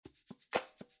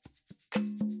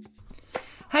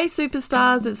Hey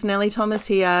superstars, it's Nellie Thomas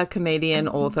here, comedian,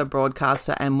 author,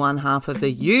 broadcaster and one half of the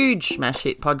huge smash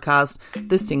hit podcast,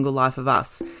 The Single Life of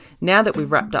Us. Now that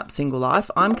we've wrapped up Single Life,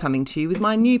 I'm coming to you with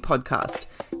my new podcast,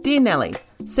 Dear Nellie,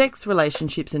 Sex,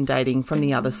 Relationships and Dating from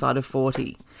the Other Side of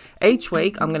 40. Each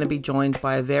week I'm going to be joined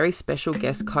by a very special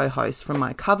guest co-host from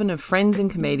my coven of friends and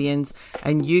comedians,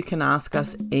 and you can ask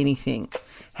us anything.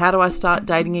 How do I start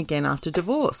dating again after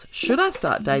divorce? Should I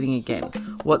start dating again?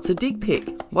 What's a dick pic?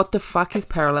 What the fuck is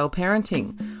parallel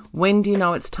parenting? When do you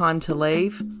know it's time to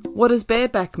leave? What does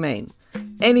bareback mean?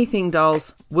 Anything,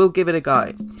 dolls, we'll give it a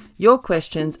go. Your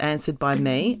questions answered by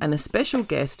me and a special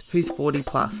guest who's 40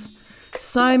 plus.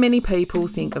 So many people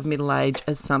think of middle age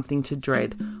as something to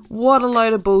dread. What a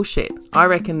load of bullshit. I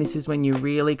reckon this is when you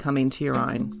really come into your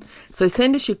own. So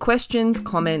send us your questions,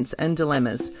 comments and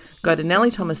dilemmas. Go to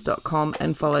nelliethomas.com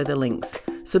and follow the links.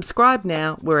 Subscribe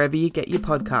now wherever you get your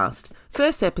podcast.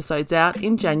 First episode's out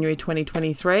in January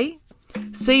 2023.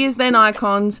 See yous then,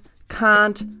 icons.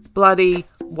 Can't bloody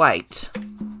wait.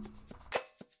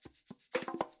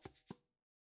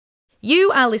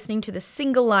 You are listening to The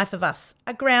Single Life of Us,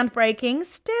 a groundbreaking,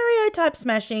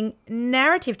 stereotype-smashing,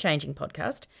 narrative-changing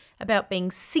podcast about being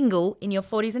single in your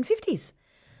 40s and 50s.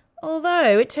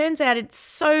 Although it turns out it's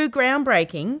so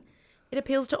groundbreaking, it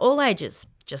appeals to all ages,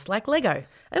 just like Lego.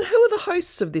 And who are the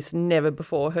hosts of this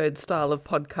never-before-heard style of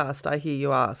podcast, I hear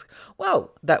you ask?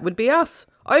 Well, that would be us.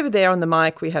 Over there on the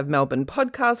mic, we have Melbourne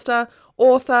podcaster,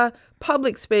 author,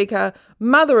 public speaker,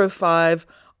 mother of five,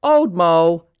 old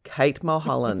mole, Kate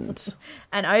Mulholland.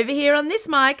 And over here on this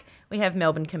mic, we have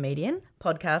Melbourne comedian,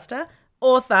 podcaster,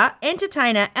 author,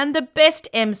 entertainer, and the best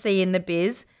MC in the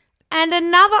biz, and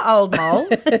another old mole,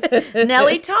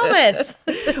 Nellie Thomas.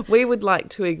 We would like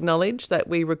to acknowledge that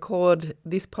we record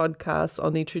this podcast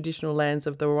on the traditional lands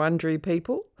of the Wurundjeri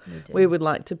people. We would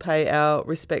like to pay our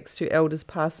respects to elders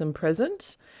past and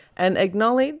present and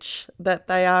acknowledge that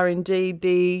they are indeed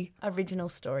the original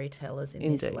storytellers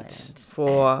in this land.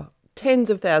 For tens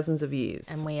of thousands of years.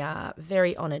 And we are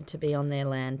very honoured to be on their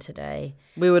land today.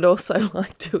 We would also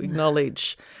like to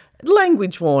acknowledge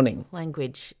language warning.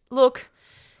 Language. Look,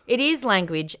 it is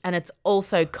language and it's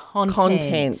also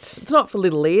content. It's not for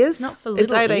little ears. Not for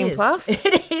little ears. It's 18 ears. plus.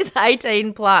 It is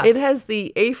 18 plus. It has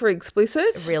the E for explicit.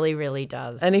 It really, really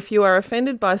does. And if you are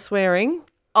offended by swearing,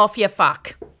 off your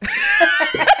fuck.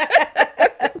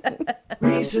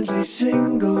 Recently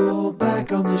single,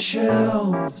 back on the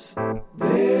shelves.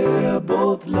 They're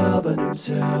both loving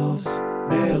themselves.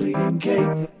 Nellie and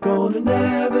Kate gonna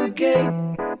navigate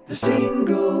the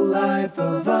single life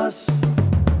of us.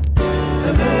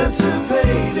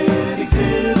 Emancipated,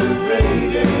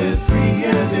 exhilarated, free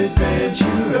and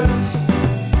adventurous.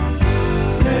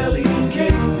 Nellie and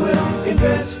Kate will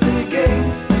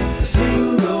investigate the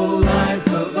single life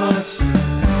of us.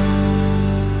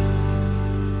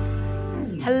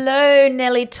 Hello,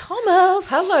 Nellie Thomas.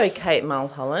 hello, Kate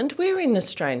Mulholland. We're in a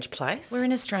strange place. We're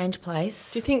in a strange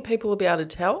place. Do you think people will be able to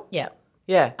tell? Yeah,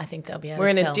 Yeah. I think they'll be able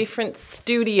We're to in tell. a different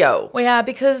studio. We are,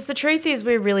 because the truth is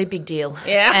we're a really big deal.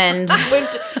 Yeah. And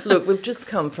We've just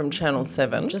come from Channel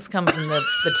 7. just come from the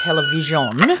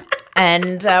television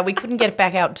and we couldn't get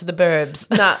back out to the burbs.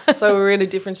 So we're in a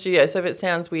different studio. So if it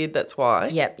sounds weird, that's why.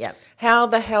 Yep. How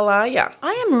the hell are you?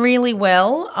 I am really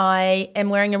well. I am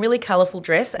wearing a really colourful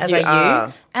dress, as You are are.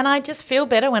 you. And I just feel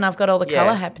better when I've got all the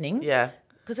colour happening. Yeah.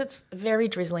 Because it's very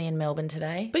drizzly in Melbourne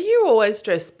today. But you always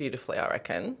dress beautifully, I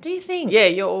reckon. Do you think? Yeah,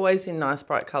 you're always in nice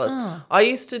bright colours. Oh. I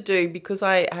used to do, because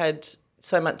I had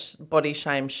so much body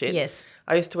shame shit. Yes.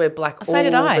 I used to wear black So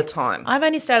did all I. the time. I've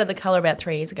only started the colour about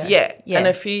 3 years ago. Yeah. And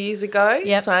a few years ago,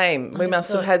 Yep. same. We just must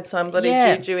have thought- had some bloody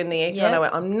Yeah. juju in the ether. Yep. And I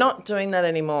went, I'm not doing that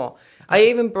anymore. I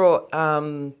even bought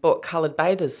coloured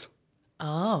bathers.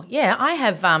 Oh, yeah. I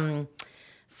have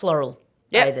floral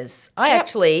Yep. bathers. I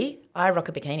rock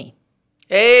a bikini.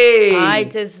 Hey.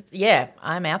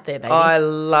 I'm out there, baby. I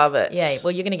love it. Yeah,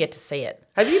 well, you're going to get to see it.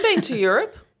 Have you been to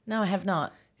Europe? No, I have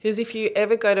not. Because if you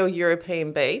ever go to a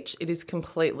European beach, it is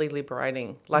completely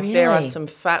liberating. Like there are Really? some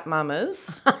fat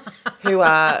mamas who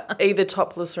are either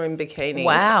topless or in bikinis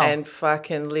Wow. and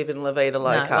fucking living La Vida No,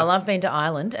 Loca. well, I've been to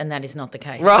Ireland and that is not the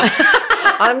case. Right.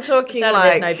 I'm talking Started,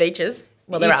 like there's no beaches.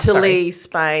 Well, there Italy, are, sorry.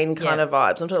 Spain kind Yeah. of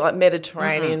vibes. I'm talking like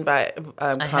Mediterranean kind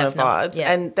have of not, vibes.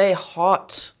 yeah. And they're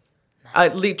hot,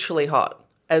 literally hot,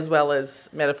 as well as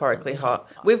metaphorically hot.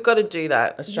 We've got to do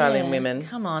that, Australian Yeah, women.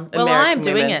 come on. Well, American I am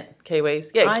doing women, it.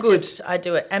 Kiwis. Yeah, good. I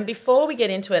do it. And before we get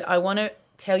into it, I want to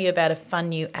tell you about a fun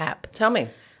new app. Tell me.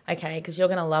 Okay, because you're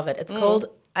going to love it. It's called,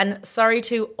 and sorry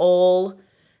to all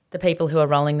the people who are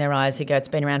rolling their eyes who go, it's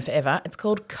been around forever. It's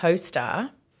called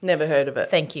CoStar. Never heard of it.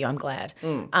 Thank you. I'm glad.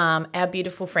 Our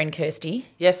beautiful friend Kirsty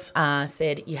Yes.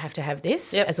 said you have to have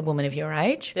this Yep. as a woman of your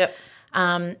age. Yep.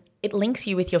 It links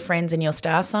you with your friends and your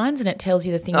star signs, and it tells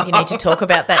you the things you need to talk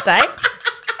about that day.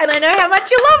 And I know how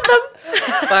much you love them.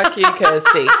 Fuck you,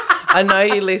 Kirsty. I know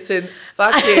you listen.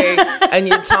 Fuck you and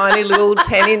your tiny little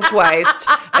 10-inch waist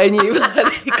and you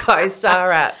bloody co-star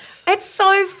apps. It's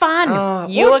so fun.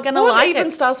 You are going to like What even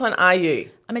it. star sign are you?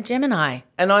 I'm a Gemini.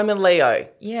 And I'm a Leo.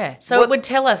 Yeah. So it would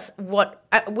tell us what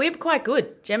we're quite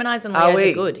good. Geminis and Leos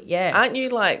are good. Yeah. Aren't you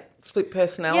like split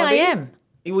personality? Yeah, I am.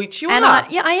 Which you And are.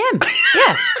 I am.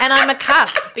 Yeah. And I'm a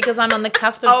cusp because I'm on the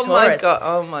cusp of Taurus.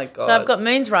 Oh my God. So I've got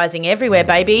moons rising everywhere,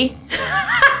 baby.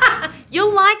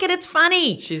 You'll like it. It's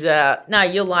funny. She's out. No,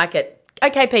 you'll like it.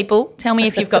 Okay, people, tell me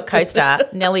if you've got co-star.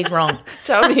 Nellie's wrong.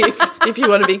 Tell me if you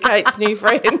want to be Kate's new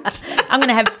friend. I'm going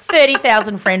to have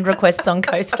 30,000 friend requests on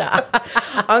co-star.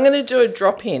 I'm going to do a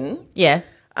drop-in. Yeah.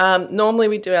 Normally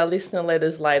we do our listener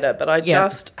letters later, but I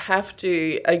just have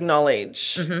to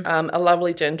acknowledge a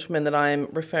lovely gentleman that I am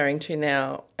referring to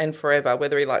now and forever,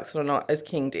 whether he likes it or not, as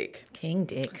King Dick. King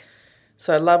Dick.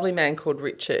 So a lovely man called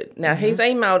Richard. Now, he's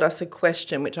emailed us a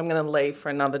question, which I'm going to leave for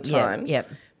another time. Yep.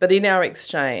 But in our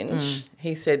exchange,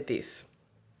 he said this.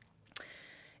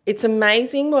 It's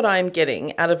amazing what I'm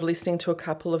getting out of listening to a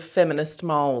couple of feminist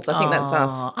moles. I think that's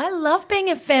us. I love being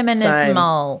a feminist Same.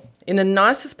 mole. In the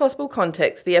nicest possible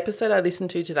context, the episode I listened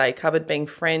to today covered being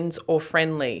friends or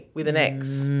friendly with an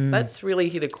ex. That's really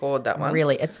hit a chord, that one.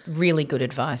 Really, it's really good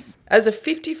advice. As a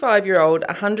 55-year-old,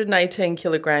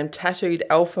 118-kilogram tattooed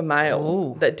alpha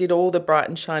male that did all the bright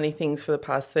and shiny things for the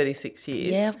past 36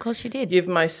 years. Yeah, of course you did. You've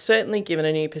most certainly given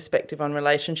a new perspective on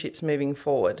relationships moving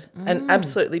forward. An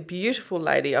absolutely beautiful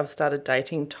lady I've started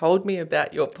dating told me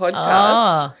about your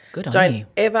podcast. Oh, good on Don't you.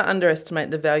 ever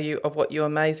underestimate the value of what you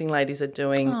amazing ladies are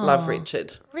doing. Love,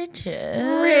 Richard.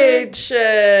 Richard.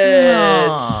 Richard.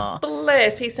 Aw.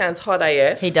 Bless. He sounds hot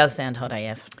AF. He does sound hot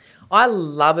AF. I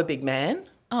love a big man.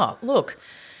 Oh, look,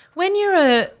 when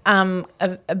you're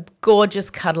a gorgeous,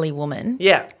 cuddly woman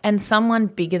Yeah. and someone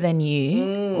bigger than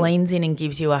you leans in and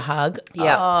gives you a hug,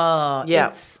 Yeah.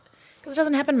 because it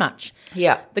doesn't happen much.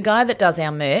 Yeah. The guy that does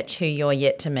our merch, who you're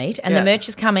yet to meet, and the merch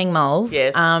is coming, Moles.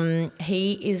 Yes.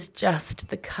 He is just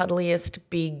the cuddliest,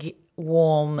 big,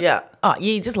 warm. Yeah. Oh,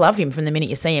 you just love him from the minute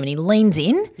you see him, and he leans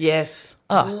in. Yes.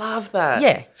 I love that.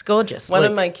 Yeah, it's gorgeous. One of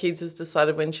Luke. my kids has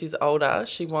decided when she's older,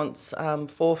 she wants 4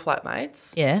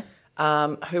 flatmates Yeah.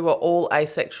 who are all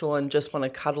asexual and just want to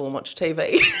cuddle and watch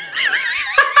TV.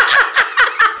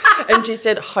 And she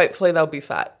said, hopefully they'll be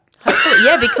fat. Hopefully,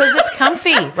 yeah, because it's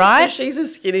comfy, right? She's a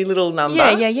skinny little number.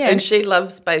 Yeah. And she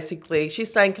loves basically,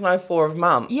 she's saying, can I have 4 of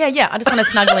mum? Yeah. I just want to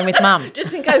snuggle in with mum.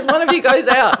 Just in case one of you goes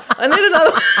out. I need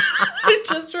another one.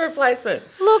 Just a replacement.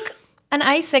 Look, an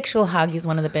asexual hug is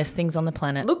one of the best things on the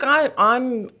planet. Look, I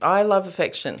love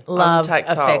affection. Love I'm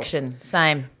tactile. affection.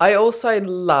 Same. I also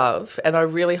love, and I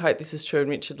really hope this is true, and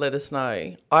Richard, let us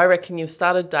know. I reckon you've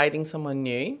started dating someone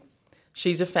new.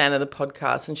 She's a fan of the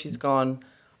podcast, and she's gone,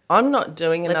 I'm not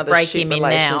doing Let's another break shit him in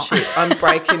now. relationship. I'm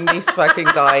breaking this fucking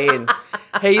guy in.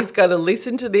 He's going to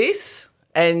listen to this,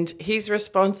 and his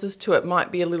responses to it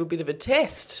might be a little bit of a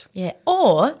test. Yeah.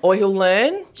 Or Or he'll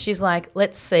learn. she's like,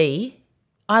 let's see.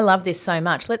 I love this so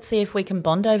much. Let's see if we can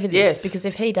bond over this. Yes. Because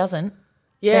if he doesn't,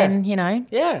 Yeah. then, you know.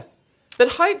 Yeah.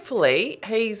 But hopefully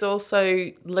he's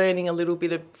also learning a little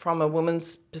bit from a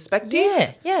woman's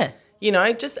perspective. Yeah. You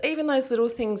know, just even those little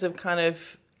things of kind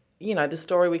of, you know, the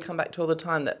story we come back to all the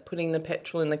time, that putting the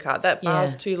petrol in the car, that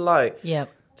bar's too low. Yeah.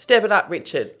 Step it up,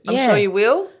 Richard. I'm Yeah. sure you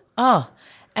will. Oh,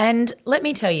 and let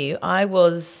me tell you, I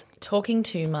was talking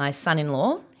to my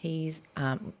son-in-law. He's,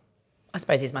 I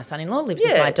suppose he's my son-in-law, lives with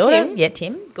Yeah, my daughter. Tim. Yeah,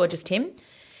 Tim, gorgeous Tim.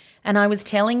 And I was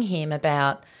telling him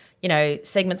about, you know,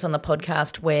 segments on the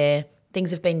podcast where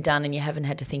things have been done and you haven't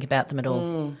had to think about them at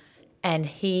all. And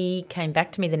he came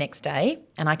back to me the next day,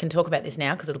 and I can talk about this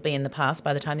now because it'll be in the past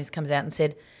by the time this comes out, and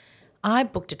said, I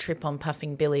booked a trip on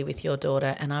Puffing Billy with your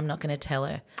daughter and I'm not going to tell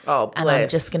her. Oh, And I'm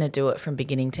bless. just going to do it from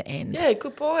beginning to end. Yeah,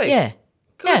 good boy. Yeah.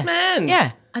 Good man.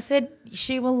 Yeah. I said,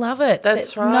 she will love it.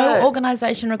 That's There's right. No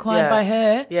organisation required Yeah. by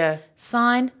her. Yeah.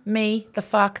 Sign me the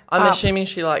fuck I'm up. assuming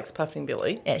she likes Puffing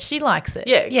Billy. Yeah, she likes it.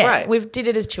 Yeah, great. We did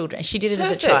it as children. She did it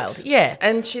Perfect. as a child. Yeah.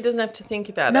 And she doesn't have to think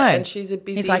about No. it. And she's a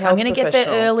busy He's like, health I'm going to get there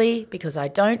professional. early because I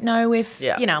don't know if,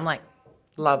 Yeah. you know, I'm like,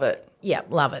 Love it. yeah,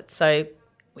 love it. So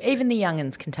even the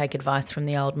young'uns can take advice from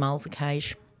the old moles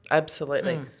occasion.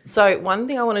 Absolutely. So one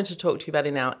thing I wanted to talk to you about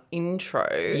in our intro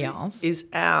Yes. is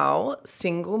our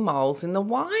single moles in the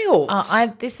wild.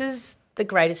 This is the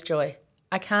greatest joy.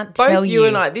 I can't Both tell you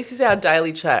and I, this is our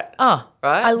daily chat. Oh,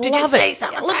 right? I Did you love see it.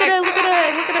 someone Look say- at her, look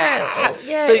at her, look at her. Oh,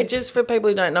 yeah, So it's- just for people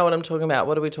who don't know what I'm talking about,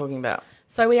 what are we talking about?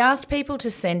 So we asked people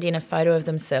to send in a photo of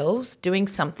themselves doing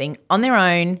something on their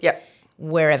own. Yep.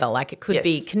 Wherever. Like it could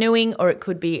be Yes. canoeing or it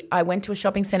could be I went to a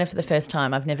shopping centre for the first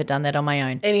time. I've never done that on my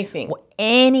own. Anything.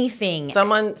 Anything.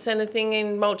 Someone sent a thing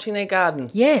in mulching their garden.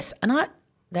 Yes. And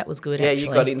that was good, Yeah, actually.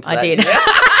 you got into I that. did.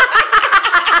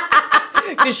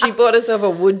 Because she bought herself a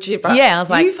wood chipper. Yeah, I was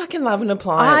like- you fucking love an I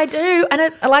appliance. do. And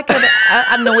I like a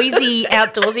noisy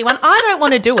outdoorsy one. I don't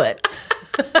want to do it.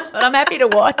 But I'm happy to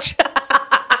watch.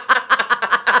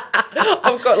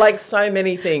 I've got like so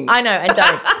many things. I know, and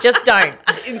don't. Just don't.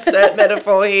 Insert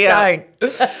metaphor here.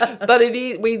 Don't. But it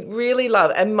is, we really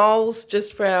love, and moles,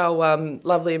 just for our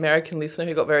lovely American listener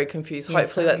who got very confused,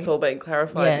 hopefully sorry. that's all been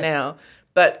clarified Yeah. now.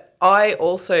 But I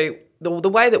also, the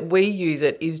way that we use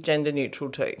it is gender neutral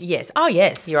too. Yes. Oh,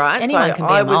 yes. You're right. Anyone so can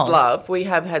be I a mole. would love, we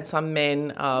have had some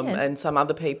men and some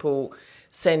other people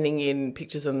sending in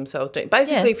pictures of themselves doing,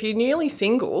 basically Yeah. if you're newly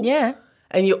single Yeah.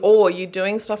 and you're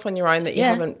doing stuff on your own that you Yeah.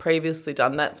 haven't previously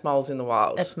done, that's moles in the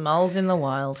wild. That's moles in the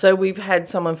wild. So we've had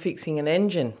someone fixing an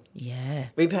engine. Yeah.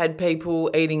 We've had people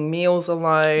eating meals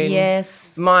alone.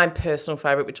 Yes. My personal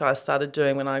favourite, which I started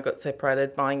doing when I got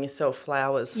separated, buying yourself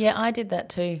flowers. Yeah, I did that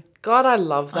too. God, I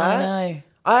love that. I know.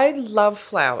 I love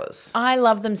flowers. I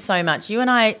love them so much. You and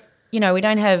I, we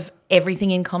don't have everything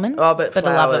in common. Oh, but a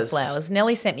love of flowers. flowers.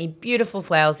 Nellie sent me beautiful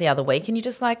flowers the other week, and you're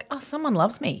just like, oh, someone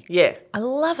loves me. Yeah. I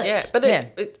love it. Yeah,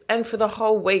 but and for the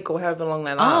whole week or however long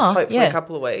that Oh, lasts, hopefully yeah. a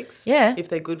couple of weeks. Yeah. If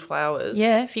they're good flowers.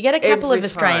 Yeah, if you get a couple Every of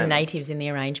Australian time. natives in the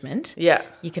arrangement, Yeah.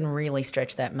 you can really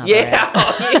stretch that mother out.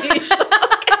 Yeah.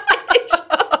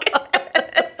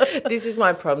 This is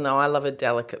my problem though. I love a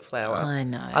delicate flower. I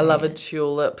know. I love a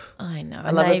tulip. I know.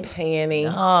 I love a peony.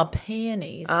 Oh,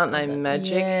 peonies. Aren't they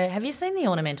magic? Yeah. Have you seen the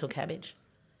ornamental cabbage?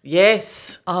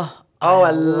 Yes. Oh, Oh,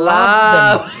 I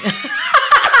love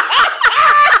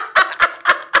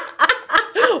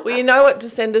Well, you know what to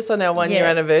send us on our 1 year Yeah.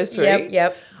 anniversary.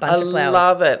 Yep. Bunch of flowers. I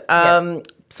love it.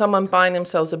 Someone buying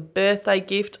themselves a birthday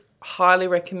gift, highly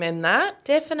recommend that.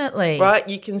 Definitely. Right,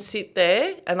 you can sit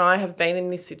there, and I have been in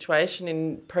this situation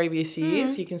in previous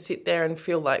years. You can sit there and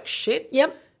feel like shit.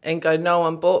 Yep. And go, no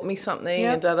one bought me something,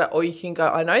 Yep. and da-da. Or you can go,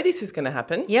 I know this is going to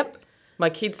happen. Yep. My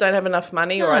kids don't have enough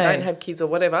money, or I No. don't have kids, or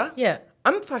whatever. Yeah.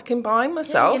 I'm fucking buying Yeah,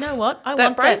 myself. you know what? I that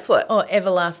want bracelet. that. Or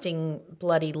everlasting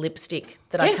bloody lipstick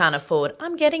that I Yes. can't afford.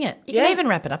 I'm getting it. You Yeah. can even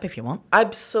wrap it up if you want.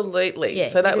 Absolutely. Yeah,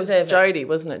 so that you was deserve it. Jodie,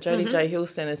 wasn't it? Jodie J. Hill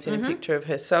sent us in a picture of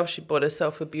herself. She bought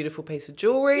herself a beautiful piece of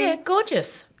jewellery. Yeah,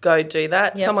 gorgeous. Go do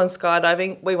that. Yep. Someone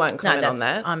skydiving. We won't comment on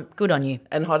that's that. I'm good on you.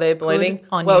 And hot air ballooning.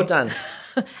 on Well you. done.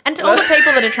 And to all the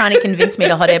people that are trying to convince me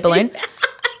to hot air balloon,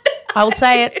 I will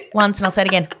say it once and I'll say it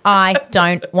again. I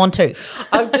don't want to.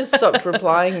 I've just stopped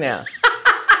replying now.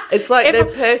 It's like they're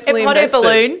personally if hot air invested.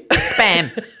 balloon,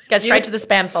 spam. Go straight to the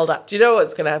spam folder. Do you know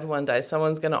what's going to happen one day?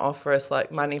 Someone's going to offer us like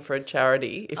money for a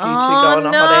charity if you two go Oh, on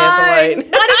a no. hot air balloon.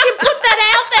 Why did you put that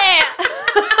out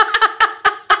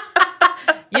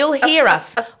there? You'll hear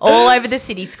us all over the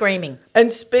city screaming.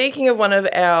 And speaking of one of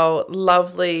our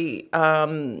lovely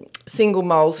single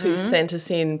moles who Mm-hmm. sent us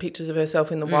in pictures of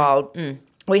herself in the wild,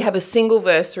 we have a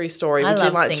single-versary story. I Would you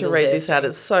love like to read this out? single-versary.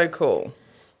 It's so cool.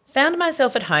 Found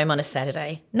myself at home on a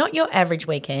Saturday. Not your average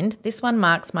weekend. This one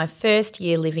marks my first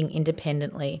year living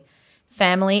independently.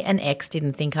 Family and ex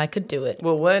didn't think I could do it.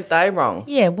 Well, weren't they wrong?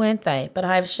 Yeah, weren't they? But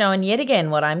I have shown yet again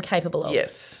what I'm capable of.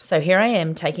 Yes. So here I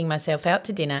am taking myself out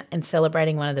to dinner and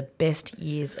celebrating one of the best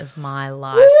years of my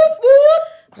life. Whoop,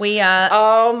 whoop. We are.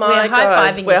 Oh my we're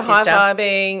God. high-fiving We're your sister.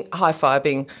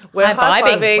 high-fiving. We're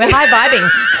High-vibing. We're high-vibing.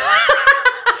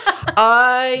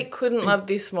 I couldn't love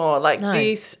this more. Like No.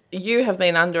 this, you have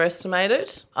been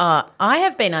underestimated, I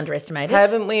have been underestimated.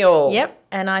 haven't we all? Yep.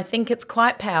 And I think it's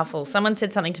quite powerful. Someone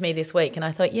said something to me this week and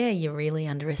I thought, yeah, you really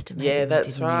underestimated Yeah, me, that's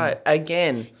didn't you? right.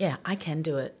 Again, Yeah, I can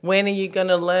do it. when are you going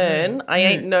to learn? I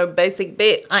ain't no basic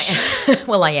bitch.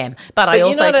 Well, I am. But I But you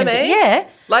also know what can I mean? do. Yeah.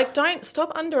 Like, don't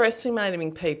stop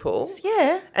underestimating people.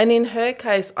 Yeah. And in her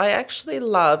case, I actually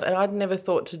love, and I'd never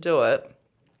thought to do it,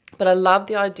 but I love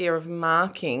the idea of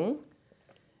marking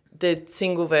the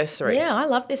singleversary. Yeah, I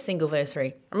love this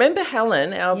singleversary. Remember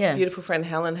Helen, our Yeah. beautiful friend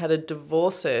Helen, had a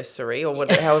divorcersary, or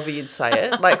whatever, however you'd say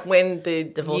it. Like when the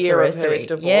year of her Divorcersary.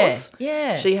 divorce,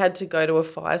 Yeah. she had to go to a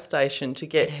fire station to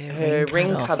get her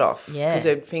ring cut off Yeah. because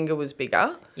her finger was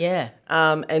bigger. Yeah.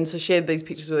 And so she had these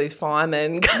pictures with these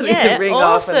firemen cutting Yeah, the ring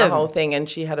off and the awesome. whole thing, and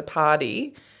she had a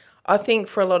party. I think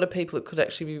for a lot of people it could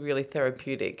actually be really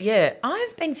therapeutic. Yeah.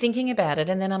 I've been thinking about it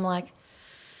and then I'm like,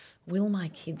 Will my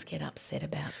kids get upset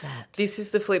about that? This is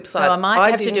the flip side. So I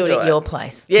might have to didn't do it at your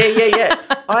place. Yeah.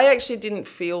 I actually didn't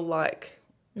feel like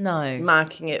No.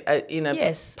 marking it in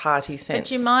a party sense.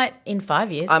 But you might in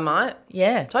 5 years. I might.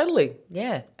 Yeah. Totally.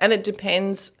 Yeah. And it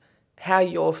depends how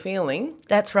you're feeling.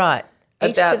 That's right.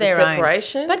 Each About to their the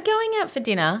separation. own. But going out for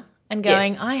dinner and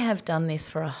going, Yes. I have done this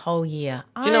for a whole year.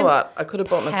 Do you know what? I could have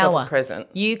bought myself a present.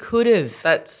 You could have.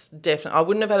 That's definitely. I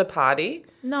wouldn't have had a party.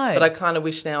 No. But I kind of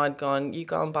wish now I'd gone, you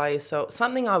go and buy yourself.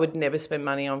 Something I would never spend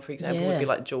money on, for example, would be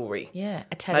like jewellery. Yeah,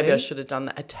 a tattoo. Maybe I should have done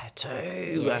that. A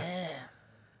tattoo. Yeah.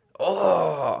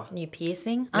 Oh. New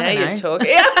piercing. Now I don't know. you're talking.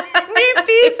 Yeah, new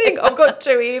piercing. I've got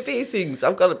 2 ear piercings.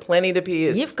 I've got plenty to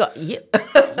pierce.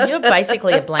 You're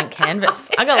basically a blank canvas.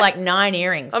 I got like 9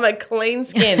 earrings. I'm a clean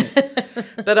skin.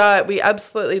 But we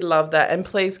absolutely love that. And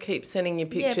please keep sending your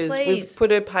pictures. please. We've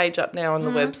put her page up now on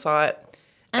the website.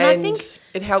 And I think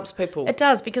it helps people. It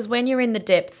does, because when you're in the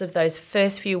depths of those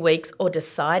first few weeks or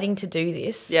deciding to do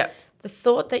this, the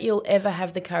thought that you'll ever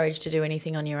have the courage to do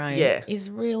anything on your own is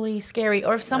really scary.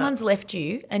 Or if someone's left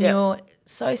you and you're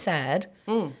so sad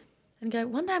and go,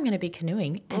 one day I'm going to be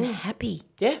canoeing and happy.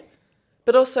 Yeah.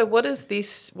 But also, what has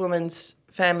this woman's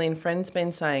family and friends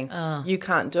been saying? You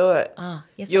can't do it.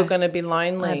 Yes, You're going to be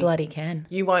lonely. I bloody can.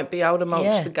 You won't be able to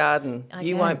mulch the garden.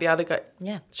 You won't be able to go.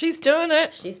 Yeah. She's doing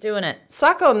it. She's doing it.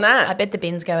 Suck on that. I bet the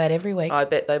bins go out every week. I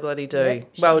bet they bloody do. Yep,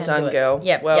 she well can done, do it. girl.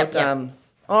 Yep, well yep, yep. done.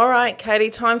 All right, Katie,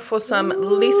 time for some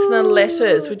listener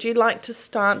letters. Would you like to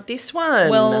start this one?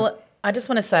 Well, I just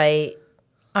want to say,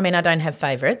 I mean, I don't have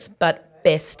favourites, but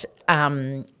best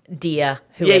dear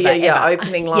whoever ever.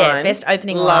 Opening line. Yeah, best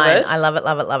opening Love line. it. I love it,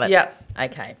 love it, love it. Yeah.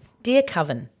 Okay. Dear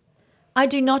Coven, I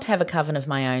do not have a coven of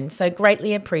my own, so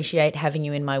greatly appreciate having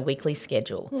you in my weekly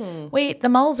schedule. The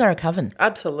moles are a coven.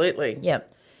 Absolutely. Yep.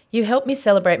 You help me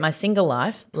celebrate my single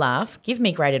life, laugh, give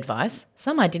me great advice,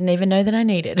 some I didn't even know that I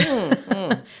needed,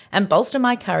 and bolster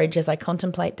my courage as I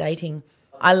contemplate dating.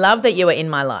 I love that you are in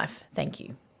my life. Thank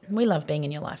you. We love being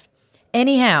in your life.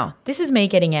 Anyhow, this is me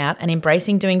getting out and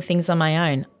embracing doing things on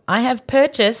my own. I have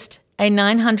purchased a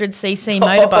 900cc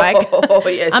motorbike. Oh,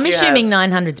 yes, I'm you assuming have.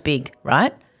 900's big,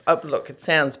 right? Look, it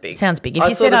sounds big. Sounds big. If I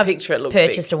you saw said the I've picture, it looked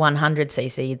purchased big. a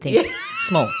 100cc, you'd think it's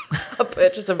small. I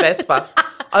purchased a Vespa.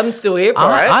 I'm still here for it.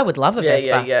 I would love a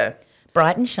Vespa. Yeah.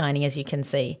 Bright and shiny, as you can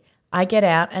see. I get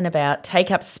out and about, take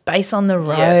up space on the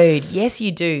road. Yes,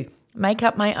 you do. Make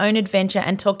up my own adventure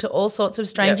and talk to all sorts of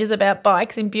strangers about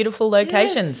bikes in beautiful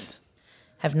locations. Yes.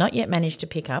 Have not yet managed to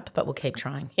pick up, but we'll keep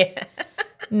trying.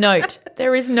 Note,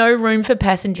 there is no room for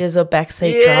passengers or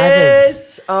backseat drivers.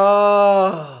 Yes.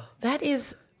 Oh. That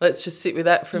is... Let's just sit with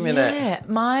that for a minute. Yeah.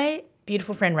 My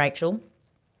beautiful friend Rachel,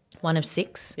 one of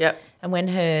 6. Yep. And when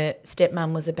her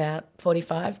stepmum was about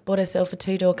 45, bought herself a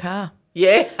 2-door car.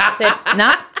 Yeah. Said,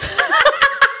 nah.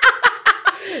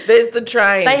 There's the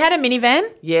train. They had a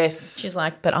minivan. Yes. She's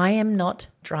like, but I am not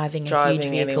driving a huge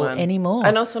vehicle anymore.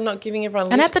 And also I'm not giving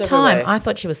everyone And at lifts the time, everywhere. I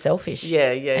thought she was selfish.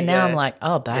 Yeah. And now I'm like,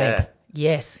 oh, babe, Yeah.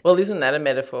 yes. Well, isn't that a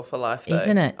metaphor for life, though?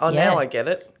 Isn't it? Oh, Yeah. now I get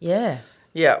it. Yeah.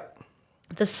 Yeah.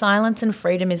 The silence and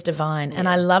freedom is divine, and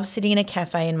I love sitting in a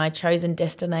cafe in my chosen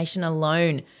destination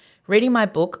alone, reading my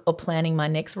book or planning my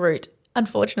next route.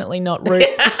 Unfortunately, not route.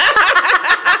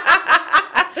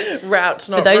 Route,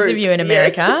 not For those route. of you in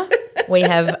America, Yes. we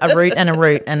have a route and a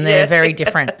route, and they're very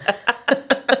different.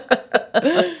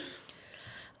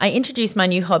 I introduced my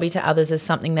new hobby to others as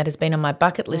something that has been on my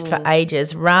bucket list for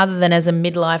ages rather than as a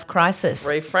midlife crisis.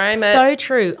 Reframe it. So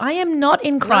true. I am not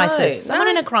in crisis. No. Someone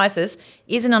in a crisis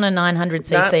isn't on a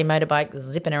 900cc motorbike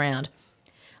zipping around.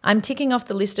 I'm ticking off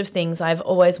the list of things I've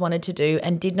always wanted to do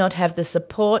and did not have the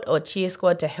support or cheer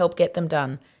squad to help get them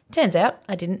done. Turns out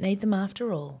I didn't need them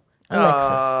after all. Alexis.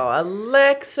 Oh,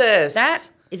 Alexis. That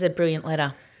is a brilliant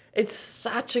letter. It's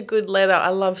such a good letter. I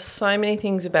love so many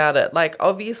things about it. Like,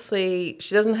 obviously,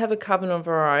 she doesn't have a coven of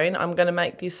her own. I'm going to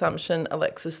make the assumption,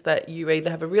 Alexis, that you either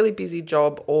have a really busy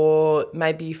job or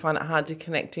maybe you find it hard to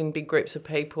connect in big groups of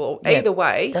people. Yeah, Either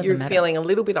way, doesn't you're matter. feeling a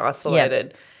little bit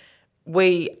isolated.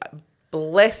 We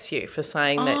bless you for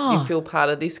saying that you feel part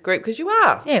of this group, because you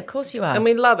are. Yeah, of course you are. And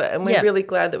we love it. And we're Yeah. really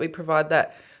glad that we provide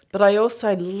that. But I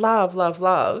also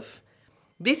love,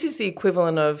 this is the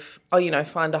equivalent of,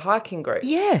 find a hiking group.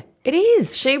 Yeah, it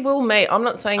is. She will meet. I'm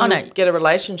not saying Oh, you'll no. get a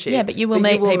relationship. Yeah, but you will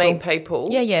meet people.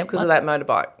 Yeah. Because of that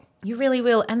motorbike. You really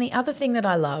will. And the other thing that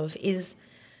I love is,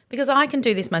 because I can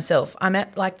do this myself, I'm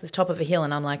at like the top of a hill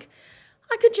and I'm like,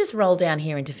 I could just roll down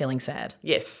here into feeling sad.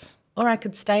 Yes. Or I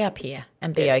could stay up here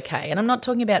and be Yes. okay. And I'm not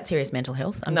talking about serious mental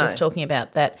health. I'm No. just talking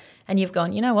about that. And you've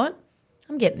gone, you know what?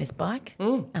 I'm getting this bike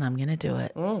and I'm going to do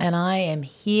it. And I am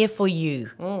here for you.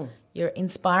 You're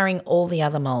inspiring all the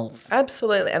other moles.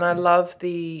 Absolutely. And I love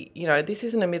this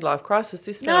isn't a midlife crisis.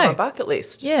 This is now No. on my bucket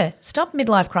list. Yeah, stop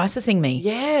midlife crisising me.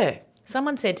 Yeah.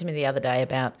 Someone said to me the other day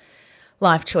about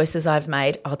life choices I've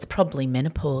made. Oh, it's probably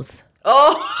menopause.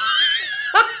 Oh,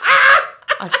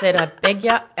 I said, I beg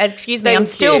you. Excuse me, I'm Thank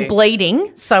still you.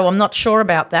 bleeding, so I'm not sure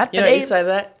about that. you know, you say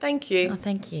that. Thank you. Oh,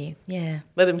 thank you. Yeah.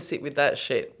 Let him sit with that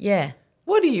shit. Yeah.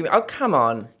 What do you? Oh, come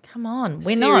on. Come on.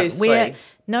 We're Seriously.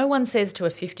 no one says to a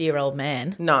 50-year-old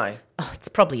man, No. oh, it's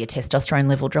probably your testosterone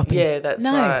level dropping. Yeah, that's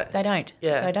no, right. they don't.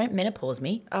 Yeah. So don't menopause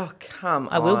me. Oh, come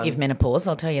on. I will give menopause,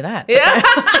 I'll tell you that. Yeah.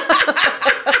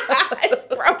 It's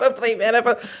probably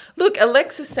menopause. Look,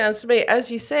 Alexis sounds to me, as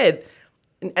you said,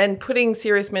 and putting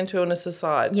serious mental illness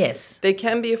aside. Yes. There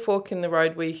can be a fork in the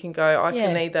road where you can go, I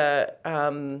can Yeah.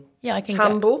 either Yeah, I can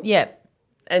tumble Go. Yep.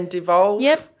 and devolve.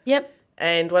 Yep.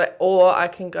 And or I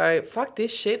can go, fuck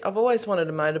this shit. I've always wanted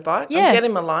a motorbike. Yeah. I'm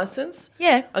getting my license.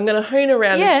 Yeah. I'm going to hoon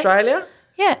around Yeah. Australia.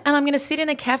 Yeah, and I'm going to sit in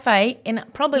a cafe and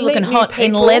probably meet looking new hot in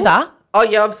people. leather. Oh,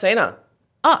 yeah, I've seen her.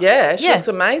 Oh, Yeah, she looks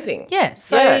amazing. Yeah,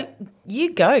 so Yeah.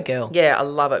 you go, girl. Yeah, I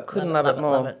love it. Couldn't love it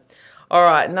more. love it. All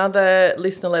right, another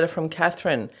listener letter from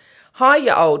Catherine. Hi,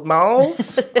 you old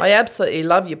moles. I absolutely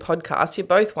love your podcast. You're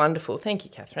both wonderful. Thank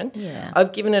you, Catherine. Yeah.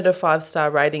 I've given it a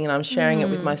 5-star rating and I'm sharing it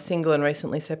with my single and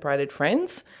recently separated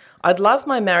friends. I'd love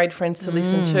my married friends to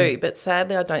listen too, but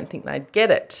sadly I don't think they'd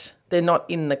get it. They're not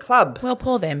in the club. Well,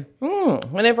 poor them.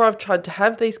 Whenever I've tried to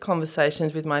have these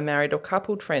conversations with my married or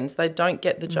coupled friends, they don't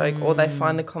get the joke or they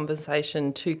find the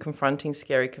conversation too confronting,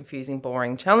 scary, confusing,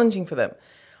 boring, challenging for them.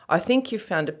 I think you've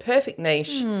found a perfect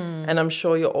niche and I'm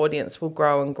sure your audience will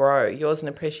grow and grow. Yours in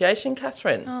appreciation,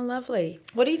 Catherine. Oh, lovely.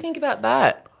 What do you think about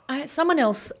that? Someone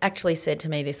else actually said to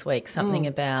me this week something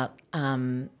about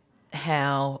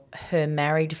how her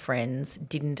married friends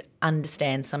didn't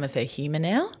understand some of her humour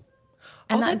now.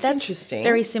 And that's interesting.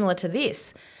 Very similar to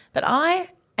this. But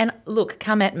and look,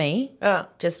 come at me. Yeah.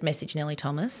 Just message Nellie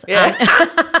Thomas. Yeah.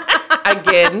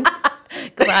 Again.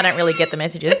 Because I don't really get the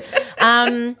messages.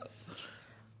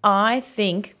 I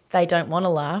think they don't want to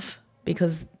laugh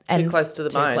because Too close to the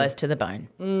bone. Too close to the bone.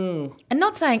 And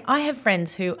not saying I have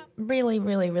friends who really,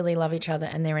 really, really love each other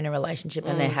and they're in a relationship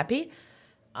and they're happy.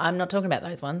 I'm not talking about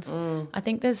those ones. I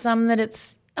think there's some that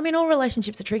all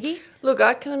relationships are tricky. Look,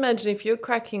 I can imagine if you're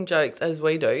cracking jokes as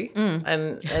we do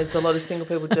and as a lot of single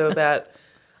people do about,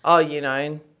 I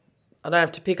don't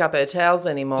have to pick up her towels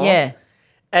anymore. Yeah.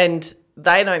 And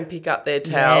they don't pick up their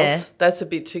towels. Yeah. That's a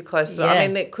bit too close to Yeah.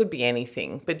 it could be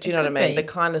anything, but do you know what I could mean? be. The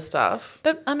kind of stuff.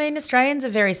 But, Australians are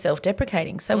very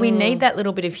self-deprecating, so we need that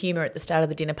little bit of humour at the start of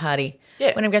the dinner party.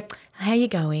 Yeah. When I go, how you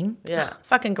going? Yeah.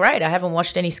 Fucking great. I haven't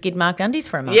washed any skid-marked undies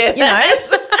for a month. Yeah, You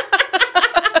know?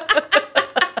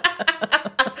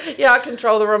 Yeah, I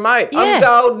control the remote. Yeah. I'm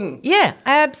golden. Yeah,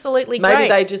 absolutely Maybe great.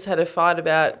 they just had a fight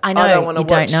about, I know, I don't want to you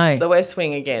don't watch know. The West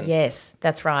Wing again. Yes,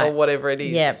 that's right. Or whatever it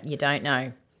is. Yeah, you don't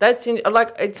know.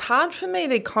 It's hard for me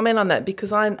to comment on that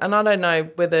because I don't know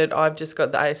whether I've just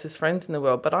got the ASS friends in the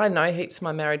world, but I know heaps of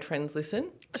my married friends listen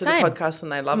to Same. the podcast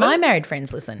and they love My it. married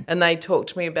friends listen. And they talk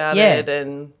to me about Yeah.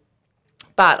 it.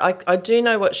 But I do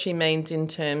know what she means in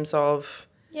terms of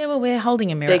Yeah, well, we're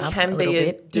holding a mirror there up can a be little a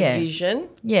bit. division.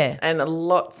 Yeah. And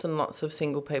lots and lots of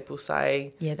single people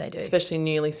say, Yeah, they do. especially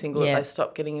newly single, Yeah. that they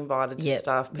stop getting invited to Yep.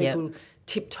 stuff. Yep. People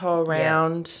tiptoe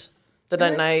around. They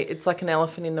don't know. It's like an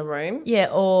elephant in the room. Yeah,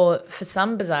 or for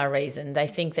some bizarre reason, they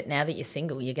think that now that you're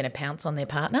single, you're going to pounce on their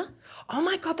partner. Oh,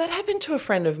 my God, that happened to a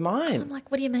friend of mine. I'm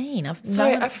like, what do you mean? A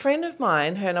friend of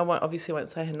mine, her, and I obviously won't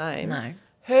say her name. No.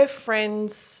 Her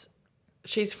friends,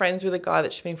 she's friends with a guy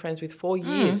that she's been friends with for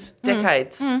years,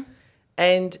 decades.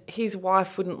 And his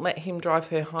wife wouldn't let him drive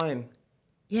her home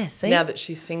Yeah, see? now that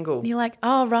she's single. And you're like,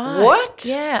 oh, right. What?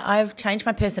 Yeah, I've changed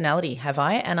my personality, have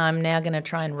I? And I'm now going to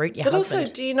try and root your But husband.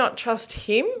 also, do you not trust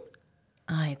him?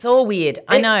 Oh, it's all weird.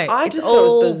 I know. I it's just all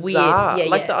thought it was bizarre. weird.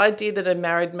 Yeah, like yeah. the idea that a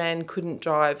married man couldn't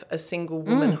drive a single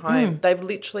woman home. They've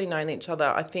literally known each other,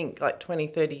 I think, like 20,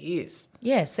 30 years.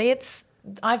 Yeah, see,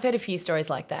 I've heard a few stories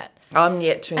like that. I'm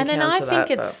yet to And encounter then I that.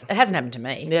 think it hasn't happened to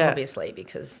me, Yeah. obviously,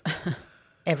 because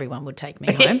everyone would take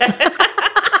me home.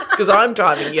 Because I'm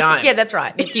driving you home. Yeah, that's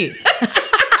right. It's you.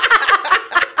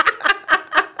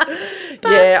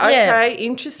 Yeah, yeah. okay,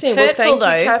 interesting. Hurtful, well, thank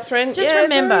though. you, Catherine. Just Yeah,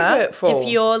 remember, very hurtful. if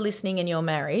you're listening and you're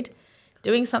married,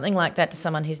 doing something like that to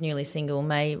someone who's newly single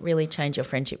may really change your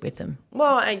friendship with them.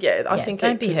 Well, I think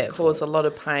don't it be could hurtful. cause a lot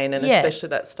of pain, and Yeah. especially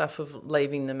that stuff of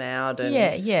leaving them out. And,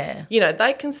 Yeah. you know,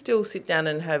 they can still sit down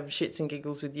and have shits and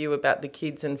giggles with you about the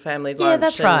kids and family Yeah, lunch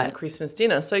that's and right. Christmas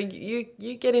dinner. So you've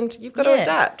got to Yeah.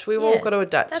 adapt. We've all Yeah. got to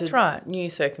adapt That's to right. new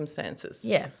circumstances.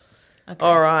 Yeah. Okay.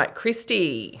 All right,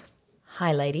 Christy.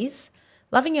 Hi, ladies.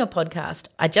 Loving your podcast.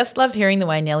 I just love hearing the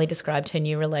way Nellie described her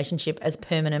new relationship as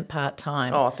permanent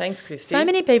part-time. Oh, thanks, Christy. So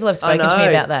many people have spoken to me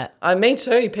about that. Me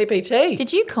too, PPT.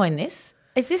 Did you coin this?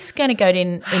 Is this going to go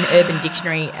in Urban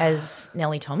Dictionary as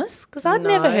Nellie Thomas? Because I've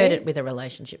never heard it with a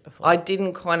relationship before. I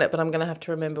didn't coin it, but I'm going to have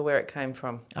to remember where it came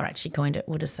from. All right, she coined it.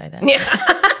 We'll just say that.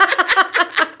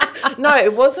 No,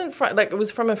 it wasn't it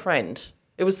was from a friend.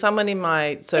 It was someone in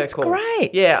my circle. It's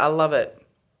great. Yeah, I love it.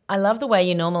 I love the way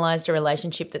you normalised a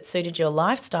relationship that suited your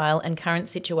lifestyle and current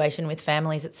situation with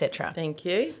families, etc. Thank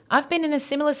you. I've been in a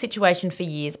similar situation for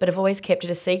years, but have always kept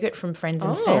it a secret from friends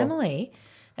and family,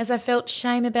 as I felt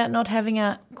shame about not having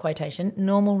a, quotation,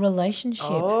 normal relationship.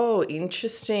 Oh,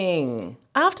 interesting.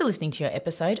 After listening to your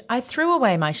episode, I threw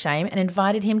away my shame and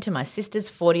invited him to my sister's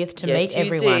 40th to meet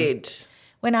everyone. Yes, you did.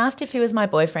 When asked if he was my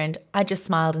boyfriend, I just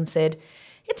smiled and said,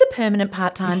 it's a permanent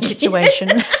part-time situation.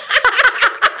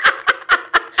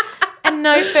 And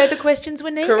no further questions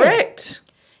were needed. Correct.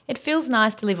 It feels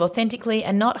nice to live authentically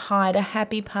and not hide a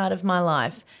happy part of my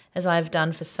life, as I have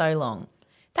done for so long.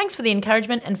 Thanks for the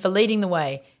encouragement and for leading the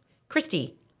way.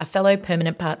 Christy, a fellow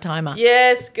permanent part-timer.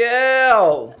 Yes,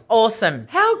 girl. Awesome.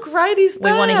 How great is that?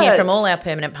 We want to hear from all our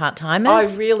permanent part-timers.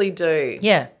 I really do.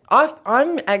 Yeah.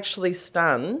 I'm actually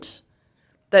stunned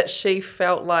that she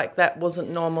felt like that wasn't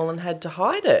normal and had to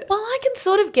hide it. Well, I can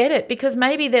sort of get it because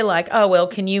maybe they're like, oh, well,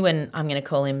 can you and I'm going to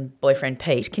call him boyfriend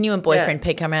Pete. Can you and boyfriend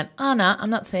Pete come around? Oh, no, I'm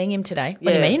not seeing him today.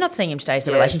 What do you mean you're not seeing him today? Is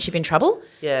the relationship in trouble?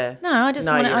 Yeah. No, I just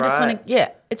want to, yeah,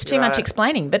 it's too much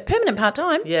explaining. But permanent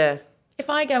part-time. Yeah. If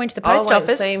I go into the post I won't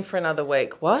office. see him for another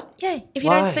week. What? Yeah. If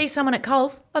you don't see someone at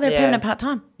Coles, they're permanent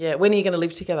part-time. Yeah. When are you going to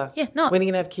live together? Yeah, not. When are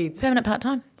you going to have kids? Permanent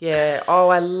part-time. Yeah. Oh,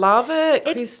 I love it,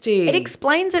 Christy. It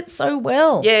explains it so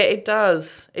well. Yeah, it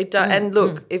does. It does. And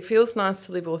look, it feels nice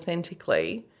to live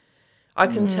authentically. I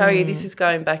can tell you this is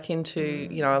going back into,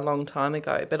 a long time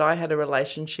ago, but I had a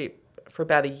relationship for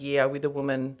about a year with a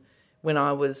woman when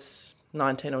I was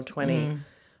 19 or 20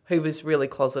 who was really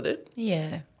closeted.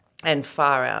 Yeah. And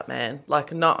far out, man.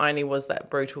 Like, not only was that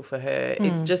brutal for her,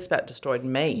 it just about destroyed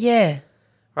me. Yeah.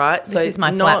 Right? This is my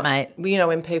flatmate.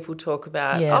 When people talk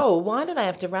about, why do they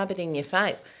have to rub it in your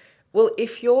face? Well,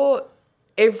 if you're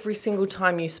every single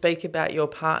time you speak about your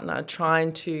partner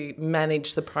trying to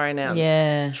manage the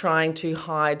pronouns, trying to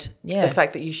hide the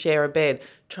fact that you share a bed,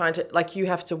 you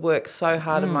have to work so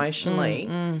hard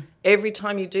emotionally. Every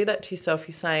time you do that to yourself,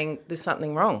 you're saying there's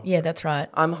something wrong. Yeah, that's right.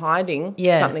 I'm hiding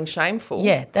something shameful.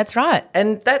 Yeah, that's right.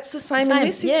 And that's the same in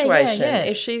this situation.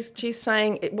 If she's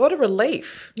saying, what a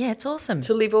relief. Yeah, it's awesome.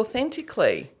 To live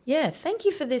authentically. Yeah, thank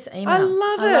you for this email. I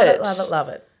love it. Love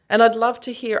it. And I'd love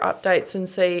to hear updates and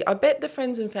see, I bet the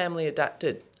friends and family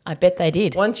adapted. I bet they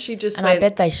did. Once she just and I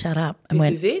bet they shut up and this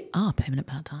went, is it? Oh, permanent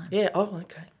part-time. Yeah,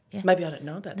 okay. Yeah. Maybe I don't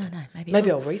know about that. No, maybe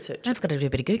I'll research. I've got to do a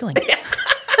bit of Googling.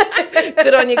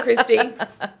 Good on you, Christy.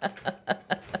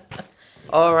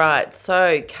 All right,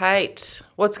 so Kate,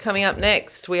 what's coming up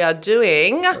next? We are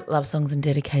doing... Love songs and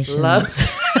dedications.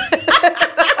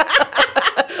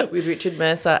 With Richard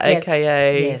Mercer,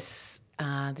 a.k.a. Yes.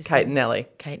 Kate and Nellie.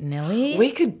 Kate and Nellie.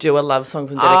 We could do a love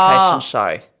songs and dedication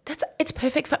show. It's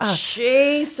perfect for us.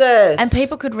 Jesus. And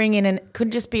people could ring in and it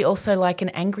could just be also like an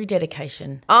angry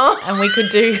dedication. Oh. And we could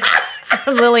do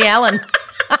some Lily Allen.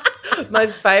 My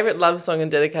favourite love song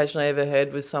and dedication I ever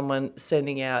heard was someone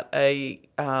sending out a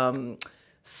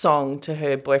song to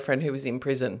her boyfriend who was in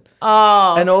prison.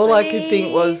 Oh, and all I could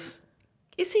think was,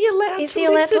 is he allowed to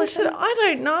listen to it? I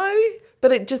don't know.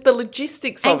 But just the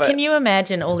logistics of it. And can you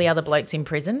imagine all the other blokes in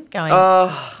prison going,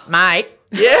 mate.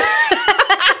 Yeah.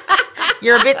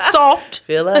 You're a bit soft.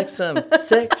 Feel like some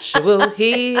sexual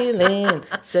healing.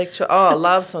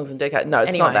 Love songs and dedication. No,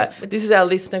 it's not that. This is our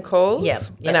listener calls. Yep.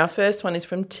 And our first one is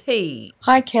from T.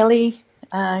 Hi, Kelly.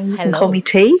 You can call me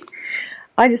T.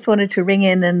 I just wanted to ring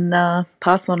in and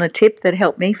pass on a tip that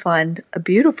helped me find a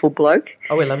beautiful bloke.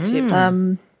 Oh, we love tips.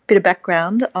 Bit of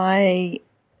background. I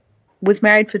was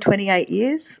married for 28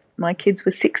 years. My kids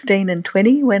were 16 and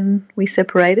 20 when we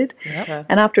separated. Yep.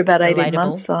 And after about 18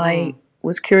 months, I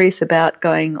was curious about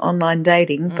going online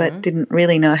dating but didn't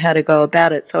really know how to go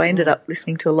about it. So I ended up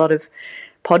listening to a lot of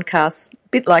podcasts, a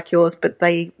bit like yours, but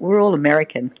they were all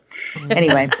American.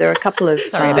 Anyway, there are a couple of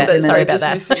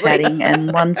women chatting,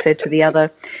 and one said to the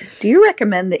other, do you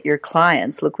recommend that your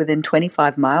clients look within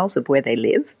 25 miles of where they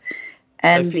live?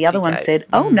 And the other one said,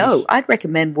 oh, no, I'd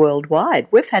recommend worldwide.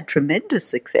 We've had tremendous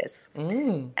success.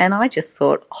 And I just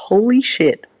thought, holy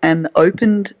shit, and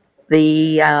opened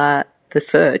the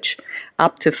search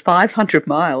up to 500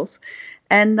 miles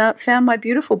and found my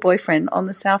beautiful boyfriend on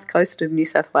the south coast of New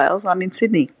South Wales. I'm in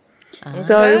Sydney.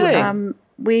 So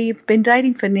we've been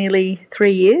dating for nearly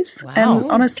 3 years. Wow.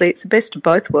 And honestly, it's the best of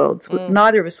both worlds.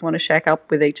 Neither of us want to shack up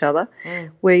with each other.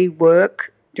 We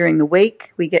work during the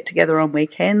week. We get together on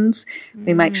weekends.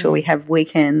 We make sure we have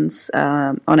weekends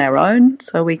on our own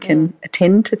so we can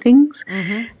attend to things.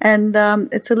 And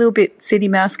it's a little bit city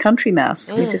mouse, country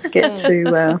mouse. We just get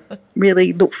to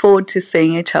really look forward to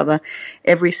seeing each other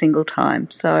every single time.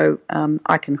 So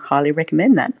I can highly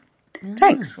recommend that.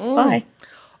 Thanks. Bye.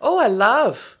 Oh, I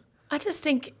love. I just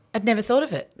think I'd never thought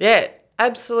of it. Yeah,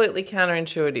 absolutely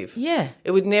counterintuitive. Yeah.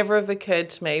 It would never have occurred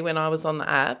to me when I was on the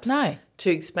apps to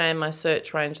expand my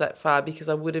search range that far because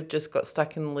I would have just got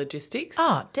stuck in the logistics.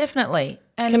 Oh, definitely.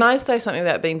 And Can I say something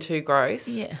without being too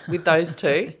gross with those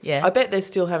two? Yeah. I bet they're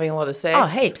still having a lot of sex. Oh,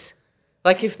 heaps.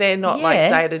 Like if they're not like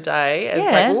day to day,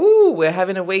 it's like, ooh, we're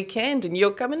having a weekend and you're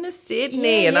coming to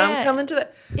Sydney and I'm coming to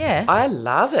that. Yeah. I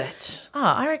love it. Oh,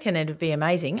 I reckon it would be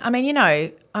amazing. I mean, you know,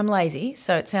 I'm lazy,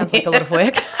 so it sounds like a lot of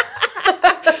work.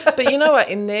 But you know what?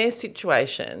 In their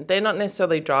situation, they're not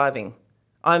necessarily driving.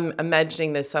 I'm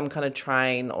imagining there's some kind of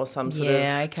train or some sort of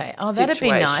okay. Oh, that'd be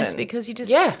nice situation. because you just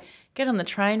Yeah. get on the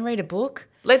train, read a book.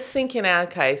 Let's think in our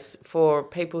case for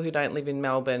people who don't live in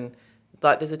Melbourne,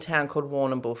 like there's a town called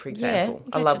Warrnambool, for example, you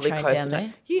a catch lovely a train coastal down town.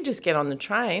 there. You just get on the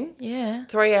train. Yeah.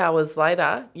 3 hours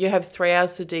later, you have 3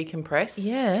 hours to decompress.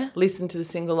 Yeah. Listen to The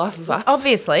Single Life of Us.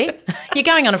 Obviously. You're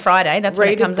going on a Friday. That's when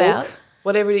Read it comes a book. out.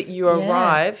 Whatever you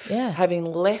arrive having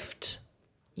left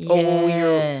all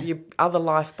your other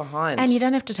life behind. And you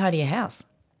don't have to tidy your house.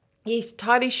 You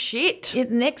tidy shit. In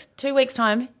the next 2 weeks'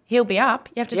 time, he'll be up.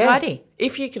 You have to tidy.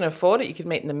 If you can afford it, you could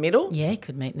meet in the middle. Yeah, you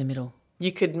could meet in the middle.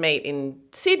 You could meet in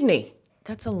Sydney.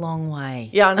 That's a long way.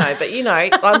 Yeah, I know. But, you know,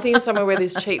 I'm thinking somewhere where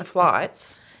there's cheap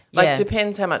flights. Like, Yeah.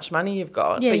 depends how much money you've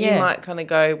got. Yeah, but you yeah. might kind of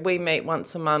go, we meet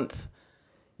once a month,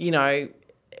 you know,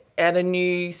 at a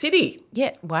new city.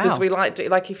 Yeah, wow. Because we like to,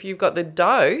 like, if you've got the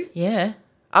dough, Yeah.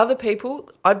 other people,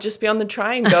 I'd just be on the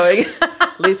train going,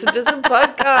 listen to some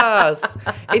podcasts.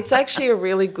 It's actually a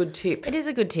really good tip. It is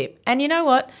a good tip. And you know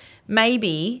what?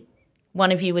 Maybe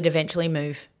one of you would eventually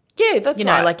move. Yeah, that's You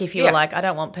know, right. like if you were like, I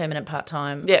don't want permanent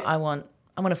part-time. Yeah. I want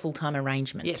a full-time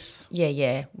arrangement. Yes.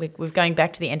 Yeah. We're going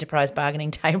back to the enterprise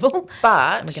bargaining table.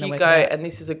 But gonna you work go, it out. and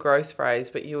this is a gross phrase,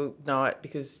 but you'll know it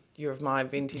because you're of my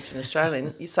vintage and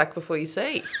Australian, you suck before you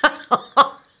see.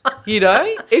 You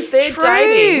know? If they're True.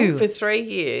 dating for 3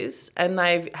 years and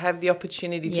they have the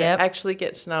opportunity to Yep. actually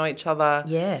get to know each other.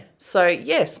 Yeah. So,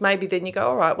 yes, maybe then you go,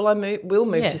 all right, well, we'll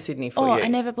move to Sydney for you. I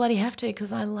never bloody have to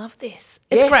because I love this.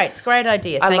 It's Yes. great. It's a great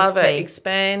idea. I Thanks, love T.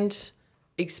 it.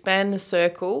 Expand the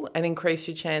circle and increase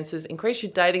your chances, increase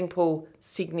your dating pool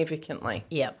significantly.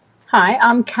 Yep. Hi,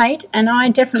 I'm Kate, and I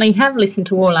definitely have listened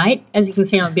to all 8. As you can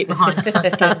see, I'm a bit behind because I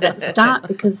started at the start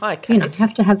because, Hi, you know, Kate.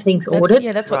 have to have things ordered.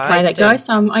 that's what Right. The way Kate's that doing. goes.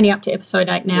 So I'm only up to episode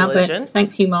 8 now, Diligent. but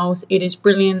thanks you, Moles. It is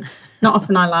brilliant. Not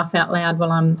often I laugh out loud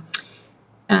while I'm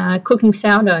cooking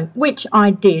sourdough, which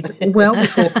I did well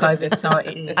before COVID, so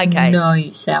it is Okay. no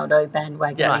sourdough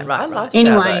bandwagon. I love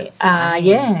Anyway,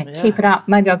 sourdoughs. keep it up.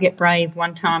 Maybe I'll get brave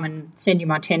one time and send you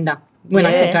my tender when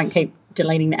Yes. I don't keep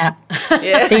deleting the app.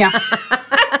 Yeah. See ya.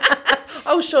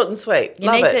 Oh, short and sweet. You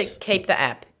Love need it. to keep the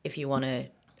app if you want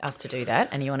us to do that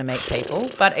and you want to meet people.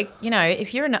 But, you know,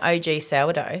 if you're an OG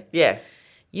sourdough, Yeah.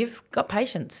 you've got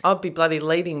patience. I'd be bloody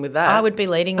leading with that. I would be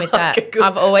leading with that. Okay, good.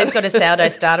 I've always got a sourdough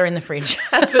starter in the fridge.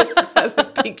 have a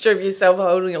picture of yourself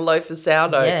holding a loaf of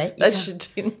sourdough. Yeah, you That's can.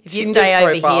 your If you Tinder stay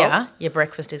over profile. here, your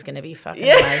breakfast is going to be fucking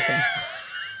amazing.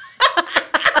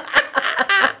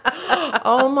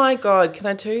 Oh my God. Can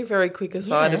I tell you a very quick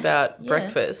aside about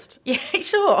breakfast? Yeah,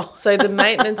 sure. So the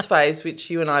maintenance phase, which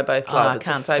you and I both love, I it's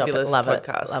can't a stop it. fabulous Love it.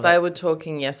 podcast. Love They it. were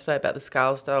talking yesterday about the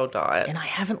Scarsdale diet. And I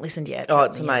haven't listened yet. Oh,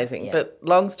 it's Yeah, amazing. yeah. But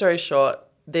long story short,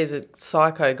 there's a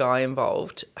psycho guy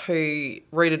involved who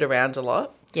rooted around a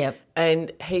lot. Yep.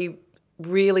 And he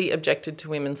really objected to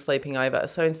women sleeping over.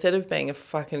 So instead of being a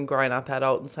fucking grown-up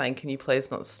adult and saying, can you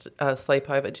please not sleep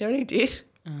over, do you know what he did?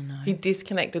 Oh, no. He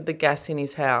disconnected the gas in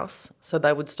his house so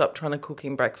they would stop trying to cook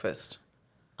him breakfast.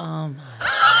 I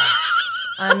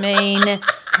mean,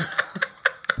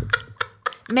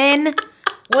 men,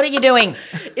 what are you doing?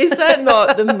 Is that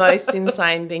not the most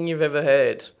insane thing you've ever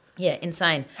heard? Yeah,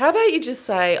 insane. How about you just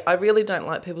say, I really don't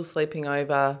like people sleeping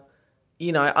over.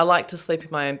 You know, I like to sleep in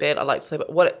my own bed. I like to sleep.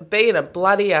 Being a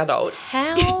bloody adult.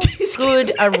 How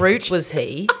good a root was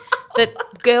he that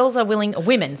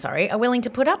women are willing to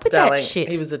put up with Darling, that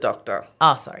shit. he was a doctor.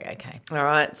 Oh, sorry, okay. All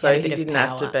right, so Had a he bit of didn't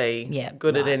have to power. be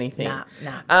good at right. anything.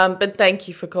 Nah. But thank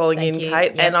you for calling Thank in, you.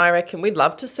 Kate. Yep. And I reckon we'd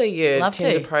love to see your Love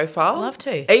Tinder to. profile. Love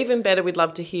to. Even better, we'd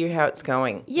love to hear how it's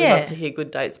going. Yeah. We'd love to hear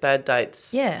good dates, bad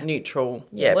dates, neutral.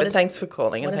 Yeah, what but does- thanks for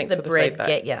calling and What does thanks the for the bread feedback.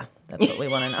 get you? That's what we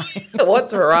want to know.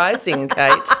 What's rising,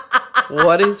 Kate?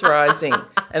 What is rising?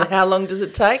 And how long does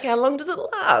it take? How long does it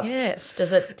last? Yes.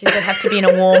 Does it have to be in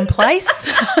a warm place?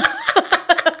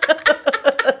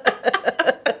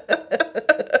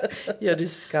 You're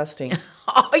disgusting.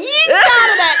 Oh, you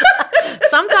started it.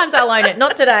 Sometimes I'll own it,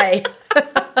 not today.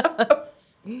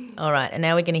 All right, and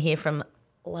now we're going to hear from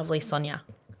lovely Sonia.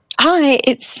 Hi,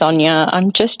 it's Sonia.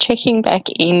 I'm just checking back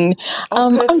in.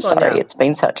 I'm Sonia. sorry it's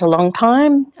been such a long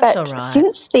time, That's but all right.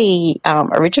 since the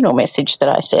original message that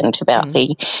I sent about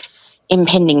the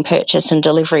impending purchase and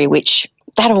delivery, which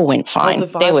that all went fine. the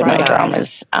There were no vibrator.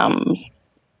 dramas.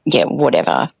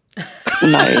 Whatever.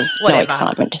 No Whatever.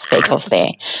 excitement to speak of there.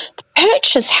 The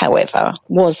purchase, however,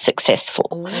 was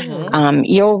successful.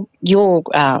 Your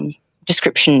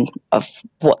description of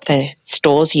what the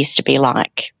stores used to be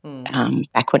like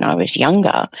back when I was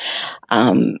younger,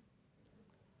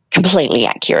 completely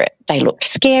accurate. They looked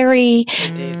scary.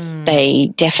 They did. They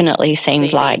definitely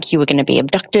seemed like you were going to be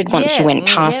abducted once you went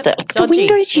past the dodgy.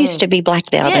 windows used to be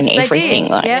blacked out Yes, and they everything.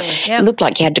 did. Like, Yep. It looked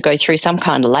like you had to go through some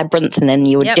kind of labyrinth and then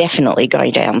you would Yep. definitely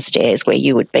go downstairs where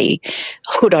you would be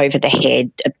hood over the head,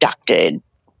 abducted.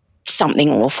 Something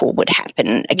awful would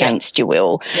happen against your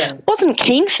will. Yeah. Wasn't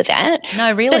keen for that.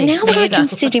 No, really. But now Me that I either. can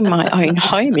sit in my own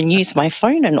home and use my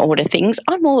phone and order things,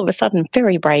 I'm all of a sudden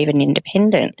very brave and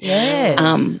independent. Yes.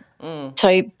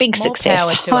 So big More success.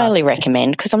 power to Highly us.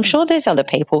 recommend because I'm sure there's other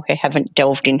people who haven't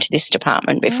delved into this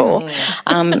department before.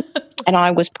 And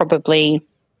I was probably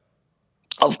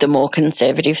of the more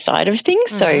conservative side of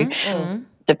things. So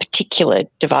the particular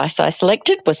device I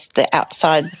selected was the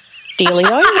outside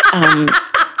dealio.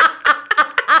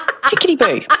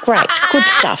 Tickety-boo. Great. Good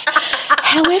stuff.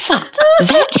 However,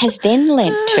 that has then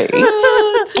led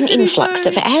to an influx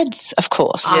of ads, of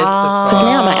course. Yes, of Because course.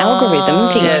 now my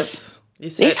algorithm thinks Yes. You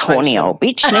this search horny function. old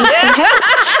bitch needs some help.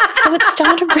 So it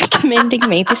started recommending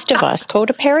me this device called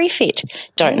a PeriFit.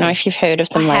 Don't know if you've heard of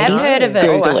them, I have ladies. heard of it.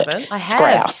 Google Oh, I it. haven't. I It's have.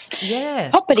 grouse. Yeah.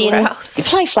 Pop it in. Grouse. You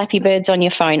play Flappy Birds on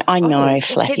your phone. I know,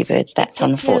 Flappy hits- Birds, that's it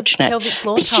hits your unfortunate. pelvic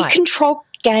floor But you tight. control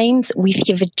games with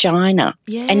your vagina.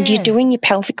 And Yeah. you're doing your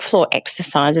pelvic floor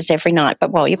exercises every night,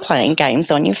 but while you're playing games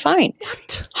on your phone.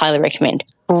 What? Highly recommend.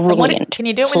 Brilliant. Can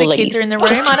you do it when the kids are in the room?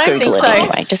 Just I don't Google think it so.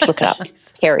 anyway. Just look it up.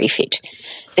 PeriFit.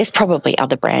 There's probably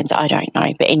other brands, I don't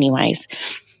know. But anyways.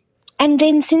 And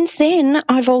then since then,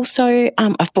 I've also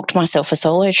I've booked myself a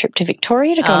solo trip to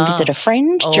Victoria to go and visit a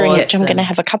friend, during which I'm awesome. going to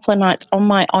have a couple of nights on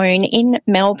my own in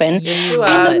Melbourne. You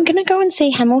And are. I'm going to go and see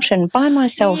Hamilton by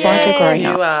myself like a Yes, grown you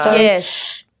up. are. So,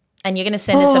 Yes. And you're going to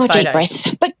send us a photo. deep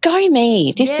breaths. But go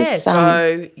me. This Yes. is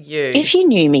So you. if you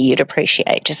knew me, you'd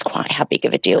appreciate just quite how big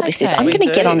of a deal this is. Okay. I'm We going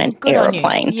to get do. on an Good on you.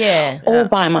 aeroplane Yeah. all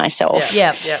by myself.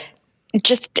 Yeah. Yep.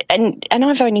 Just and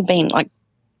I've only been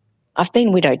I've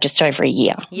been widowed just over a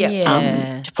year.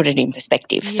 Yeah. To put it in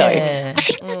perspective. So Yeah. I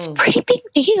think that's a pretty big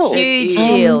deal. Huge Um,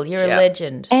 deal. You're yeah. a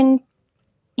legend. And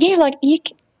yeah,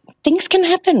 things can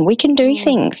happen. We can do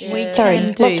things. We Sorry,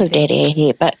 can do lots of dead air things.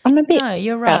 here, but I'm a bit No,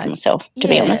 you're proud right. of myself, to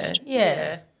be Yeah, honest.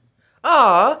 Yeah.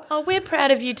 Oh, Oh, we're proud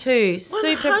of you too.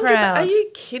 Super 100 proud. Are you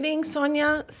kidding,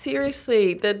 Sonia?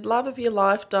 Seriously, the love of your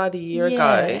life died a year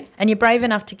Yeah. ago. And you're brave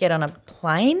enough to get on a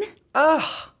plane?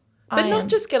 Oh, but I not am.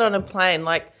 just get on a plane,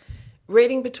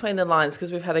 reading between the lines,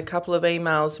 because we've had a couple of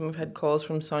emails and we've had calls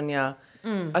from Sonia.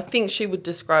 I think she would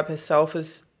describe herself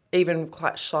as even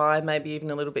quite shy, maybe even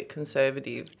a little bit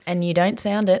conservative. And you don't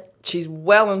sound it. She's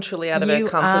well and truly out of her You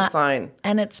comfort are- zone.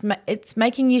 And it's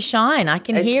making you shine. I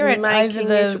can hear it over making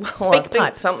the her- well, I speak think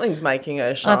pipe. something's making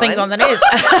her shine. I think something is.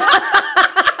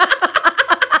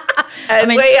 And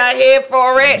we are here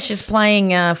for it. She's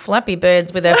playing Flappy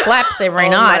Birds with her flaps every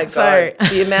Oh night. my God.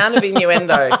 The amount of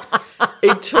innuendo.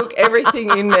 It took everything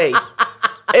in me.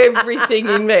 Everything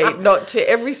in me. Not to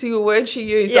every single word she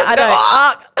used. Yeah, I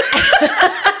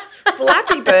know.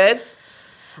 Flappy Birds.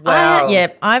 Wow.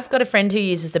 I've got a friend who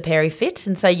uses the PeriFit,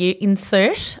 and so you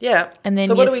insert. Yeah. And then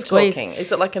so what you are we squeeze. talking?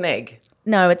 Is it like an egg?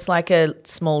 No, it's like a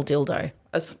small dildo,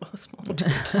 A small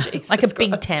Jesus like a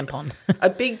big Christ. tampon, A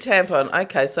big tampon.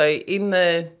 Okay, so in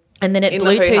the and then it In the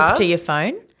Bluetooths hoo-ha? to your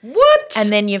phone, what?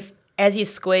 and then as you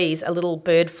squeeze, a little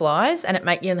bird flies, and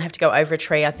you have to go over a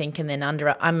tree, I think, and then under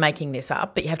it. I'm making this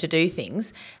up, but you have to do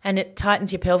things, and it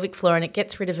tightens your pelvic floor, and it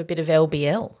gets rid of a bit of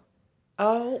LBL.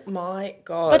 Oh, my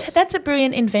God. But that's a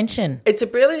brilliant invention. It's a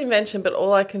brilliant invention, but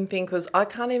all I can think was I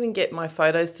can't even get my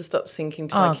photos to stop syncing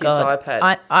to my kid's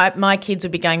iPad. My kids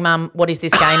would be going, Mum, what is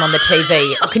this game on the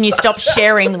TV? Can you stop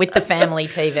sharing with the family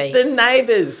TV? The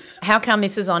neighbours. How come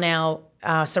this is on our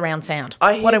surround sound?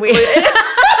 What are we? Is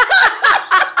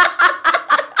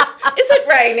it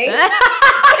raining?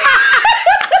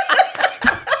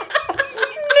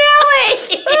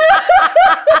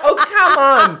 Oh, come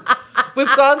on.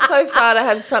 We've gone so far to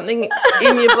have something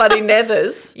in your bloody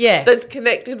nethers that's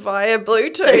connected via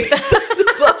Bluetooth.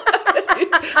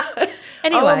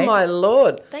 Anyway. Oh, my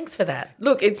Lord. Thanks for that.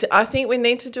 Look, I think we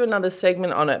need to do another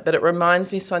segment on it, but it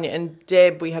reminds me, Sonia, and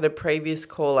Deb, we had a previous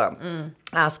caller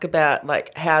ask about,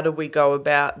 like, how do we go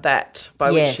about that,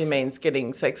 by which she means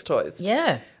getting sex toys.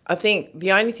 Yeah. I think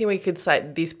the only thing we could say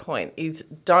at this point is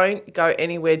don't go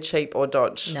anywhere cheap or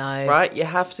dodge. No. Right? You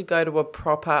have to go to a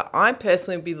proper, I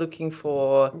personally would be looking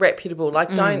for reputable, like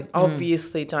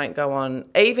obviously don't go on,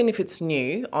 even if it's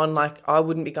new, on like, I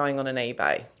wouldn't be going on an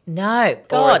eBay. No.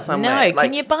 God, no. Like,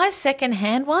 can you buy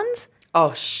second-hand ones?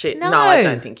 Oh, shit. No. No, I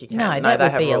don't think you can. No, that they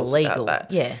would have be rules illegal. about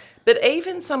that. Yeah. But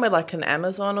even somewhere like an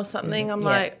Amazon or something, I'm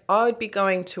like, I would be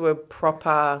going to a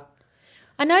proper...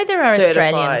 I know there are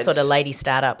certified, Australian sort of lady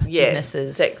startup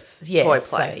businesses. Sex toy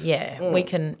place. So, we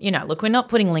can, look, we're not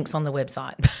putting links on the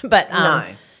website. But no,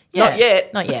 not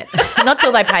yet. Not yet. Not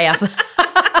till they pay us.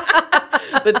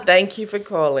 But thank you for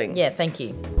calling. Yeah, thank you.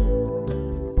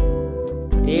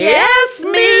 Yes,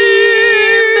 meme.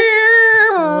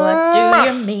 What do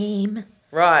you meme?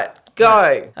 Right,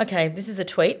 go. Okay, this is a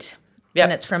tweet. Yep.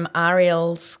 And it's from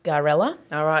Ariel Scarella.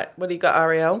 All right, what do you got,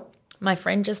 Ariel? My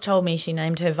friend just told me she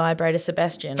named her vibrator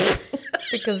Sebastian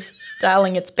because,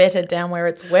 darling, it's better down where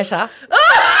it's wetter.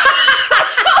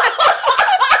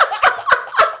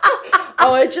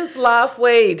 Oh, I just laugh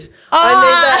weed. I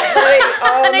need that thing.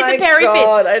 Oh, I need my the Perry fit.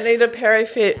 God, I need a Perry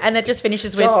fit. And it just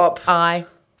finishes Stop. with, I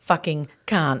fucking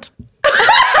can't.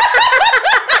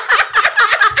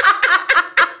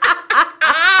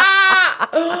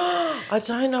 I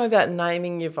don't know about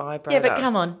naming your vibrator. Yeah, but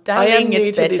come on, I am darling, new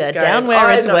it's to this better game. down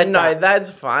where it's wetter. No, that's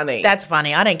funny. That's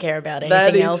funny. I don't care about anything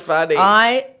That is else. funny.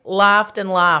 I laughed and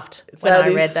laughed when That I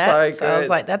is read that. so I was good.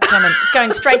 like, that's coming. It's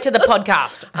going straight to the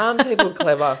podcast. Aren't people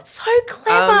clever? So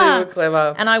clever. Aren't people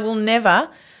clever? And I will never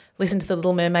listen to The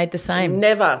Little Mermaid the same.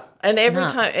 Never. And every No.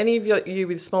 time any of you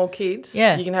with small kids,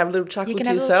 Yeah. you can have a little chuckle You can to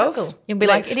have a little yourself. chuckle. You'll be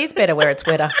like, it is better where it's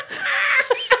wetter.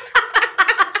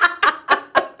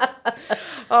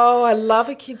 Oh, I love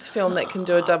a kids' film that can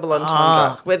do a double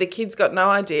entendre, where the kid's got no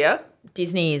idea,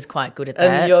 Disney is quite good at that.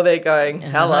 and you're there going,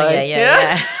 hello.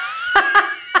 Yeah.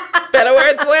 Better where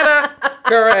it's wetter.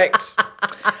 Correct.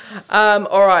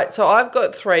 All right, so I've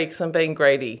got 3 because I'm being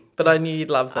greedy, but I knew you'd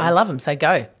love them. I love them, so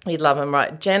go. You'd love them,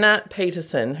 right? Jenna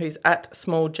Peterson, who's at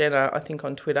Small Jenna, I think,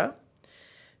 on Twitter.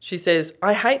 She says,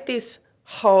 I hate this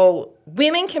whole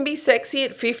women can be sexy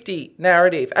at 50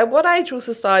 narrative. At what age will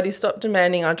society stop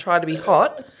demanding I try to be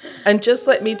hot and just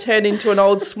let me turn into an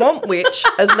old swamp witch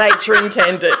as nature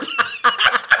intended?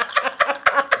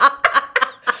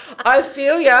 I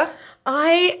feel ya.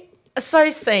 So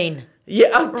seen.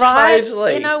 Yeah, Right?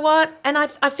 totally. You know what? And I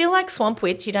feel like Swamp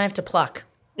Witch, you don't have to pluck.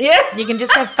 Yeah. You can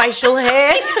just have facial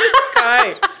hair.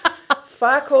 Go.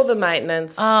 Fuck all the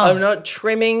maintenance. I'm not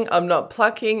trimming. I'm not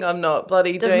plucking. I'm not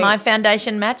bloody Does doing... my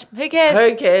foundation match? Who cares?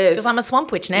 Who cares? Because I'm a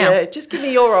Swamp Witch now. Yeah, just give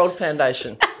me your old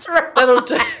foundation. That's right. That'll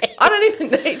do. I don't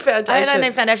even need foundation. I don't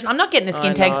need foundation. I'm not getting the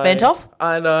skin I tags know. burnt off.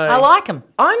 I know. I like them.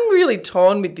 I'm really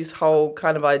torn with this whole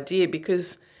kind of idea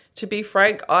because, to be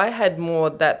frank, I had more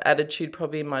that attitude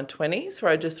probably in my 20s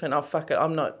where I just went, oh, fuck it,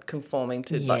 I'm not conforming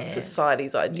to like Yeah.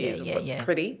 society's ideas of what's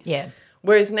pretty. Yeah.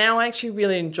 Whereas now I actually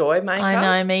really enjoy makeup. I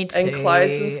know, me too. And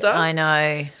clothes and stuff. I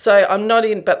know. So I'm not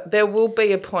in, but there will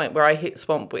be a point where I hit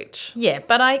Swamp Witch. Yeah,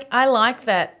 but I like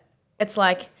that. It's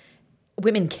like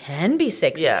women can be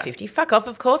sexy Yeah. at 50. Fuck off,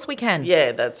 of course we can.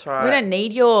 Yeah, that's right. We don't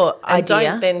need your and idea.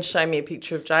 don't then show me a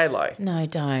picture of J-Lo. No,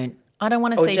 don't. I don't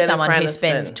want to Or see Jennifer someone who Aniston.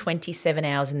 spends 27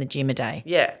 hours in the gym a day.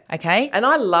 Yeah. Okay? And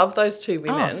I love those two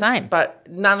women. same. But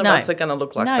none of us are going to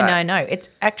look like that. No. It's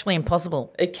actually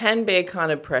impossible. It can be a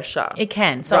kind of pressure. It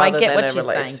can. So I rather get than what a you're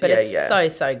release. saying, but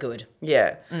it's so good.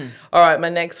 Yeah. All right, my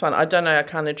next one. I don't know, I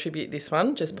can't attribute this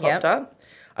one. Just popped Yep. up.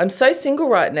 I'm so single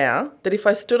right now that if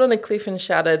I stood on a cliff and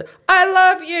shouted, I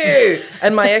love you,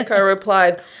 and my echo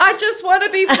replied, I just want to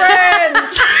be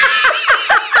friends.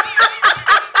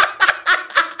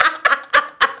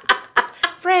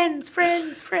 Friend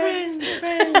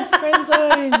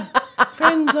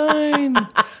zone.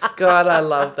 God, I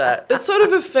love that. But sort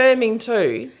of affirming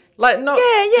too. Like not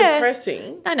Yeah.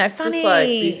 depressing. No, funny. Just like,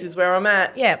 this is where I'm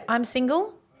at. Yeah, I'm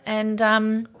single And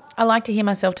I like to hear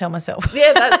myself tell myself.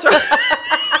 Yeah, that's right.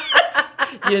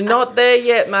 You're not there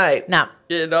yet, mate. No.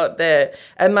 You're not there.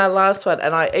 And my last one,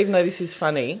 and even though this is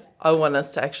funny, I want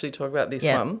us to actually talk about this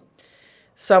one.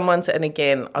 Someone's, and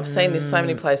again, I've seen this so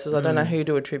many places, I don't know who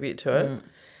to attribute to it.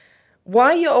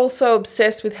 Why are you also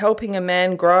obsessed with helping a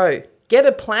man grow? Get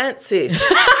a plant, sis.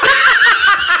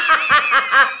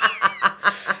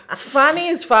 Funny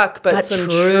as fuck, but some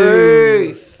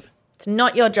truth. It's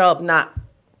not your job. Nah.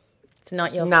 It's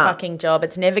not your fucking job.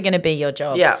 It's never going to be your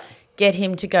job. Yeah. Get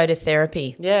him to go to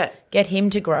therapy. Yeah. Get him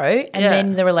to grow, and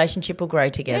then the relationship will grow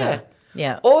together.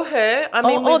 Yeah. Or her. I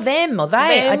mean, or them, or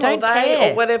they. I don't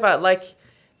care. Or whatever. Like,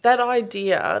 that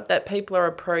idea that people are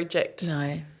a project.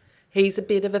 No. He's a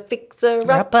bit of a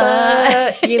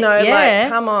fixer-upper. You know, like,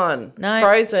 come on. No.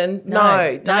 Frozen.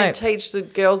 No. Don't No. teach the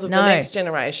girls of the next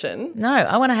generation. No,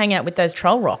 I want to hang out with those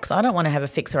troll rocks. I don't want to have a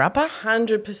fixer-upper.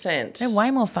 100%. They're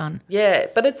way more fun. Yeah,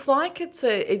 but it's like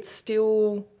it's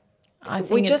still... I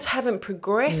think we just haven't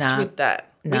progressed with that.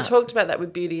 We talked about that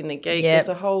with Beauty and the Geek. Yep.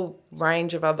 There's a whole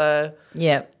range of other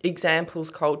examples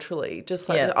culturally. Just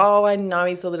like, I know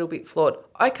he's a little bit flawed.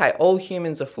 Okay, all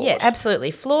humans are flawed. Yeah,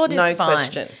 absolutely. Flawed is no fine.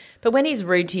 question. But when he's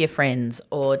rude to your friends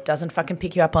or doesn't fucking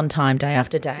pick you up on time day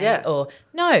after day or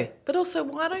no. But also,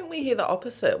 why don't we hear the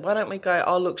opposite? Why don't we go,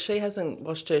 oh, look, she hasn't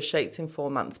washed her sheets in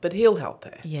 4 months, but he'll help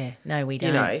her. Yeah, no, we don't.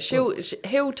 You know,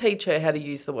 he'll teach her how to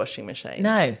use the washing machine.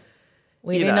 No,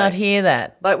 we do not hear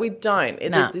that. Like, we don't.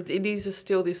 It is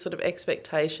still this sort of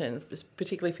expectation,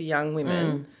 particularly for young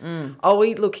women. Oh,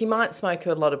 look, he might smoke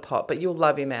a lot of pot, but you'll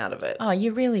love him out of it. Oh,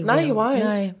 you really will. No, you won't.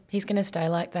 No, he's going to stay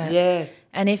like that. Yeah.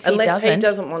 And if Unless he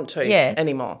doesn't want to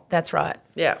anymore. That's right.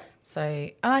 Yeah. So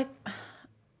I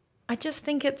just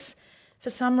think it's, for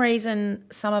some reason,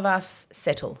 some of us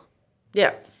settle.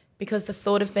 Yeah. Because the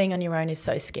thought of being on your own is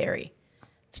so scary.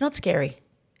 It's not scary.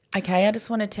 Okay, I just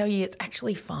want to tell you it's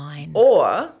actually fine.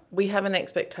 Or we have an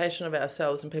expectation of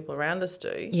ourselves and people around us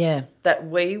do. Yeah. That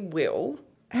we will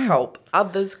help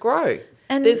others grow.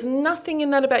 And there's nothing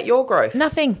in that about your growth.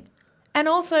 Nothing. And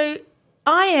also,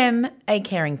 I am a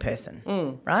caring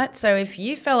person, right? So if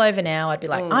you fell over now, I'd be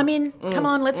like, I'm in. Come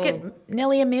on, let's get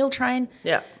Nellie a meal train.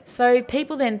 Yeah. So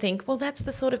people then think, well, that's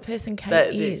the sort of person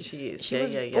Kate is. She is. She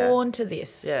was born to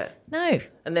this. Yeah. No.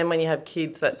 And then when you have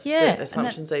kids, the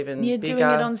assumption's even you're bigger. doing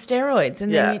it on steroids.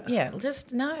 And then,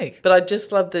 just no. But I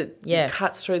just love that it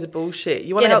cuts through the bullshit.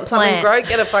 You want to Get a help something plant. grow?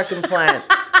 Get a fucking plant.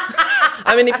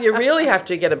 I mean, if you really have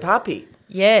to, get a puppy.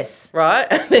 Yes. Right?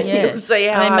 And then you'll see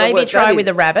how hard maybe work try that with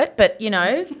is. a rabbit, but,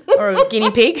 or a guinea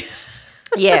pig.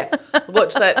 Yeah.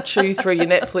 Watch that chew through your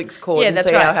Netflix cord and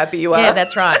see how happy you are. Yeah,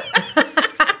 that's right.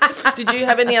 Did you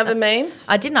have any other memes?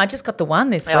 I didn't. I just got the one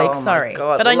this week. Oh, Sorry. my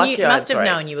God. But Well, I lucky must I have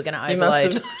had known three. you were going to You must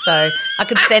overload. have. So I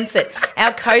could sense it.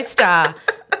 Our co-star,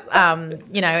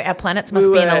 our planets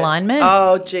must be in alignment.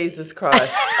 Oh, Jesus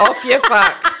Christ. Off your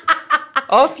fuck.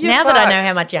 Off your now fuck. that I know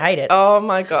how much you hate it. Oh,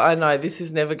 my God. I know. This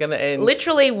is never going to end.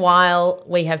 Literally while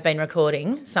we have been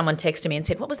recording, someone texted me and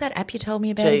said, what was that app you told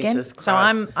me about again? Jesus Christ. So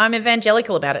I'm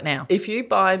evangelical about it now. If you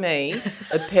buy me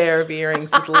a pair of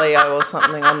earrings with Leo or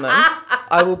something on them,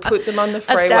 I will put them on the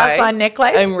freeway. A star sign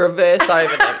necklace? And reverse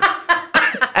over them.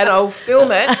 And I'll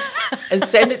film it and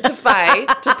send it to Faye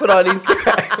to put on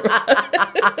Instagram.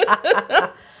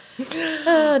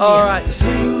 All right. The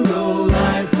single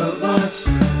life of us.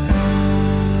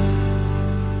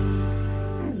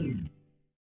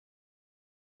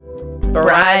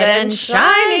 Bright and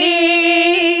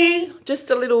shiny. Just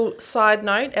a little side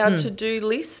note, our to-do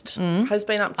list has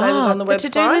been updated on the website. The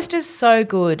to-do list is so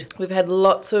good. We've had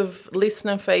lots of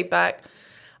listener feedback.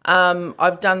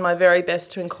 I've done my very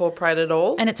best to incorporate it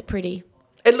all. And it's pretty.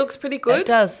 It looks pretty good. It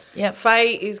does, yep. Faye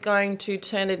is going to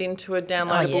turn it into a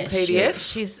downloadable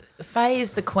PDF. Faye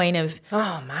is the queen of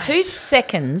mate. 2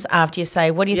 seconds after you say,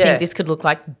 what do you think this could look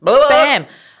like? Blah. Bam.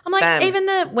 I'm like, Bam. even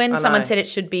when someone know. said it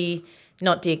should be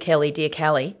not Dear Kelly, Dear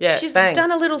Callie. Yeah, she's bang. done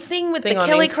a little thing with Thing the on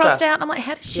Kelly Insta. crossed out. I'm like,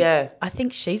 how does she? Yeah. I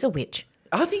think she's a witch.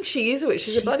 I think she is a witch.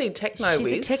 She's a bloody techno whiz.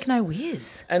 She's a techno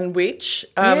whiz. And witch.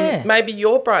 Yeah. Maybe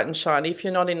you're bright and shiny if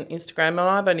you're not in Instagram. And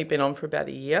I've only been on for about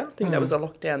a year. I think that was a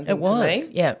lockdown thing for me.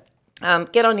 Yeah.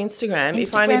 Get on Instagram.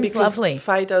 If only Instagram's because lovely.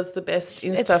 Faye does the best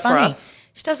Insta It's for funny. us.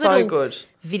 She does so little good.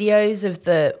 videos of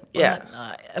the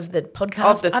of the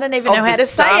podcast. I don't even know how to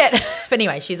say it. But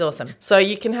anyway, she's awesome. So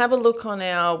you can have a look on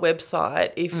our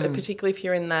website, if particularly if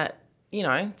you're in that,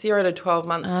 0 to 12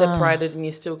 months separated and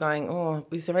you're still going, oh,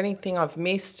 is there anything I've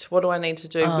missed? What do I need to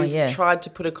do? We've tried to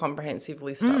put a comprehensive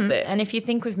list up there. And if you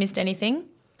think we've missed anything,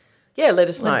 let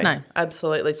us know. Let us know.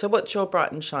 Absolutely. So what's your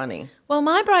bright and shiny? well,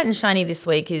 my bright and shiny this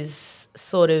week is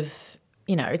sort of,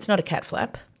 it's not a cat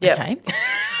flap. Yep. Okay.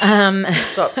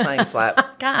 Stop saying flap.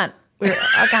 I can't.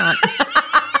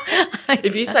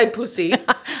 If you say pussy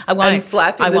I won't. and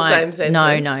flap in I the won't. same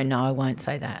sentence. No, I won't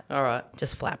say that. All right.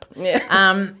 Just flap.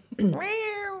 Yeah.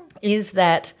 Is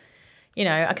that,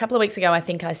 a couple of weeks ago I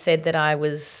think I said that I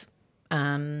was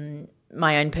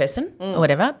my own person or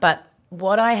whatever, but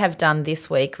what I have done this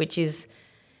week, which is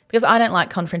because I don't like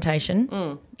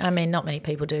confrontation. I mean, not many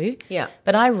people do. Yeah.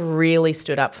 But I really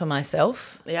stood up for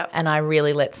myself. Yep. And I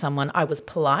really I was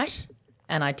polite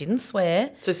and I didn't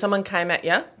swear. So someone came at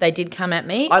you? They did come at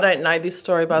me. I don't know this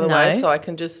story, by the No. way, so I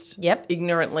can just Yep.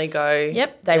 ignorantly go.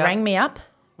 Yep. They rang me up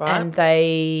Right. and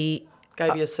they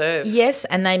Gave you a serve. Yes,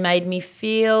 and they made me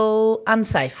feel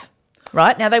unsafe.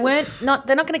 Right? Now they're not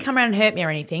going to come around and hurt me or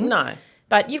anything. No.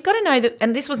 But you've got to know that,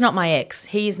 and this was not my ex.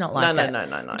 He is not like that. No.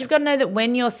 But you've got to know that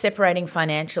when you're separating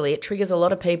financially, it triggers a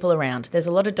lot of people around. There's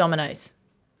a lot of dominoes,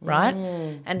 right?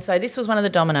 And so this was one of the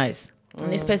dominoes.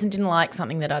 And this person didn't like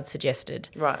something that I'd suggested.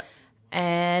 Right.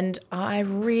 And I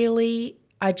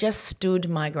just stood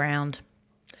my ground.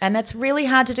 And that's really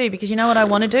hard to do because you know what I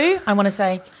want to do? I want to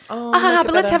say,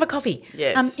 but let's have a coffee.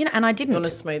 Yes. And I didn't. You want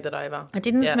to smooth it over. I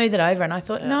didn't smooth it over. And I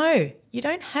thought, no, you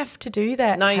don't have to do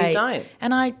that. No, you Kate. don't.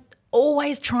 And I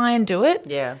always try and do it.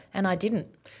 Yeah. And I didn't.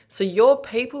 So your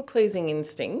people-pleasing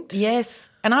instinct Yes.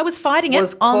 And I was fighting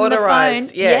was it on the phone.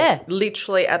 cauterized. Yeah.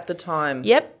 Literally at the time.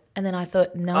 Yep. And then I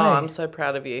thought, no. Oh, I'm so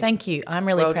proud of you. Thank you. I'm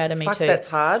really Well, proud of me fuck, too. that's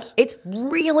hard. It's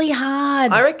really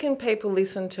hard. I reckon people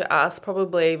listen to us,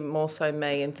 probably more so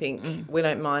me, and think we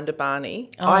don't mind a Barney.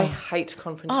 I hate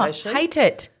confrontation. hate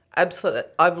it. Absolutely.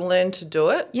 I've learned to do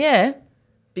it Yeah.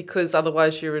 because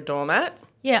otherwise you're a doormat.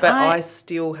 Yeah, But I- I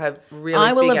still have really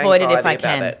I will big avoid it if anxiety I about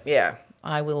can. it. Yeah.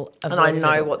 I will avoid And I it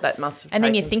know all. what that must have And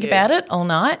then you taken think for about it all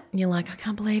night and you're like, I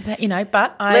can't believe that,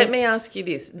 but Let me ask you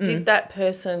this. Did that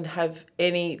person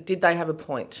did they have a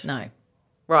point? No.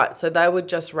 Right, so they were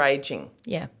just raging.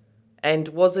 Yeah. And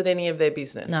was it any of their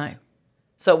business? No.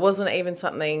 So it wasn't even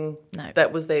something No.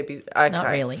 that was their business? Okay, Not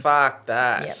really. Fuck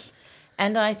that. Yep.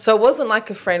 And So it wasn't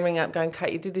like a friend ring up going,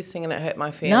 Kate, you did this thing and it hurt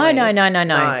my feelings. No.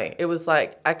 No, it was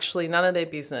like actually none of their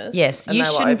business. yes, and you they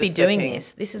were shouldn't be doing overstepping.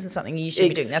 this. This isn't something you should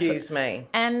be doing. Excuse me.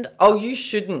 And Oh, you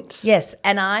shouldn't. yes,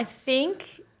 and I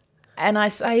think, and I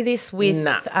say this with,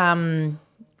 Nah.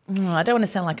 I don't want to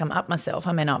sound like I'm up myself.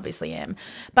 I mean, I obviously am.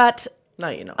 But No,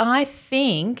 you're not. I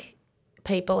think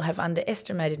people have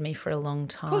underestimated me for a long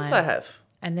time. Of course they have.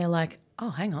 And they're like, oh,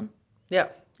 hang on. Yeah.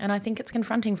 And I think it's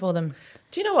confronting for them.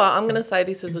 Do you know what? I'm going to say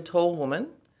this as a tall woman.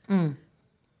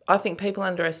 I think people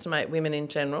underestimate women in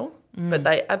general, but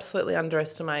they absolutely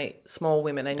underestimate small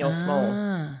women, and you're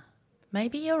small.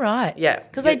 Maybe you're right. Yeah.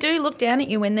 Because they do look down at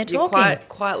you when they're You're talking.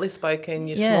 quietly spoken.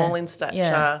 You're Yeah. small in stature.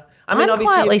 Yeah. I mean, I'm obviously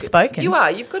quietly you've- spoken. You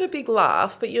are. You've got a big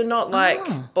laugh, but you're not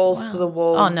like balls to the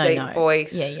wall, Oh, no, deep no.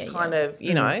 voice, Yeah. kind of,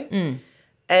 you know.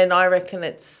 And I reckon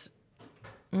it's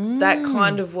that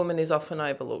kind of woman is often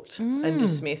overlooked and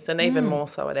dismissed, and even more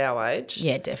so at our age.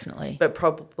 Yeah, definitely. But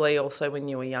probably also when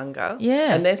you were younger.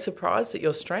 Yeah. And they're surprised at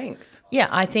your strength. Yeah,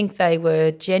 I think they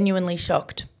were genuinely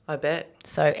shocked. I bet.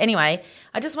 So anyway,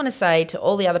 I just want to say to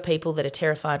all the other people that are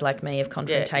terrified like me of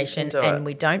confrontation do and it.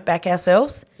 we don't back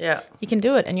ourselves, Yeah. you can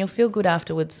do it and you'll feel good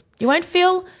afterwards. You won't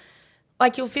feel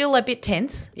like you'll feel a bit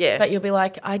tense, Yeah. but you'll be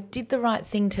like, I did the right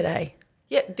thing today.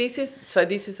 Yeah, this is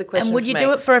the question. And would for you me.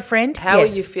 do it for a friend? How Yes.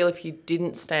 would you feel if you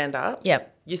didn't stand up?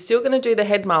 Yep. You're still going to do the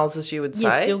head miles, as you would say.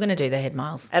 You're still going to do the head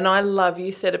miles. And I love,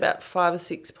 you said about 5 or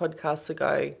 6 podcasts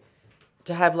ago,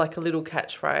 to have like a little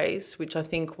catchphrase, which I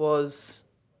think was,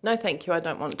 no, thank you, I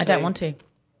don't want to. I don't want to.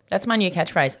 That's my new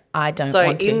catchphrase. I don't So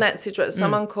want to. in that situation,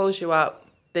 someone calls you up,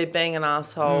 they're being an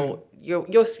asshole, you're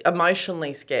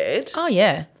emotionally scared, Oh,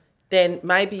 yeah. then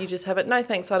maybe you just have it, no,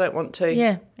 thanks, I don't want to.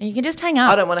 Yeah. And you can just hang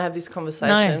up. I don't want to have this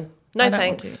conversation. No I don't want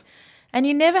thanks. to. And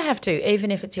you never have to,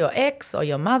 even if it's your ex or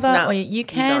your mother, No, or you you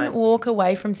can don't. walk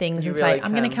away from things You and say, really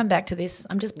I'm going to can. come back to this.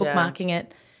 I'm just Yeah. bookmarking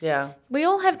it. Yeah. We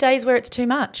all have days where it's too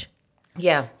much.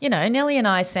 Yeah. You know, Nellie and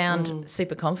I sound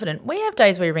super confident. We have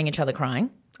days where we ring each other crying.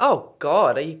 Oh,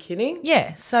 God, are you kidding?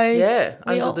 Yeah. So Yeah,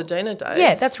 we under all- the Dina days.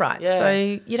 Yeah, that's right. Yeah. So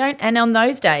you don't, and on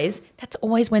those days, that's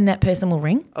always when that person will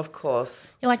ring. Of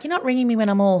course. You're like, you're not ringing me when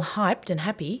I'm all hyped and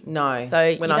happy. No,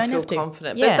 So when you I don't feel have to.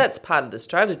 confident. Yeah. But that's part of the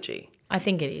strategy. I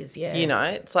think it is, yeah. You know,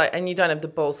 it's like, and you don't have the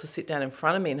balls to sit down in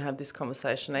front of me and have this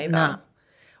conversation either. No.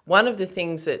 One of the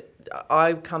things that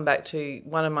I come back to,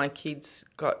 one of my kids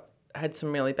had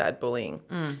some really bad bullying.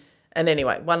 And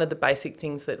anyway, one of the basic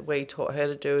things that we taught her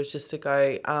to do is just to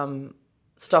go,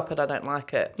 stop it, I don't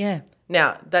like it. Yeah.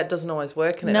 Now, that doesn't always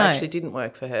work, and it No. actually didn't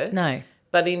work for her. No.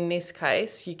 But in this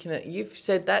case, you've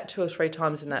said that 2 or 3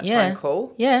 times in that Yeah. phone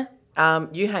call. Yeah.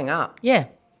 You hang up. Yeah.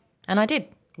 And I did.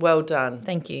 Well done.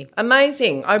 Thank you.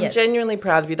 Amazing. I'm Yes. genuinely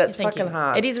proud of you. That's Thank fucking you.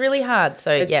 hard. It is really hard.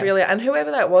 So It's yeah. really, and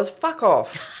whoever that was, fuck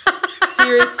off.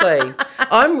 Seriously.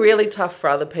 I'm really tough for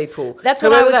other people. That's what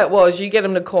whoever I was- that was, you get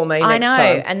them to call me I next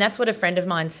know, time. and that's what a friend of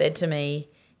mine said to me.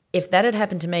 If that had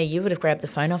happened to me, you would have grabbed the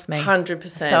phone off me. 100%.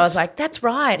 So I was like, that's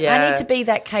right. I Yeah. need to be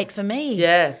that Kate for me.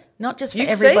 Yeah. Not just for You've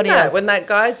everybody seen that else. when that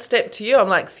guy stepped to you. I'm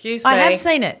like, excuse me. I have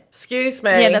seen it. Excuse me.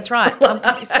 Yeah, that's right.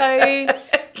 So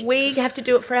we have to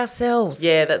do it for ourselves.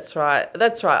 Yeah, that's right.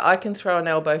 That's right. I can throw an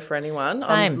elbow for anyone.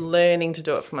 I'm Same. learning to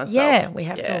do it for myself. Yeah, we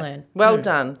have to learn. Well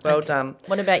done. Well done.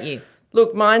 What about you?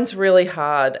 Look, mine's really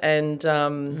hard, and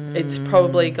it's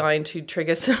probably going to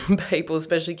trigger some people,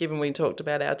 especially given we talked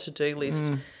about our to-do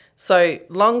list. So,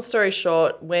 long story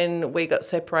short, when we got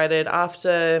separated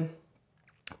after,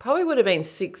 probably would have been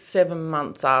 6-7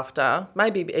 months after,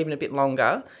 maybe even a bit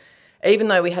longer, even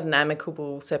though we had an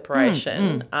amicable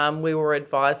separation, we were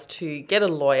advised to get a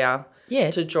lawyer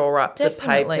to draw up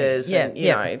definitely. the papers, Yeah, and you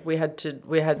yeah. know we had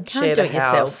can't shared do a it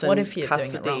yourself. house What and if you're doing it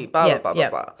custody, wrong? blah Yeah, blah blah yeah.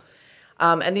 blah blah.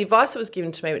 And the advice that was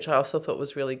given to me, which I also thought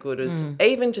was really good, was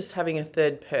even just having a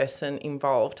third person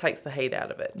involved takes the heat out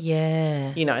of it.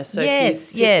 Yeah. You know, so Yes, if you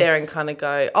sit there yes. and kind of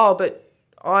go, oh, but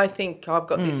I think I've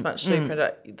got this much super,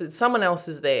 that someone else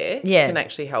is there Yeah. can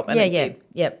actually help. And Yeah, it yeah. did.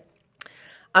 Yep.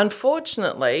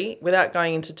 Unfortunately, without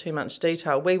going into too much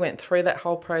detail, we went through that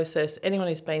whole process. Anyone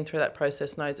who's been through that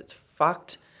process knows it's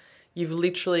fucked. You've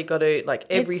literally got to, like,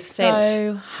 every It's cent so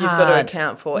you've got to hard.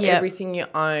 account for, Yep. everything you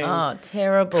own, Oh,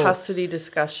 terrible. custody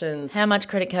discussions. How much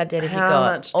credit card debt have you How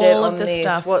got? much debt All on of the this?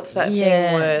 stuff. What's that thing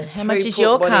Yeah. worth? How much Who is put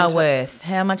your what car into- worth?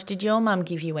 How much did your mum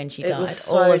give you when she died? was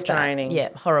All so of that. draining. Yeah,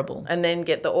 horrible. And then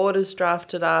get the orders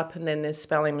drafted up, and then there's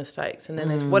spelling mistakes, and then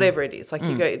there's whatever it is. Like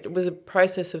you go, it was a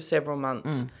process of several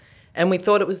months, and we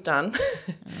thought it was done,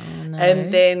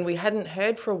 and then we hadn't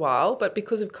heard for a while. But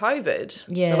because of COVID,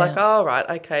 Yeah. we're like, oh right,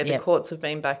 okay, the Yep. courts have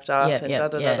been backed up, Yep, and yep, da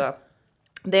da yeah. da da.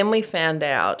 Then we found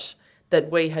out that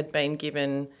we had been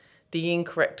given the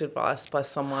incorrect advice by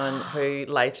someone who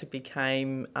later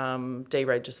became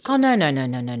deregistered. Oh,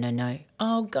 no.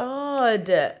 Oh,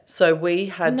 God. So we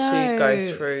had to No.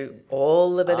 go through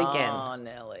all of it again. Oh,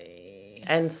 Nelly.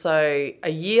 And so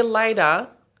a year later,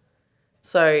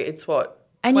 so it's what,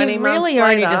 And 20 you've months really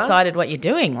already later? decided what you're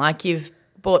doing. Like you've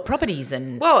bought properties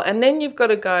and... Well, and then you've got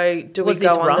to go, do we Was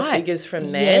this go on the right? figures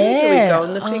from then? Do we Yeah. go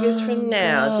on the figures from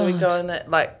now? Do we God. go on that?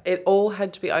 Like, it all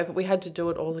had to be open. We had to do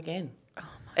it all again.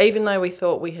 Even though we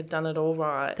thought we had done it all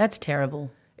right. That's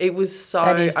terrible. It was so,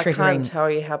 That is I can't triggering. tell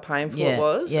you how painful Yeah, it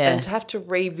was. yeah. And to have to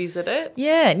revisit it.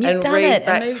 Yeah, and you've done read it and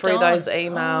back moved through on. those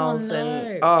emails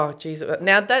and, oh, geez.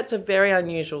 Now, that's a very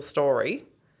unusual story.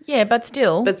 Yeah, but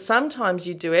still. But sometimes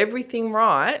you do everything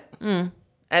right and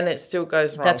it still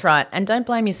goes wrong. That's right. And don't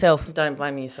blame yourself. Don't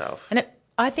blame yourself. And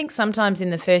I think sometimes in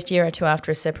the first year or two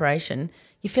after a separation,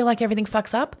 you feel like everything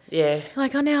fucks up. Yeah. You're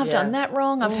like, oh, now I've Yeah. done that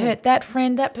wrong. I've hurt that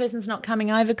friend. That person's not coming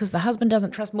over because the husband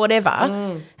doesn't trust whatever.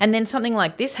 And then something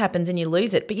like this happens and you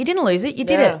lose it. But you didn't lose it. You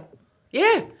did Yeah. it.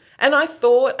 Yeah. And I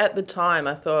thought at the time,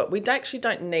 we actually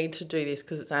don't need to do this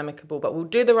because it's amicable, but we'll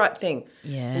do the right thing.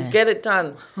 Yeah. We'll get it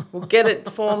done. We'll get it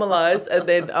formalised. And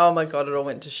then, oh my God, it all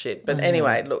went to shit. But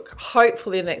anyway, look,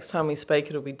 hopefully the next time we speak,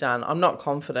 it'll be done. I'm not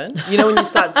confident. You know, when you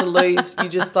start to lose, you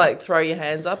just like throw your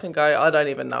hands up and go, I don't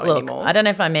even know Look, anymore. I don't know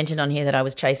if I mentioned on here that I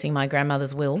was chasing my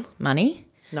grandmother's will money.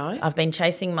 No? I've been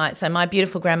chasing my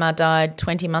beautiful grandma died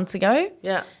 20 months ago.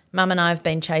 Yeah. Mum and I have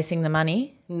been chasing the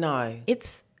money. No.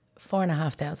 It's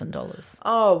 $4,500.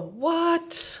 Oh,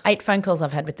 what? 8 phone calls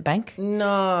I've had with the bank.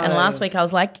 No. And last week I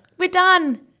was like, we're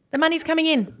done. The money's coming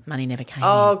in. Money never came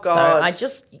Oh, in. God. So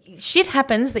shit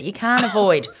happens that you can't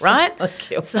avoid, right?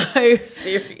 kill So,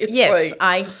 Seriously. yes,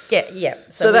 I get, yeah.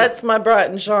 So that's my bright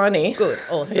and shiny. good,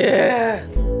 awesome. Yeah.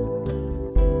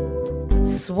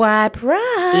 Swipe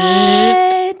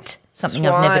right. Something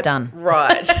I've never Swipe done.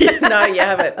 Right. No, you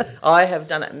haven't. I have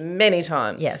done it many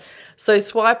times. Yes. So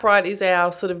Swipe Right is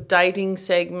our sort of dating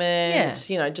segment, Yeah.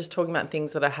 you know, just talking about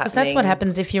things that are happening. Because that's what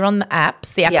happens if you're on the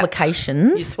apps, the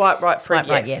applications. You swipe right for Swipe a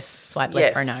yes. right, yes. Swipe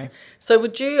left for a no. So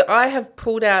I have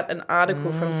pulled out an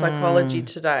article from Psychology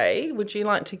Today. Would you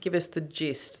like to give us the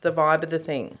gist, the vibe of the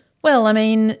thing? Well, I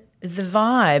mean, the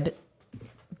vibe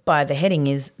by the heading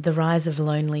is The Rise of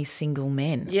Lonely Single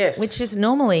Men. Yes. Which is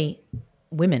normally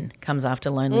women comes after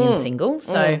lonely and single.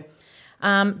 So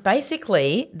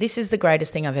basically, this is the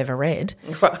greatest thing I've ever read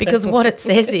because what it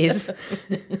says is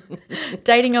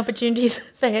dating opportunities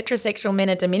for heterosexual men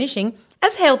are diminishing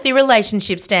as healthy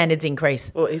relationship standards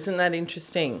increase. Well, isn't that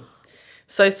interesting?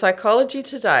 So Psychology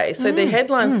Today. So the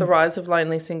headline's The Rise of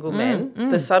Lonely Single Men.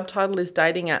 The subtitle is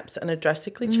Dating Apps and a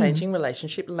Drastically Changing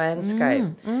Relationship Landscape.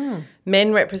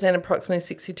 Men represent approximately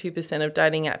 62% of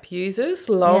dating app users,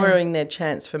 lowering their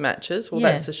chance for matches. Well,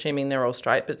 that's assuming they're all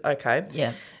straight, but okay.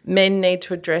 Yeah. Men need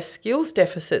to address skills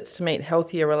deficits to meet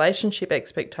healthier relationship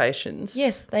expectations.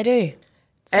 Yes, they do.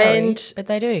 Sorry, but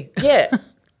they do. Yeah.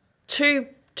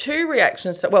 Two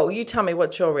reactions. Well, you tell me,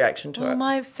 what's your reaction to Well, it?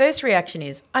 my first reaction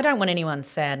is I don't want anyone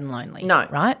sad and lonely. No.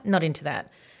 Right? Not into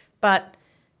that. But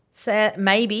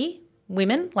maybe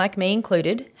women, like me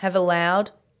included, have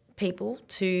allowed people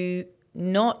to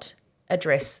not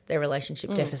address their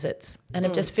relationship deficits and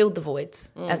have just filled the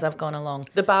voids as I've gone along.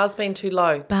 The bar's been too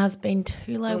low. Bar's been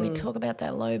too low. We talk about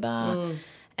that low bar.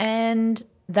 And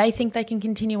they think they can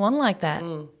continue on like that,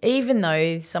 even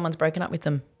though someone's broken up with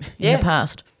them in the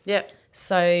past. Yeah.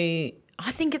 So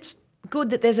I think it's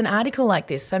good that there's an article like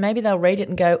this. So maybe they'll read it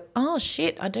and go, oh,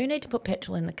 shit, I do need to put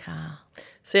petrol in the car.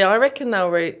 See, I reckon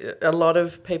a lot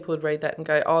of people would read that and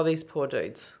go, oh, these poor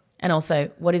dudes. And also,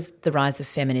 what is the rise of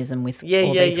feminism with all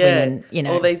these women, you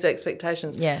know? All these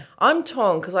expectations. Yeah. I'm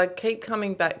torn because I keep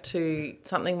coming back to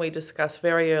something we discussed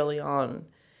very early on.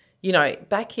 You know,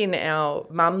 back in our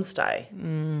mum's day,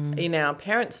 in our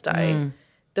parents' day,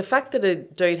 the fact that a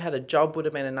dude had a job would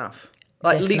have been enough.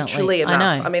 Like, Definitely. literally enough.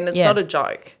 I know. I mean, it's Yeah. not a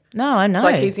joke. No, I know. It's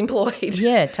like he's employed.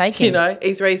 Yeah, take him. You know,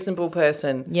 he's a reasonable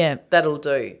person. Yeah. That'll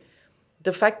do.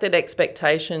 The fact that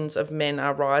expectations of men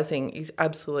are rising is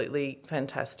absolutely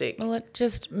fantastic. Well, it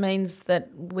just means that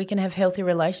we can have healthy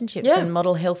relationships Yeah. and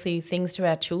model healthy things to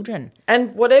our children.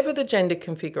 And whatever the gender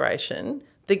configuration,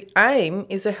 the aim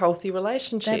is a healthy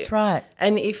relationship. That's right.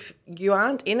 And if you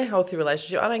aren't in a healthy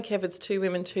relationship, I don't care if it's 2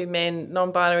 women, 2 men,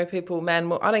 non-binary people, man,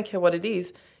 well, I don't care what it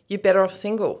is, you're better off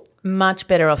single. Much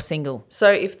better off single. So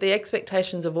if the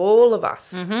expectations of all of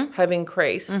us have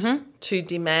increased to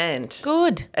demand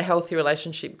Good. a healthy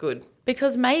relationship, good.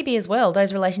 Because maybe as well,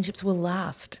 those relationships will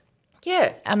last.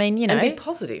 Yeah. I mean, you know, And be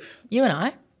positive. you and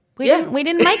I, we Yeah.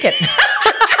 didn't make it.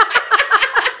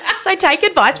 So take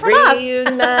advice from us.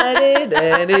 Reunited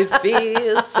and it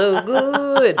feels so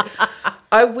good.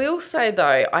 I will say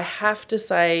though, I have to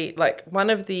say, like, one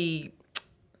of the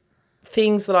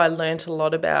things that I learnt a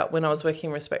lot about when I was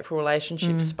working in respectful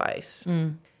relationship space,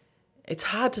 it's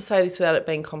hard to say this without it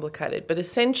being complicated, but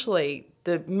essentially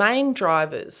the main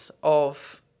drivers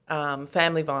of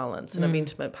family violence and of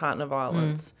intimate partner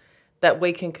violence that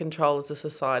we can control as a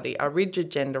society are rigid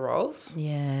gender roles,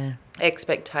 Yeah.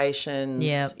 expectations,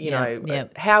 Yep, you yep, know,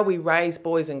 yep. how we raise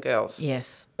boys and girls,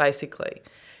 Yes. basically.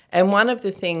 And one of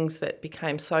the things that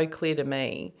became so clear to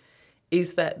me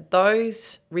is that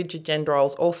those rigid gender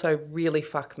roles also really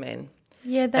fuck men.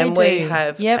 Yeah, they And do. we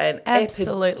have an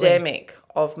absolutely. epidemic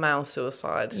of male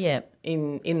suicide Yep.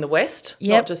 in the West,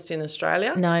 Yep. not just in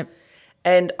Australia. No.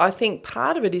 And I think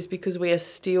part of it is because we are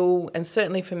still, and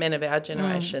certainly for men of our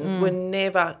generation, were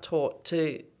never taught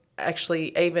to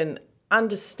actually even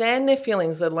understand their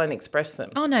feelings, let alone express them.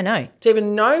 Oh, no. To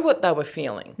even know what they were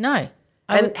feeling. No.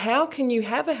 And how can you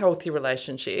have a healthy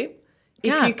relationship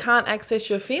if Can't. you can't access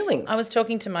your feelings? I was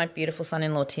talking to my beautiful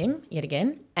son-in-law, Tim, yet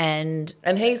again, and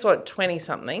And he's what,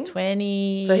 20-something?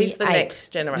 28. So he's the next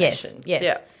generation. Yes.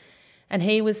 Yeah. And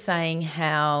he was saying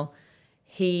how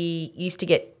he used to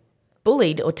get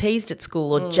bullied or teased at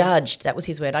school or judged. That was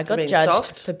his word. I got being judged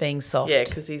soft? for being soft. Yeah,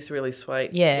 because he's really sweet.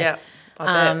 Yeah. Yeah. I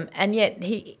bet. And yet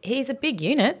he's a big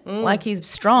unit. Like, he's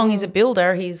strong. He's a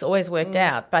builder. He's always worked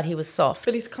out, but he was soft.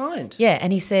 But he's kind. Yeah,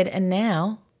 and he said, and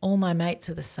now all my mates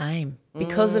are the same.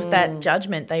 Because of that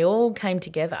judgment, they all came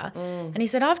together. And he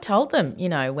said, I've told them, you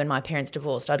know, when my parents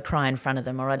divorced, I'd cry in front of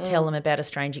them or I'd tell them about a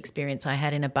strange experience I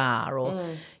had in a bar or,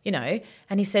 you know.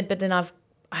 And he said, but then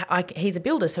he's a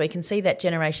builder, so he can see that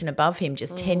generation above him,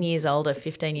 just 10 years older,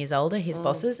 15 years older, his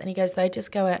bosses. And he goes, they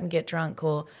just go out and get drunk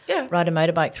or ride a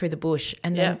motorbike through the bush.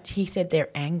 And then he said they're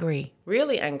angry.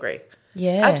 Really angry.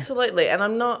 Yeah. Absolutely. And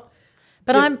I'm not...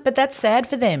 But that's sad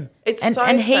for them. It's and, so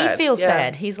and he sad. feels Yeah.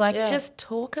 sad. He's like, Yeah. just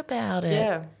talk about it.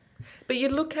 Yeah. But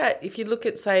if you look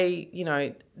at, say, you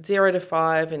know, 0 to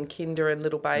 5 and kinder and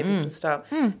little babies and stuff,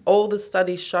 all the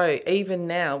studies show, even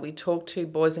now, we talk to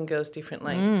boys and girls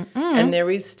differently. And there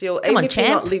is still, Come even on, if you're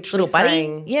not champ, literally little buddy.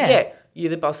 saying, Yeah. you're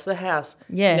the boss of the house.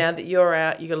 Yeah. Now that you're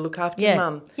out, you got to look after Yeah.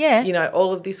 mum. Yeah. You know,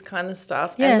 all of this kind of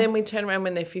stuff. Yeah. And then we turn around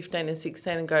when they're 15 and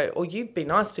 16 and go, oh, you be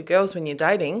nice to girls when you're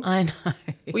dating. I know.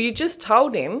 Well, you just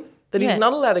told him that Yeah. he's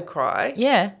not allowed to cry.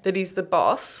 Yeah. That he's the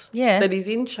boss. Yeah. That he's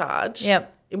in charge.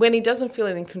 Yep. When he doesn't feel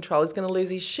it in control, he's going to lose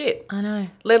his shit. I know.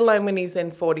 Let alone when he's then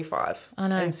 45 I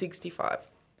know. and 65.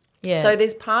 Yeah. So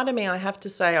there's part of me, I have to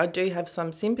say, I do have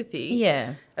some sympathy.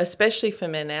 Yeah. Especially for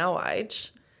men our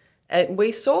age. And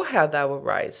we saw how they were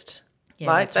raised. Yeah,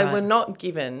 right? that's They right. were not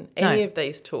given any No. of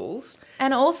these tools.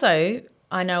 And also,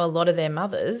 I know a lot of their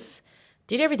mothers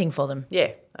did everything for them.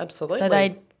 Yeah, absolutely. So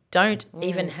they don't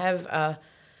even have a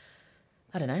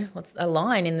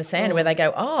line in the sand where they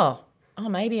go, oh,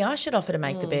 maybe I should offer to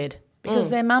make the bed because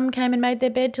their mum came and made their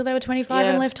bed till they were 25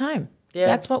 and Yeah. left home. Yeah.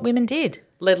 That's what women did.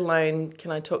 Let alone,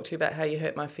 can I talk to you about how you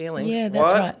hurt my feelings? Yeah,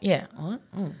 that's What? right. Yeah. What?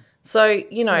 Mm. So,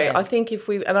 I think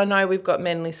and I know we've got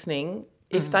men listening,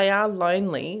 if they are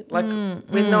lonely, like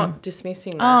we're not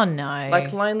dismissing that. Oh, no.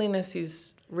 Like loneliness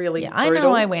is really Yeah, I brutal.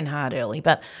 know I went hard early,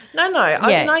 but No. I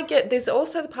Yeah. mean, I get there's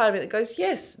also the part of it that goes,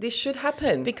 yes, this should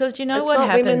happen. Because you know it's what not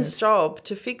happens? women's job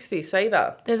to fix this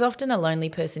either. there's often a lonely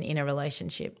person in a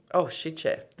relationship. Oh, shit,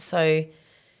 yeah. So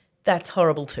that's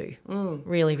horrible too. Mm.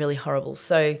 Really, really horrible.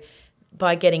 So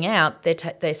by getting out,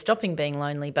 they're stopping being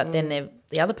lonely, but Mm. then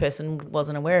the other person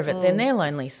wasn't aware of it. Then they're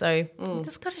lonely. So you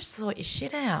just got to sort your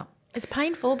shit out. It's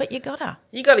painful, but you gotta.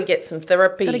 You got to get some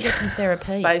therapy. Got to get some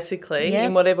therapy. Basically, Yeah.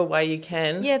 in whatever way you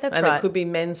can. Yeah, that's and right. it could be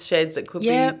men's sheds, it could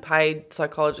Yeah. be paid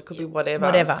psychology, it could be whatever.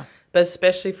 Whatever. But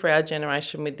especially for our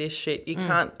generation with this shit, you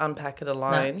can't unpack it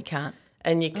alone. No, you can't.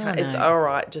 And you can't. It's no. all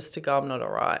right just to go, I'm not all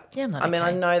right. Yeah, I'm not I mean, I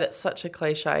okay. know that's such a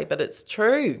cliche, but it's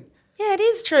true. Yeah, it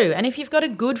is true. And if you've got a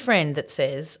good friend that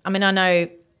says, I mean, I know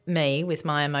me with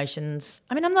my emotions.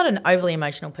 I mean, I'm not an overly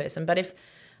emotional person, but if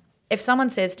someone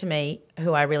says to me,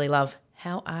 who I really love,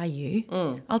 how are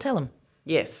you? I'll tell them.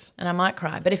 Yes. And I might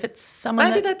cry. But if it's someone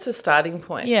Maybe that's a starting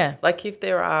point. Yeah. Like if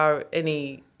there are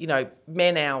any,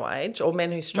 men our age or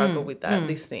men who struggle with that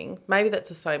listening, maybe that's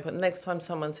a starting point. The next time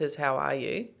someone says, how are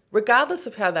you? Regardless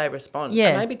of how they respond,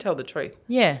 Yeah. maybe tell the truth.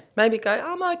 Yeah, Maybe go,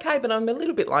 I'm okay, but I'm a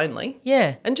little bit lonely.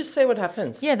 yeah. And just see what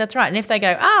happens. Yeah, that's right. And if they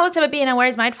go, let's have a beer, no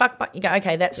worries, mate, fuck, but you go,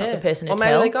 okay, that's not the person to Or maybe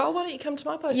tell. they go, why don't you come to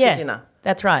my place yeah, for dinner?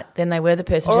 that's right. Then they were the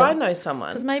person Or to I tell. know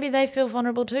someone. Because maybe they feel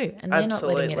vulnerable too, and they're not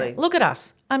letting it Absolutely. out. Look at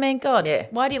us. I mean, God, Yeah.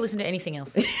 why do you listen to anything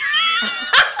else? Look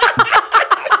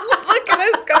at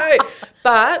us go.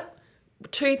 But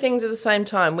two things at the same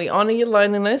time. We honour your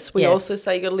loneliness. We Yes. also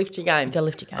say you got to lift your game. You gotta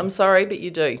lift your game. I'm sorry, but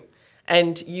you do.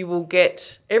 And you will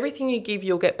get everything you give,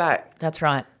 you'll get back. That's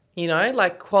right.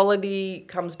 Like quality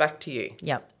comes back to you.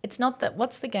 Yep. It's not that.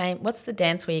 What's the game? What's the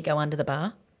dance where you go under the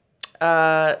bar?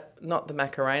 Not the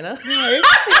Macarena. No.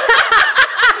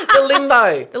 The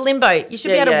limbo. The limbo. You should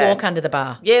be Yeah, able to yeah. walk under the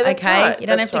bar. Yeah, that's okay? right. You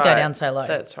don't That's have to right. go down so low.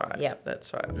 That's right. Yep.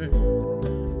 That's right.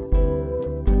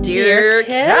 Dear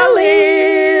Kelly,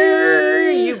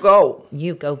 you go.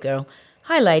 You go, girl.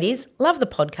 Hi, ladies. Love the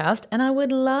podcast, and I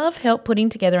would love help putting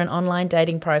together an online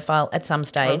dating profile at some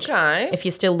stage. Okay. If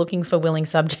you're still looking for willing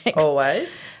subjects.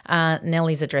 Always.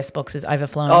 Nellie's address box is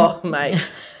overflowing. Oh,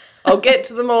 mate. I'll get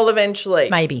to them all eventually.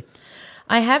 Maybe.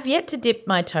 I have yet to dip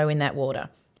my toe in that water.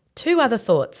 2 other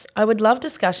thoughts. I would love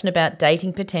discussion about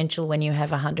dating potential when you have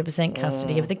 100%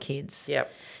 custody of the kids.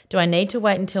 Yep. Do I need to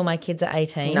wait until my kids are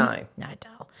 18? No. No,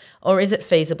 doll. Or is it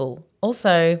feasible?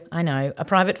 Also, I know, a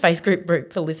private Facebook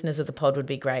group for listeners of the pod would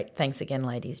be great. Thanks again,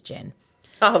 ladies. Jen.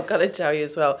 Oh, I've got to tell you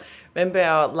as well. Remember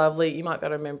our lovely, you might be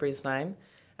able to remember his name,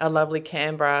 our lovely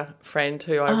Canberra friend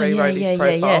who I rewrote his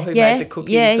profile, who made the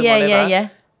cookies and whatever. Yeah.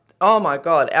 Oh my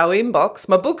God, our inbox,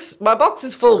 my box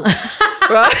is full, right?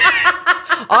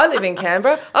 I live in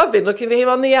Canberra. I've been looking for him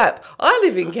on the app. I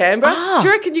live in Canberra. Do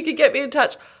you reckon you could get me in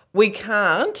touch? We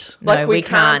can't. No, we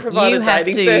can't provide you a have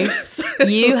dating to, service.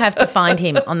 You have to find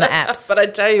him on the apps. But I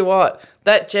tell you what,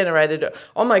 that generated,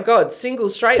 oh my God, single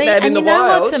straight See, man in and the you know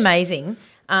wild. what's amazing?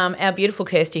 Our beautiful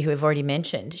Kirsty, who we've already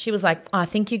mentioned, she was like, I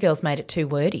think you girls made it too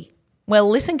wordy. Well,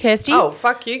 listen, Kirsty. Oh,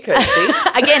 fuck you, Kirsty.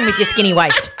 Again with your skinny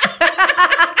waist.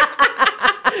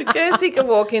 Kirsty can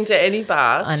walk into any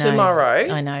bar I know. tomorrow.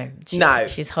 I know. No.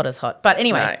 She's hot as hot. But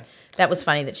anyway, No. that was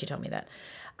funny that she told me that.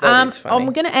 That is funny.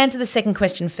 I'm going to answer the second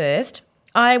question first.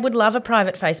 I would love a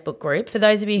private Facebook group. For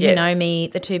those of you who Yes. know me,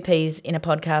 the 2 Ps in a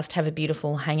podcast have a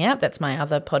beautiful hangout. That's my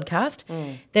other podcast.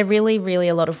 Mm. They're really, really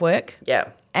a lot of work. Yeah.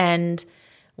 And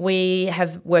we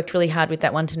have worked really hard with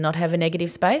that one to not have a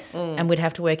negative space, and we'd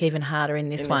have to work even harder in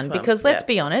this one because let's yeah.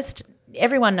 be honest,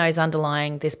 everyone knows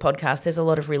underlying this podcast there's a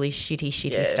lot of really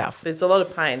shitty Yeah. stuff. There's a lot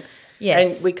of pain.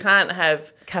 Yes. And we can't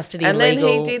have Custody, and legal.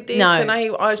 then he did this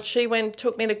No. and she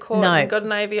took me to court No. and got an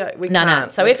AVO. We No.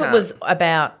 can't. So we if can't. it was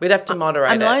about We'd have to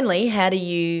moderate I'm it. lonely, how do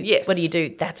you Yes. what do you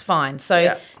do? That's fine. So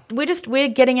Yeah. we're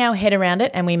getting our head around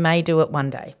it and we may do it one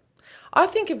day. I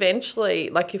think eventually,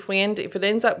 like if it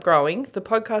ends up growing, the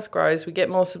podcast grows, we get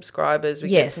more subscribers, we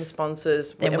get Yes. some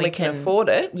sponsors, Then and we we can can- afford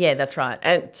it, Yeah, that's right.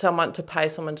 and someone to pay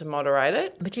someone to moderate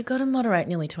it. But you've got to moderate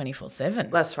nearly 24/7.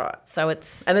 That's right. So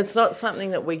it's And it's not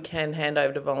something that we can hand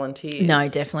over to volunteers. No,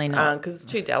 definitely not. Because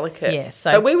it's too delicate. Yeah,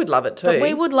 so- but we would love it too. but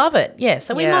we would love it. Yeah,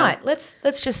 so we Yeah. might. Let's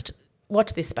just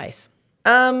watch this space.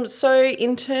 So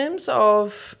in terms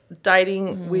of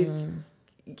dating with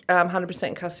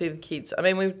 100% custody of the kids, I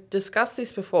mean, we've discussed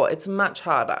this before. It's much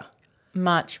harder.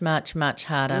 Much, much, much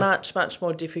harder. Much, much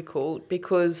more difficult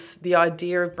because the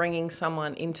idea of bringing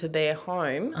someone into their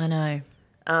home I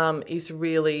know. is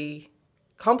really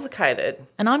complicated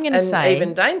And I'm going to and say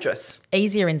even dangerous.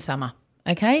 easier in summer.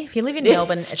 Okay, if you live in Yeah,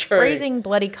 Melbourne, it's it's true. freezing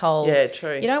bloody cold. Yeah,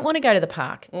 true. You don't want to go to the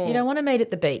park. You don't want to meet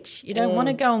at the beach. You don't want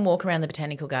to go and walk around the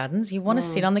botanical gardens. You want to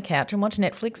sit on the couch and watch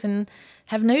Netflix and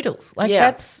have noodles. Like Yeah.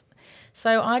 that's.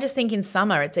 So I just think in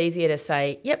summer it's easier to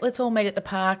say, "Yep, let's all meet at the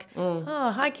park." Oh,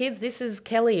 hi kids, this is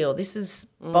Kelly or this is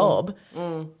Bob,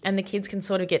 and the kids can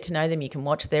sort of get to know them. You can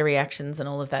watch their reactions and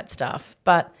all of that stuff.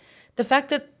 But the fact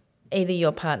that either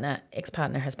your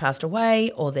ex-partner has passed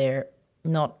away or they're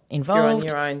not involved,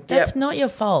 your own. that's Yep. not your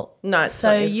fault. No, it's so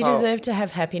not your you fault. deserve to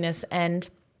have happiness. And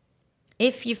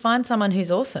if you find someone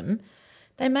who's awesome,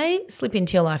 they may slip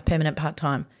into your life permanent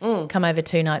part-time, come over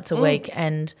 2 nights a week.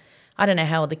 And I don't know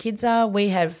how old the kids are. We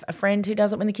have a friend who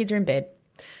does it when the kids are in bed.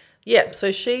 Yeah,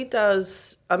 so she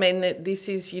does. I mean, this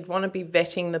is, you'd want to be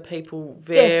vetting the people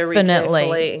very Definitely.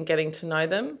 carefully and getting to know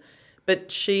them.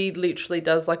 But she literally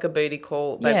does like a booty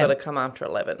call. They've Yeah. got to come after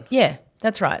 11, Yeah,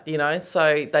 that's right. you know,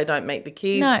 so they don't meet the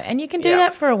kids. No, and you can do Yeah.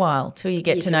 that for a while till you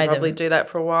get You to can know probably them. do that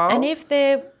for a while. And if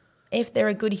they're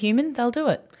a good human, they'll do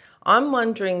it. I'm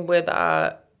wondering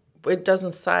whether, it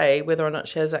doesn't say whether or not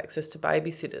she has access to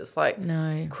babysitters. Like,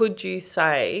 No. could you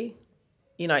say,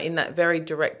 you know, in that very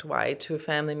direct way to a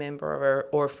family member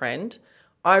or a friend,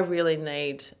 I really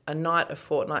need a night, a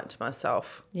fortnight to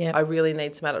myself. Yep. I really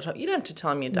need some adult time. You don't have to tell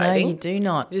them you're No, dating. you do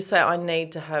not. You just say, I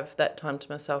need to have that time to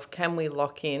myself. Can we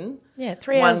lock in? Yeah,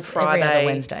 3 one hours every other Friday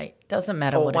Wednesday. Doesn't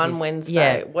matter or what one it is. Wednesday,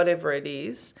 Yeah. whatever it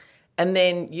is. And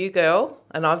then you, girl,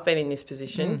 and I've been in this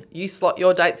position, you slot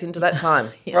your dates into that time,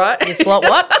 right? You slot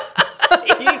what?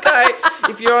 You go,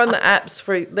 if you're on the apps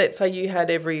for, let's say you had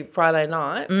every Friday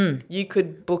night, you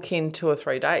could book in 2 or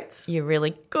 3 dates. You're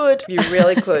really good. You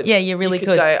really could. Yeah, you really could.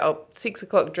 could. Go, 6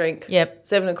 o'clock drink. Yep.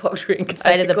 7 o'clock drink.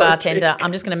 Say to 8 the o'clock bartender, drink.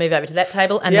 I'm just going to move over to that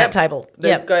table and Yep. that table. Then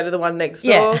Yep. go to the one next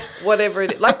Yeah. door, whatever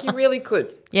it is. Like you really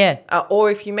could. Yeah.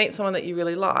 Or if you meet someone that you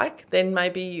really like, then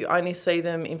maybe you only see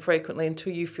them infrequently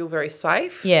until you feel very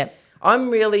safe. Yeah. I'm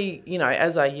really, you know,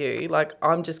 as are you, like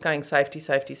I'm just going safety,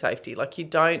 safety, safety. Like you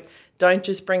don't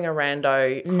just bring a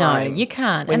rando No, home you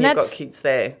can't. when And you've that's- got kids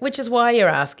there. Which is why you're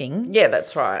asking. Yeah,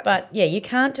 that's right. But yeah, you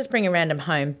can't just bring a random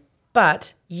home.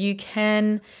 But you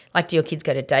can, like, do your kids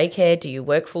go to daycare? Do you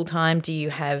work full time? Do you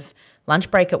have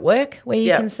lunch break at work where you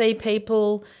Yeah. can see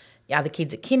people? Are the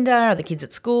kids at kinder? Are the kids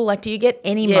at school? Like, do you get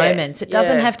any Yeah, moments? It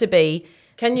doesn't yeah. have to be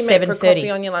Can you make for a 7:30. coffee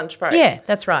on your lunch break? Yeah,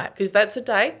 that's right. Because that's a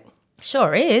date.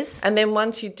 Sure is. And then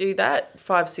once you do that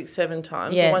 5, 6, 7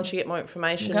 times, Yeah. or once you get more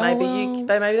information, Go, maybe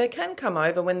well- maybe they can come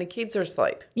over when the kids are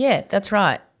asleep, Yeah, that's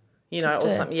right. you know, Just or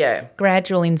a- something. Yeah,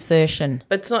 Gradual insertion.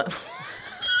 but it's not.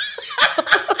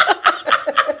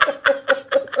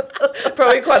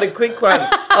 Probably quite a quick one,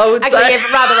 I would Actually, say.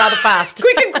 yeah, rather fast.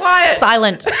 Quick and quiet.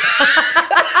 Silent.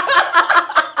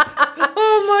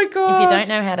 Oh my god! If you don't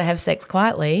know how to have sex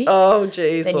quietly, oh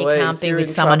geez, then you Louise, can't be you're with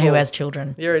in someone who trouble. has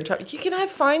children. You're in trouble. You can have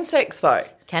phone sex though.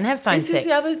 Can have phone This sex. is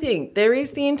the other thing. There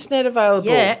is the internet available.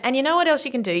 Yeah, and you know what else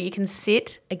you can do? You can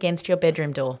sit against your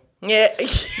bedroom door. Yeah.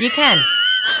 You can.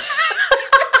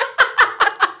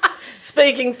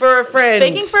 Speaking for a friend.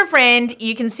 Speaking for a friend,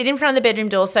 you can sit in front of the bedroom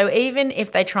door, so even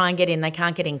if they try and get in, they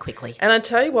can't get in quickly. And I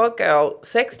tell you what, girl,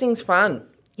 sexting's fun.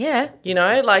 Yeah. You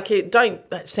know, like don't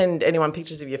send anyone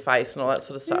pictures of your face and all that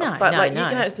sort of stuff. No, but no, like no. you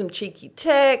can have some cheeky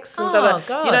texts and Oh, stuff like that.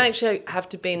 God. You don't actually have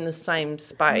to be in the same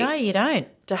space. No, you don't.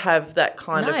 To have that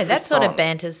kind of No, that sort of frisson.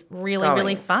 banter's really, going.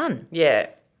 really fun. Yeah.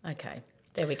 Okay,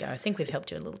 there we go. I think we've helped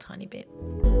you a little tiny bit.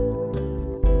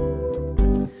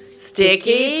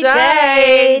 Sticky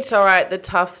date. date. All right, the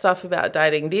tough stuff about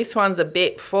dating. This one's a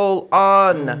bit full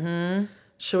on. Mm-hmm.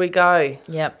 Should we go?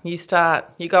 Yep. You start.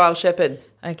 You go, Al Shepherd.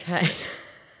 Okay.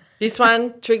 This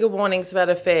one, trigger warnings about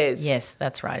affairs. Yes,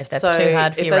 that's right. If that's So too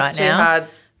hard for if you that's right too now, hard,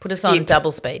 put us on skip.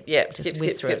 double speed. Yeah, Just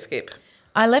whiz through it. skip.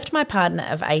 I left my partner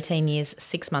of 18 years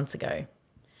 6 months ago.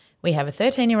 We have a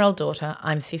 13-year-old daughter.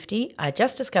 I'm 50. I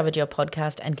just discovered your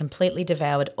podcast and completely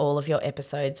devoured all of your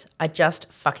episodes. I just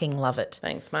fucking love it.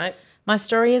 Thanks, mate. My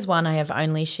story is one I have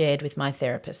only shared with my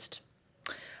therapist.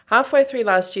 Halfway through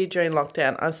last year during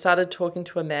lockdown, I started talking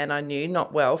to a man I knew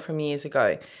not well from years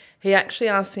ago. He actually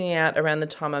asked me out around the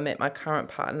time I met my current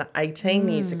partner 18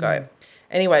 years ago.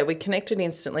 Anyway, we connected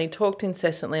instantly, talked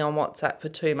incessantly on WhatsApp for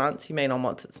 2 months. You mean on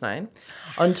what's its name?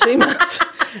 On 2 months,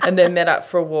 and then met up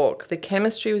for a walk. The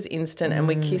chemistry was instant and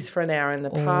we kissed for an hour in the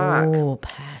park. Oh,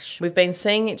 Pash. We've been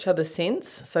seeing each other since,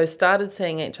 so started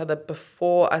seeing each other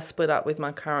before I split up with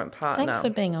my current partner. Thanks for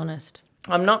being honest.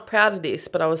 I'm not proud of this,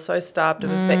 but I was so starved of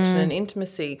affection and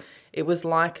intimacy. It was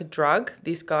like a drug.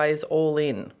 This guy is all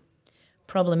in.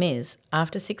 Problem is,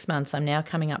 after 6 months, I'm now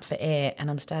coming up for air and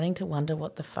I'm starting to wonder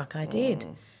what the fuck I did.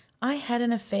 I had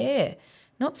an affair,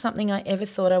 not something I ever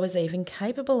thought I was even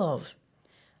capable of.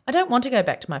 I don't want to go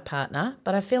back to my partner,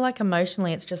 but I feel like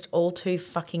emotionally it's just all too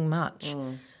fucking much.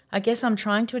 I guess I'm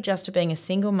trying to adjust to being a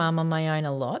single mum on my own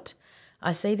a lot.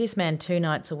 I see this man 2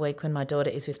 nights a week when my daughter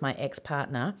is with my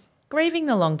ex-partner. Grieving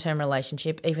the long-term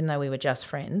relationship, even though we were just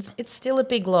friends, it's still a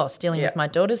big loss dealing with my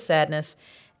daughter's sadness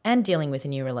and dealing with a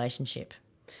new relationship.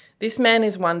 This man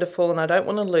is wonderful and I don't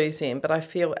want to lose him, but I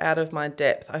feel out of my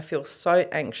depth. I feel so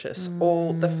anxious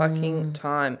all the fucking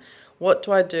time. What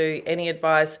do I do? Any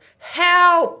advice?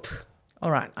 Help!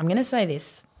 All right, I'm going to say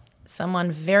this.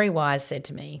 Someone very wise said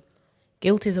to me,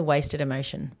 guilt is a wasted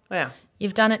emotion. Yeah.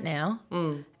 You've done it now,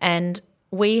 and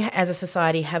we as a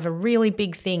society have a really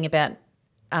big thing about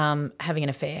having an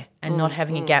affair and not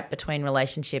having a gap between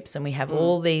relationships, and we have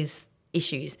all these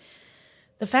issues.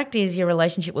 The fact is your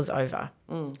relationship was over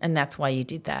and that's why you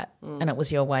did that and it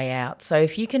was your way out. So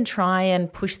if you can try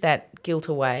and push that guilt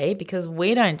away, because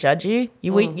we don't judge you.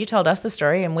 You told us the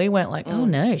story and we weren't like, oh,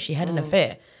 no, she had an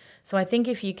affair. So I think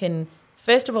if you can,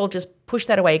 first of all, just push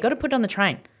that away. You've got to put it on the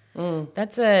train.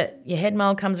 That's your head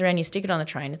mole comes around, you stick it on the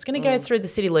train. It's going to go through the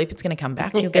city loop. It's going to come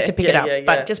back. You'll get to pick it up.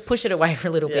 But just push it away for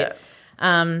a little bit.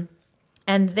 And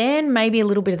then maybe a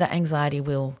little bit of the anxiety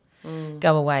will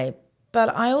go away.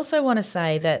 But I also want to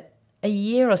say that a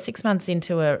year or 6 months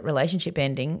into a relationship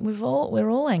ending, we're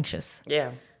all anxious.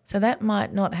 Yeah. So that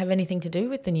might not have anything to do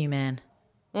with the new man.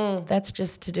 That's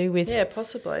just to do with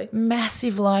possibly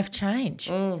massive life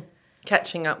change.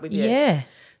 Catching up with you. Yeah.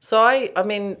 So I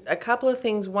mean, a couple of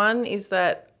things. One is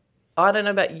that I don't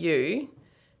know about you,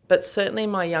 but certainly in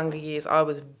my younger years, I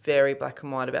was very black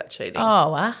and white about cheating.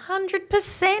 Oh,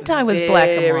 100% I was black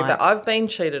and white. But I've been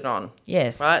cheated on.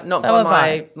 Yes. Right? Not so by have my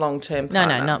I. long-term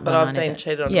partner. No, not but by I've mine been either.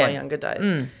 cheated on in my younger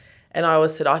days. And I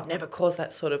always said I'd never cause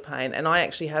that sort of pain. And I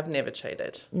actually have never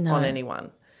cheated on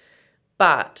anyone.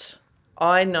 But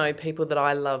I know people that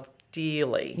I love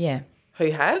dearly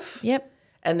who have. Yep.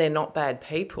 And they're not bad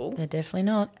people. They're definitely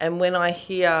not. And when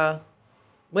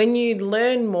you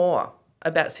learn more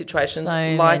about situations So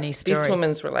like many this stories.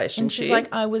 woman's relationship. And she's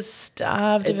like, I was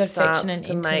starved of affection and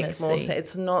to intimacy. make more sense.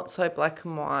 It's not so black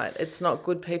and white. It's not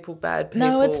good people, bad people.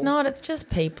 No, it's not. It's just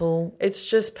people. It's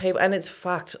just people, and it's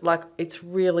fucked. Like, it's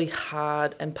really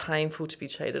hard and painful to be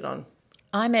cheated on.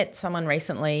 I met someone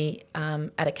recently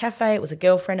at a cafe. It was a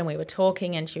girlfriend and we were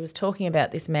talking and she was talking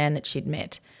about this man that she'd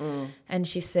met. And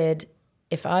she said,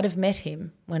 if I'd have met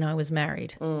him when I was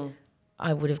married,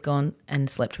 I would have gone and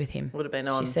slept with him. Would have been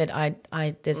on. She said,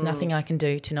 there's nothing I can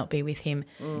do to not be with him.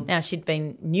 Now, she'd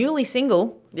been newly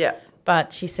single. Yeah.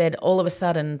 But she said all of a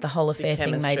sudden the whole affair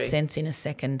thing made chemistry. sense in a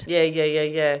second.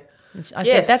 Yeah. I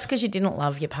said, that's because you didn't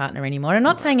love your partner anymore. I'm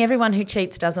not saying everyone who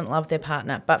cheats doesn't love their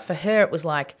partner, but for her it was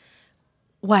like,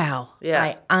 wow,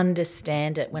 I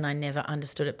understand it when I never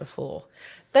understood it before.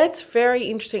 That's very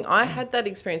interesting. I had that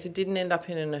experience. It didn't end up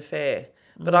in an affair,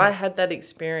 but I had that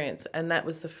experience, and that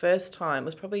was the first time. It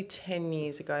was probably 10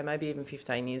 years ago, maybe even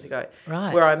 15 years ago,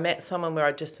 where I met someone where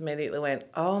I just immediately went,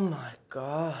 oh, my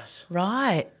God.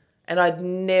 Right. And I'd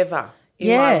never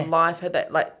in my life had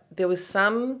that. Like, there was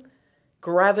some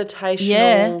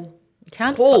gravitational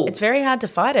pull. It's very hard to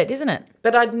fight it, isn't it?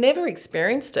 But I'd never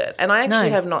experienced it, and I actually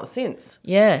have not since.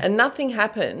 Yeah. And nothing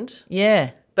happened.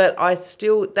 Yeah. But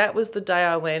that was the day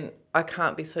I went, I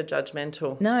can't be so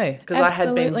judgmental. No, because I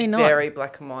had been very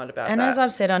black and white about that. And as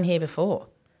I've said on here before,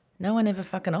 no one ever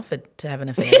fucking offered to have an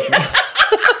affair with me.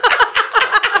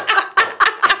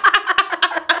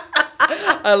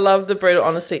 I love the brutal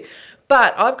honesty.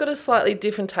 But I've got a slightly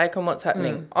different take on what's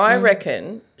happening. I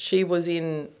reckon she was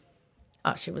in...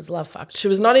 Oh, she was love fucked. She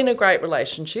was not in a great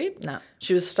relationship. No.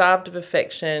 She was starved of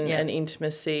affection and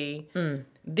intimacy.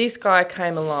 This guy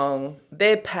came along,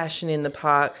 their passion in the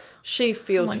park. She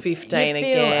feels 15 you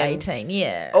feel again. 18,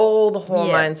 yeah. All the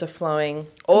hormones are flowing.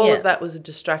 All of that was a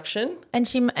distraction.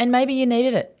 And maybe you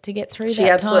needed it to get through that time. She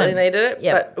absolutely needed it,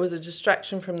 Yep. but it was a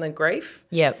distraction from the grief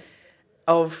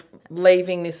of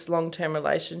leaving this long-term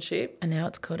relationship. And now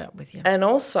it's caught up with you. And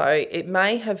also, it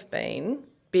may have been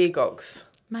beer gogs.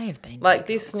 May have been. Like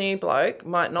this new bloke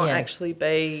might not actually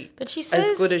be But she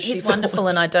says as good as she he's thought. wonderful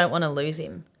and I don't want to lose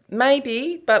him.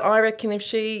 Maybe, but I reckon I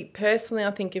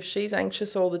think if she's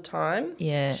anxious all the time,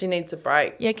 Yeah. she needs a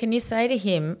break. Yeah, can you say to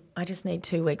him, I just need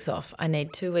 2 weeks off. I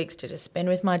need 2 weeks to just spend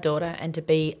with my daughter and to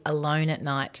be alone at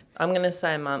night. I'm going to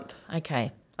say a month.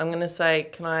 Okay. I'm going to say,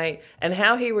 and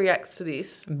how he reacts to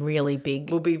this Really big.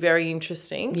 will be very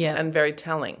interesting Yeah. and very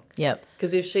telling. Yep.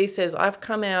 Because if she says, I've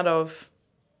come out of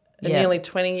a Yeah. nearly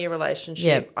 20-year relationship,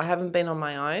 Yep. I haven't been on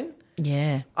my own,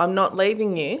 Yeah, I'm not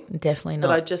leaving you, definitely but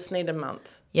not. I just need a month.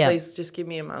 Yeah. Please just give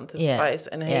me a month of Yeah. space.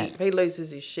 And Yeah. if he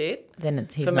loses his shit, Then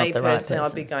he's for not me the right personally,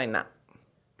 person. I'd be going, nah.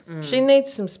 She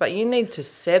needs some space. You need to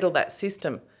settle that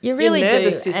system. You really Your do,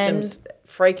 nervous system's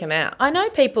freaking out. I know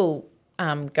people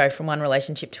go from one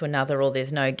relationship to another or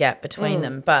there's no gap between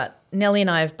them, but Nellie and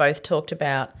I have both talked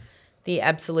about the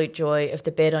absolute joy of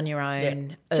the bed on your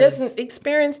own. She hasn't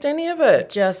experienced any of it.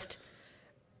 Just,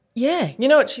 yeah. You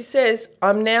know what she says?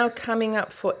 I'm now coming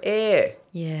up for air.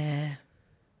 Yeah.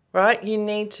 Right? You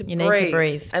need to You need to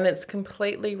breathe. And it's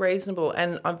completely reasonable.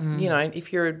 And, you know,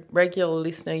 if you're a regular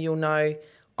listener, you'll know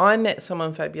I met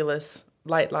someone fabulous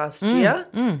late last year.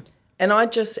 And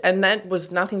and that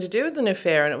was nothing to do with an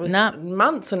affair. And it was No.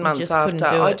 months and months just after. couldn't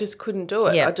do I it. just couldn't do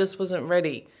it. Yeah. I just wasn't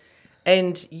ready.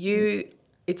 And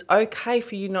it's okay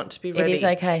for you not to be ready. It is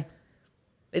okay.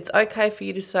 It's okay for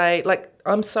you to say, like,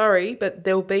 I'm sorry, but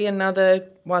there'll be another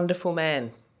wonderful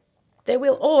man. There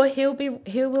will, or he'll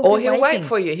wait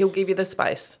for you. He'll give you the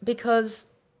space. Because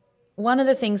one of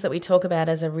the things that we talk about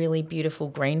as a really beautiful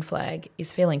green flag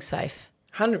is feeling safe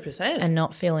 100%. and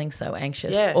not feeling so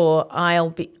anxious. Yeah. Or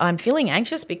I'm feeling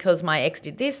anxious because my ex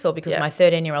did this or because Yeah. my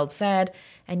 13-year-old's sad,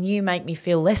 and you make me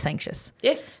feel less anxious.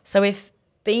 Yes. So if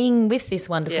being with this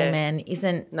wonderful Yeah. man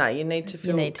isn't, No, you need to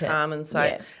feel need to- calm and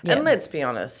safe. yeah. And let's be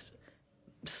honest.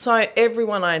 So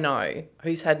everyone I know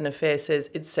who's had an affair says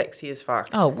it's sexy as fuck.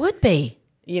 oh, would be.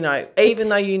 You know, even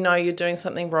though you know you're doing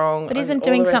something wrong. But and isn't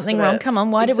all doing the rest something of wrong? it. Come on,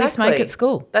 why did we smoke Exactly. at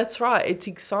school? That's right. It's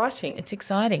exciting. It's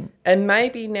exciting. And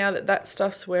maybe now that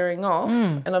stuff's wearing off,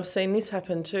 Mm. and I've seen this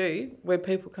happen too, where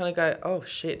people kind of go, oh,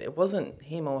 shit, it wasn't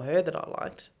him or her that I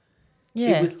liked.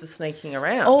 Yeah. It was the sneaking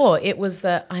around. Or it was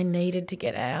I needed to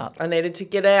get out. I needed to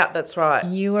get out. That's right.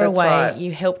 You were That's away. right.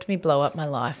 You helped me blow up my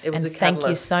life. It was and a thank you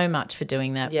catalyst. so much for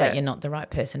doing that, Yeah. but you're not the right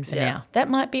person for Yeah. now. That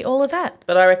might be all of that.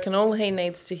 But I reckon all he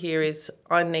needs to hear is,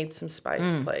 I need some space,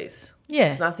 please. Mm.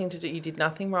 Yeah. It's nothing to do. You did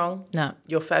nothing wrong. No.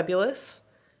 You're fabulous.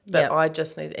 But Yep. I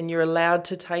just need, and you're allowed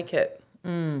to take it.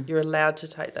 You're allowed to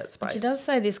take that space. She does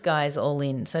say this guy's all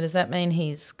in. So does that mean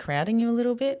he's crowding you a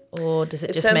little bit? Or does it,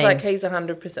 It just sounds mean like he's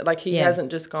 100%. Like he Yeah. hasn't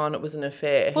just gone, it was an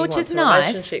affair. Which he wants is a nice.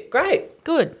 relationship. Great.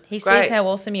 good? He Great. sees how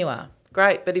awesome you are.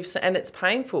 Great. But and it's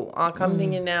painful. Like I'm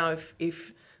thinking now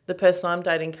if the person I'm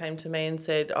dating came to me and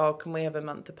said, oh, can we have a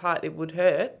month apart? It would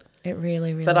hurt. It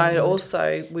really, really But I would.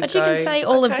 also would But you can go, say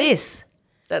all of okay, this.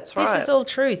 That's right. This is all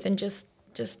truth and just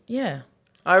yeah.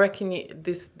 I reckon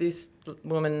this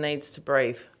woman needs to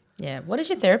breathe. Yeah. What does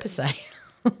your therapist say?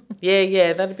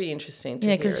 Yeah, that'd be interesting to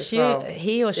Yeah, hear because as well.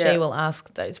 he or she Yeah. will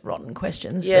ask those rotten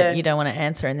questions Yeah. that you don't want to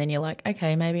answer, and then you're like,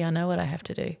 okay, maybe I know what I have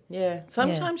to do. Yeah,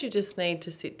 sometimes you just need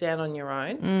to sit down on your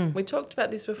own. We talked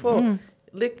about this before.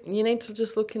 You need to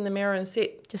just look in the mirror and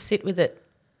sit Just sit with it.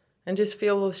 and just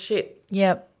feel the shit.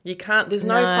 Yep. You can't, there's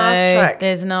no fast track.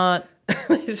 There's not.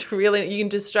 It's really, you can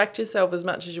distract yourself as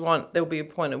much as you want. There'll be a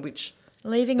point at which,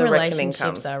 Leaving The reckoning relationships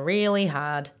comes. are really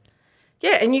hard.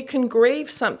 yeah, and you can grieve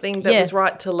something that Yeah. was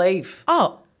right to leave.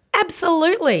 Oh,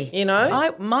 absolutely. You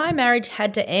know? My marriage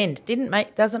had to end.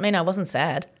 Doesn't mean I wasn't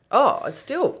sad. Oh, it's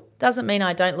still, Doesn't mean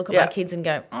I don't look at Yeah. my kids and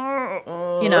go,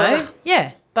 oh, you know.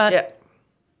 Yeah, but yeah.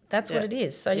 that's what it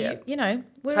is. So Yeah. you know,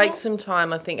 we're Take all- some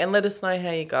time, I think, and let us know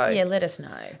how you go. Yeah, let us know.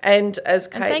 And as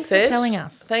Kate thanks said, for telling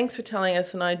us. Thanks for telling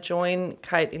us, and I join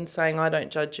Kate in saying I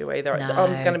don't judge you either. No.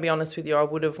 I'm going to be honest with you, I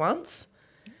would have once.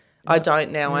 I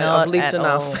don't now. not I've lived at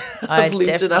enough. all. I've I lived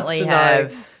enough definitely to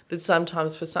have. know that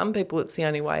sometimes for some people it's the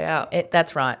only way out.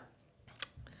 That's right.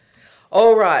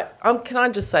 All right. Can I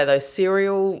just say those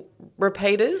serial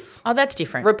repeaters? Oh, that's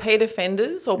different. Repeat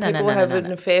offenders or No, people no, no, have no, an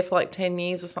no. affair for like 10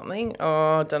 years or something?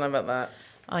 Oh, I don't know about that.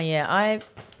 Oh, yeah. I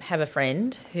have a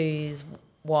friend whose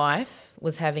wife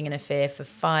was having an affair for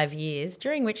 5 years,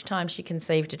 during which time she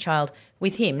conceived a child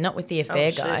with him, not with the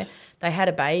affair shit. guy. They had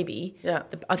a baby. Yeah.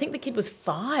 I think the kid was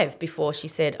 5 before she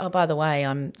said, oh, by the way,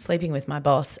 I'm sleeping with my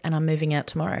boss and I'm moving out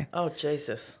tomorrow. Oh,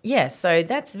 Jesus. Yeah, so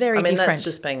that's very I mean, different. that's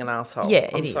just being an asshole. Yeah,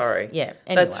 I'm it is. sorry. Yeah,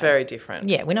 That's anyway. very different.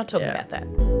 Yeah, we're not talking Yeah. about that.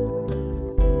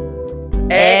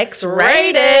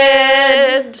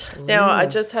 X-rated. Now, I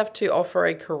just have to offer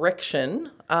a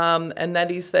correction. and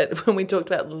that is that when we talked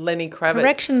about Lenny Kravitz.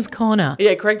 Corrections Corner.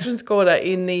 Yeah, Corrections Corner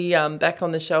in the Back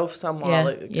on the Shelf some time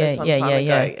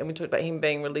ago. And we talked about him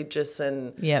being religious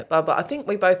and blah, blah. I think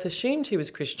we both assumed he was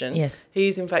Christian. Yes. He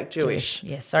is, in fact, Jewish.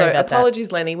 Yes, sorry about that.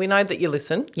 Apologies, Lenny. We know that you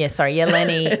listen. Yeah, sorry. Yeah,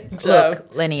 Lenny.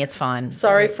 Look, Lenny, it's fine.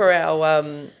 Sorry for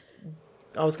our...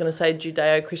 I was going to say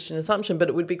Judeo-Christian assumption, but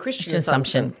it would be Christian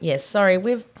assumption. Yes, sorry.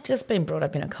 We've just been brought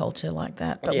up in a culture like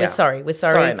that. But Yeah. we're sorry.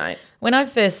 Sorry, mate. When I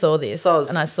first saw this Soz.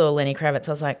 and I saw Lenny Kravitz,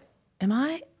 I was like, do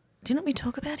you want me to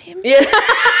talk about him? Yeah.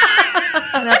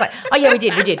 And I was like, oh, yeah, we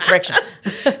did. Correction.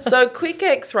 So quick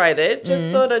X-rated. Just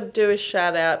thought I'd do a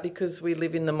shout-out because we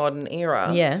live in the modern era.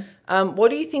 Yeah. What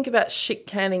do you think about shit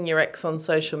canning your ex on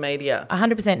social media?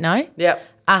 100% no. Yep.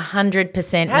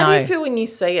 100% no. How do you feel when you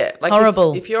see it? Like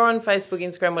Horrible. If you're on Facebook,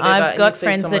 Instagram, whatever, I've and got you see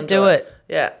friends someone that do it.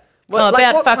 Yeah. Well, Like,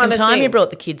 about what fucking kind of time thing? you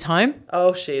brought the kids home.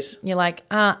 Oh, shit. You're like,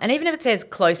 and even if it says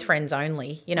close friends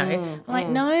only, I'm like,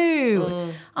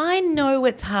 no, I know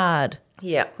it's hard,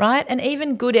 Yeah. right? And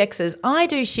even good exes, I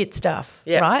do shit stuff,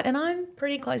 Yeah. right? And I'm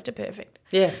pretty close to perfect.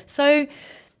 Yeah. So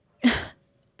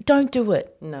don't do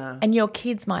it. No. And your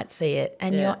kids might see it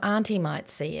and Yeah. your auntie might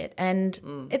see it. And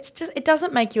it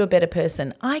doesn't make you a better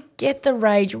person. I get the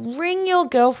rage. Ring your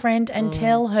girlfriend and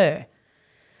tell her.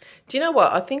 Do you know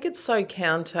what? I think it's so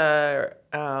counter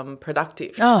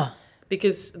productive. Oh,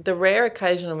 Because the rare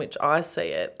occasion on which I see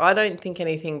it, I don't think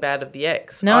anything bad of the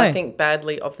ex. No. I think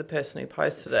badly of the person who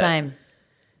posted it. same.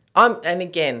 And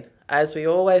again, as we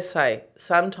always say,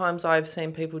 sometimes I've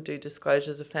seen people do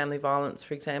disclosures of family violence,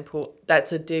 for example.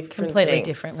 That's a different Completely thing.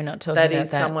 different. We're not talking That about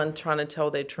is that. someone trying to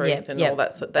tell their truth Yep, and yep. all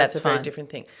that. So That's that's a very fine. different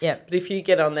thing. Yep. But if you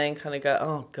get on there and kind of go,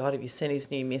 oh, God, have you seen his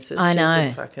new missus? I She's know.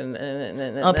 a fucking...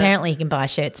 Oh, apparently you can buy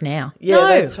shirts now. Yeah, no,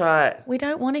 that's right. we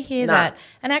don't want to hear No. that.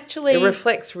 And actually, It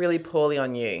reflects really poorly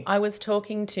on you. I was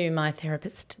talking to my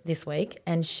therapist this week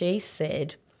and she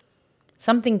said,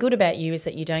 something good about you is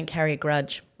that you don't carry a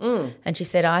grudge. And she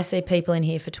said, I see people in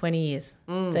here for 20 years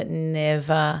that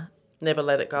never Never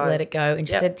let it go. let it go. And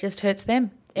she Yep. said, it just hurts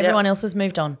them. Everyone else has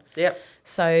moved on. Yep.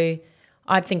 So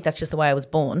I think that's just the way I was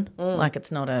born. Like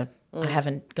it's not I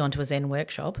haven't gone to a Zen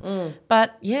workshop.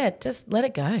 But yeah, just let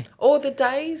it go. Or the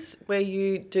days where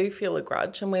you do feel a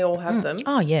grudge, and we all have them.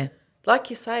 Oh, yeah.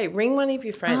 Like you say, ring one of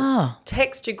your friends. Oh.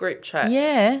 Text your group chat.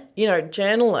 Yeah. You know,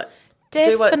 journal it. Do it.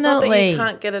 It's not that Definitely. you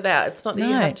can't get it out. It's not that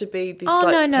you No. have to be this Oh,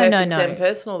 like no, perfect no. Zen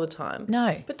person all the time.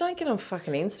 No. But don't get on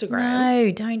fucking Instagram.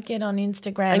 No, don't get on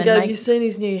Instagram And go, make- you seen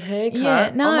his new haircut?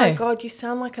 Yeah, no. Oh, my God, you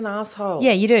sound like an asshole.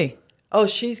 Yeah, you do. Oh,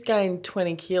 she's gained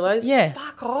 20 kilos? Yeah.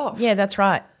 Fuck off. Yeah, that's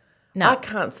right. No, I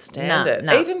can't stand No, it.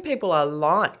 no. Even people I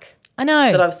like I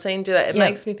know. that I've seen do that, it Yeah.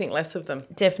 makes me think less of them.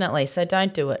 Definitely. So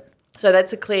don't do it. So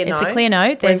that's a clear no. It's a clear no.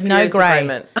 We're There's in no furious grey.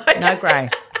 agreement. No grey.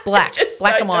 Black. Just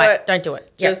Black don't and do white. it. Don't do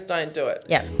it. Yep. Just don't do it.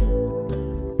 Yep.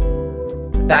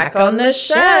 Back on the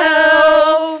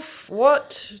shelf.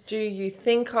 What do you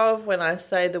think of when I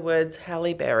say the words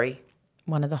Halle Berry?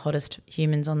 One of the hottest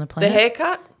humans on the The planet.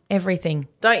 haircut, Everything.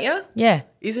 don't you? Yeah.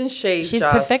 Isn't she She's just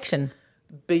perfection.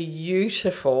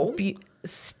 beautiful,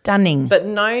 Stunning. but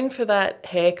known for that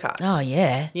haircut? Oh,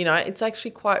 yeah. You know, it's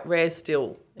actually quite rare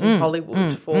still in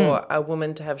Hollywood for a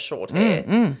woman to have short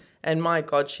hair. And my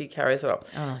God, she carries it off.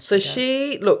 Oh, so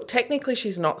look, technically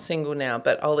she's not single now,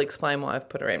 but I'll explain why I've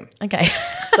put her in. Okay.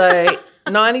 So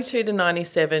 92 to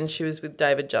 97, she was with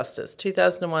David Justice.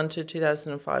 2001 to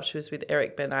 2005, she was with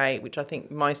Eric Benet, which I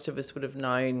think most of us would have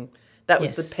known. That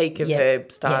was Yes. the peak of Yep. her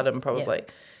stardom, Yep. probably.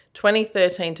 Yep.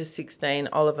 2013 to 16,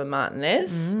 Oliver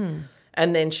Martinez.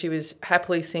 And then she was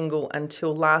happily single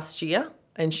until last year.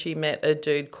 And she met a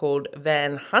dude called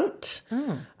Van Hunt,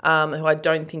 who I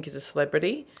don't think is a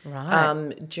celebrity,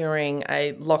 Right. during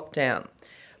a lockdown.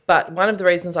 But one of the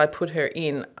reasons I put her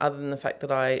in, other than the fact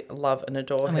that I love and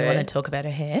adore And her. we want to talk about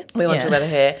her hair. We want to talk about her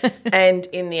hair. And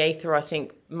in the ether, I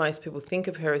think most people think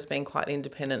of her as being quite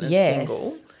independent and Yes.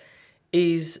 single,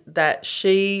 is that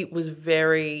she was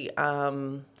very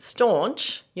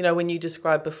staunch. You know, when you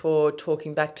described before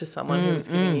talking back to someone who was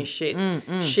giving you shit,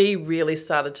 she really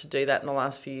started to do that in the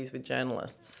last few years with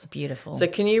journalists. Beautiful. So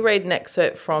can you read an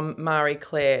excerpt from Marie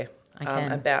Claire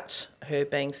can. about her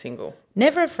being single?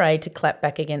 Never afraid to clap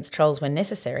back against trolls when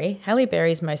necessary, Halle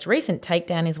Berry's most recent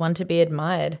takedown is one to be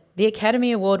admired. The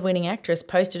Academy Award-winning actress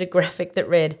posted a graphic that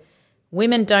read,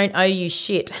 "Women don't owe you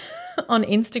shit," on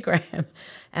Instagram.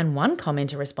 And one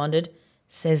commenter responded,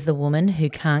 "Says the woman who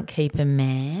can't keep a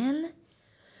man."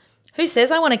 Who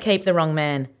says I want to keep the wrong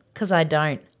man? Because I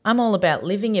don't. I'm all about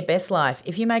living your best life.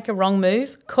 If you make a wrong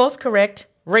move, course correct,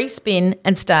 respin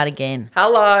and start again.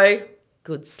 Hello.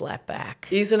 Good slap back.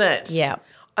 Isn't it? Yeah.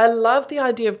 I love the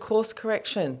idea of course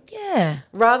correction. Yeah.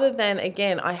 Rather than,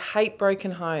 again, I hate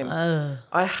broken home.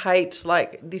 I hate,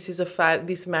 like,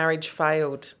 this marriage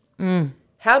failed.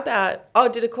 How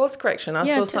about, did a course correction. I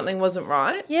saw something wasn't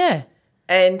right Yeah.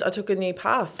 and I took a new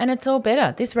path. And it's all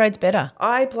better. This road's better.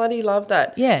 I bloody love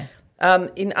that. Yeah.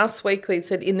 In Us Weekly, it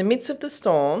said, in the midst of the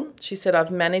storm, she said, I've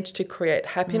managed to create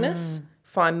happiness,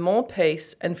 find more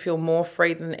peace and feel more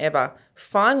free than ever.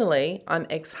 Finally, I'm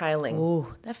exhaling. Ooh,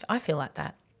 I feel like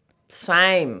that.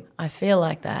 Same. I feel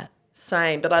like that.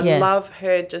 Same. But I love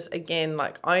her just, again,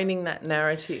 like owning that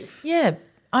narrative. Yeah.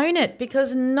 Own it,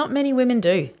 because not many women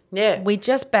do. Yeah. We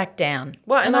just back down.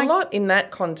 Well, and a lot in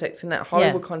that context, in that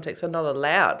Hollywood context, are not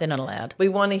allowed. They're not allowed. We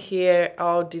want to hear,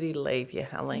 did he leave you,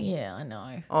 Hallie? Yeah, I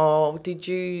know. Oh, did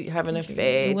you have an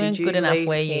affair? You weren't did you good enough, leave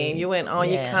were him? you? You went,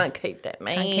 you can't keep that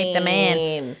man. Can't keep the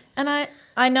man. And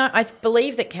I know, I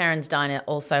believe that Karen's Diner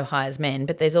also hires men,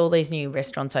 but there's all these new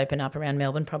restaurants open up around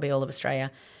Melbourne, probably all of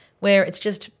Australia, where it's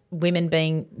just women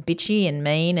being bitchy and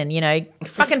mean and,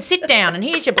 fucking sit down and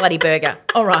here's your bloody burger.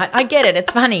 All right, I get it.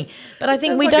 It's funny. But I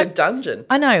think Sounds we like don't. a dungeon.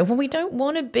 I know. Well, we don't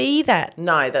want to be that.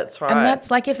 No, that's right. And that's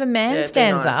like if a man be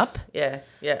stands nice. up. Yeah,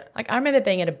 yeah. Like I remember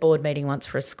being at a board meeting once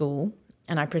for a school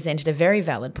and I presented a very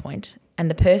valid point, and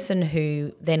the person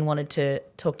who then wanted to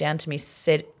talk down to me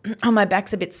said, my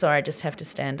back's a bit sore, I just have to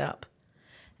stand up.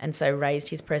 And so raised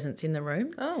his presence in the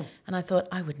room. Oh. And I thought,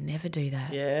 I would never do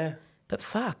that. Yeah, But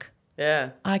fuck, yeah.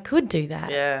 I could do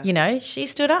that. Yeah. She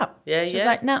stood up. Yeah, She's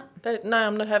like, no, No,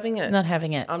 I'm not having it. not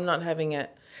having it. I'm not having it.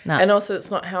 No. And also, it's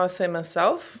not how I see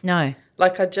myself. No.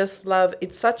 Like, I just love,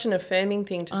 it's such an affirming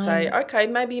thing to say, okay,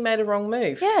 maybe you made a wrong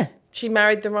move. Yeah. She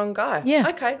married the wrong guy. Yeah.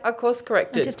 Okay, I course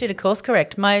corrected. I just did a course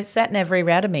correct. My sat nav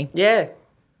rerouted me. Yeah.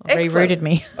 Rerouted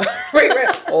me.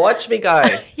 Watch me go.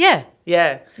 Yeah.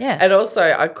 Yeah. Yeah. And also,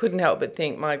 I couldn't help but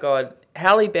think, my God,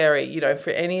 Halle Berry,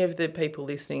 for any of the people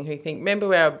listening who think,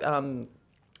 remember our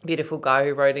beautiful guy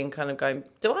who wrote in kind of going,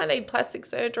 do I need plastic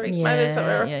surgery? Yeah, Maybe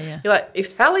something wrong. yeah. You're like,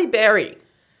 if Halle Berry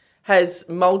has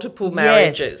multiple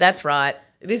marriages. Yes, that's right.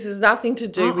 This is nothing to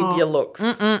do with your looks.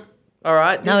 All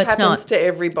right? This No, it's happens not. to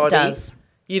everybody. It does.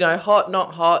 Hot,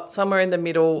 not hot, somewhere in the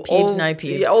middle. Pubes, no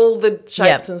pubes. All the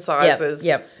shapes and sizes.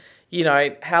 Yep.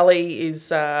 Hallie is,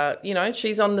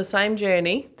 she's on the same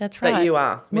journey That's right. that you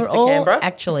are, We're Mr. all Canberra.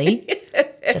 actually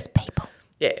just people.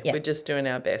 Yeah, we're just doing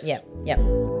our best. Yep.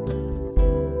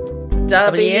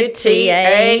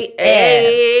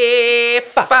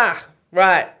 WTAF.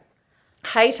 Right.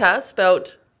 Hater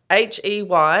spelt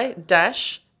HEY-TER.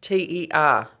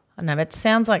 I know, but it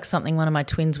sounds like something one of my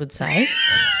twins would say.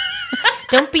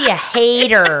 Don't be a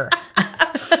hater.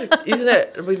 Isn't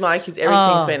it with my kids,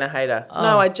 everything's been a hater?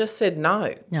 No, I just said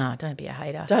no. No, don't be a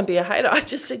hater. Don't be a hater. I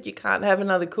just said you can't have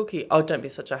another cookie. Oh, don't be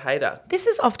such a hater. This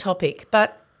is off topic,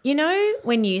 but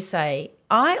when you say,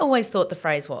 I always thought the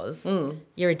phrase was,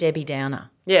 you're a Debbie Downer.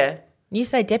 Yeah, You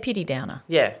say deputy downer.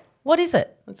 yeah. What is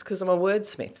it? It's because I'm a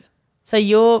wordsmith. So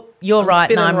you're right and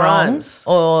spinning I'm rhymes.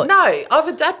 wrong? Or No, I've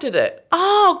adapted it.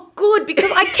 Oh, good,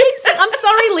 because I keep I'm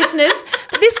sorry, listeners,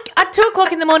 but this at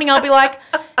 2:00 in the morning I'll be like,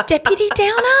 Deputy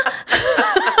Downer?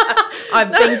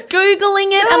 I've been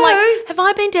Googling it. I'm like, have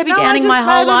I been Debbie Downing my just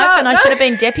whole made it life up. and I should have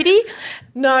been deputy?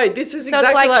 No, this is So exactly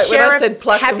it's like like when I Sheriff said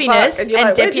pluck Happiness and, fuck, you're and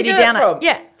like, where'd you Deputy get it Downer. from?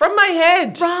 Yeah. From my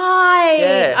head. Right.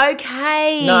 Yeah.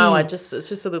 Okay. No, it's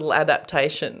just a little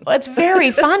adaptation. Well, it's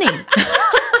very funny.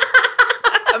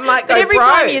 I might go But every pro.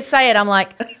 time you say it, I'm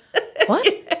like, what?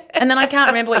 And then I can't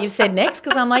remember what you've said next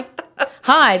because I'm like,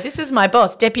 hi, this is my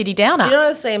boss, Deputy Downer. Do you know what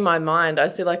I see in my mind? I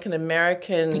see like an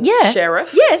American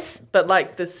sheriff. Yes. But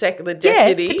like the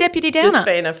deputy. the Deputy Downer. Just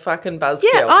being a fucking buzzkill.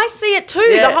 Yeah, I see it too,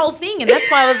 Yeah. the whole thing. And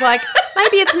that's why I was like,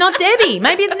 maybe it's not Debbie.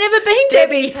 Maybe it's never been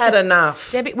Debbie. Debbie's had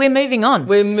enough. Debbie, we're moving on.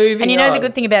 We're moving And you know on. the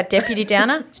good thing about Deputy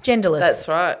Downer? It's genderless. That's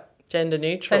right. Gender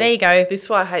neutral. So there you go. This is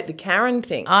why I hate the Karen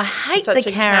thing. I hate Such the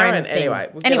a Karen thing. Anyway,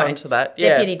 we'll get on to that.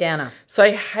 Deputy Yeah. Downer.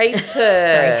 So hater.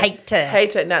 Sorry, hater.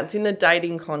 Hater. Now, it's in the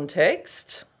dating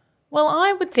context. Well,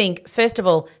 I would think, first of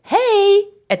all, hey,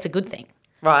 it's a good thing.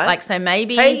 Right. Like, so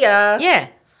maybe. Hey, yeah. Yeah.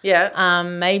 Yeah.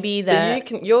 Maybe But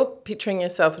the. you're picturing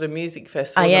yourself at a music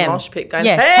festival I in am. the mosh pit going,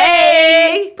 Yeah.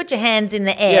 hey! Put your hands in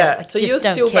the air. Yeah, Like, so just you're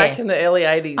don't still care. back in the early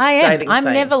 80s I am. dating I'm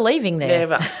scene. never leaving there.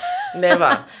 Never.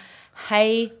 Never.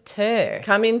 Hater.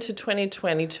 Come into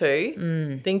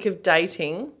 2022, think of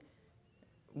dating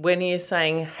when you're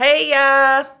saying, hey,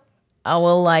 Oh,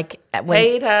 well, like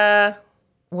hater.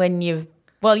 when you've.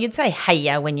 Well, you'd say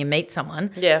hey when you meet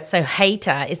someone. Yeah. So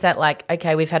hater, is that like,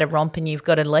 okay, we've had a romp and you've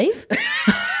got to leave?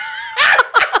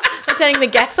 I'm turning the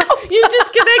gas off. You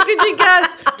disconnected your gas.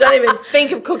 Don't even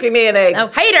think of cooking me an egg. Oh,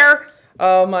 hater.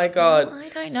 Oh, my God. I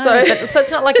don't know. So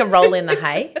it's not like a roll in the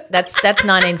hay. That's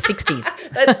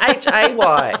 1960s. That's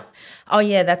H-A-Y. Oh,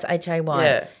 yeah, that's H-A-Y.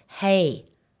 Yeah. Hey.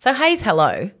 So hay's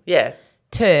hello. Yeah.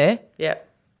 Ter. Yeah.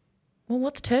 Well,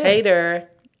 what's ter? Hater.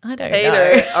 I don't Hater.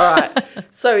 know. All right.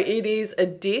 So it is a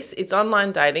dis. It's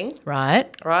online dating, Right.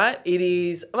 right? It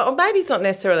is, well, maybe it's not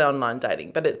necessarily online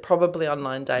dating, but it's probably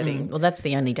online dating. Well, that's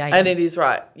the only dating. And it is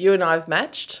right. You and I have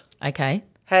matched. Okay.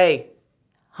 Hey.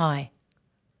 Hi.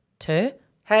 Ter.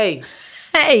 Hey.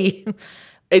 Hey.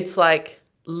 It's like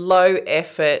low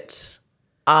effort.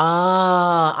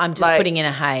 I'm just Like, putting in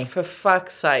a hey. For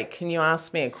fuck's sake, can you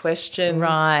ask me a question?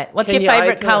 Right. What's Can your you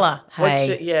favourite open- colour? what's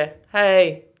Hey. your-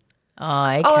 Hey. Oh,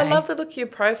 okay. Oh, I love the look of your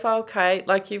profile, Kate.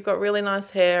 Like you've got really nice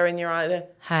hair and you're either.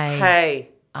 Hey. Hey.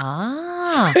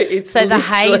 Ah. it's So the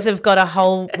literally- hays have got a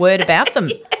whole word about them.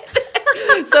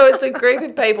 So it's a group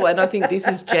of people, and I think this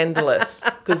is genderless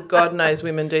because God knows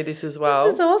women do this as well.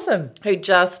 This is awesome. Who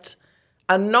just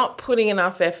are not putting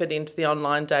enough effort into the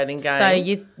online dating game.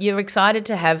 So you're excited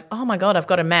to have, oh my God, I've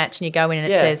got a match, and you go in and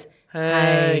it Yeah. says,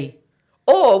 Hey.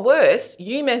 Or worse,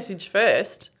 you message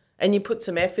first and you put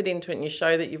some effort into it and you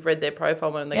show that you've read their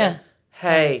profile and they Yeah. go,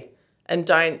 hey, and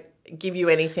don't give you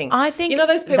anything. I think you know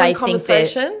those people they in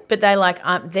conversation? think but they're like,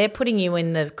 they're putting you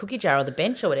in the cookie jar or the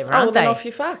bench or whatever, Oh, well, aren't then they? off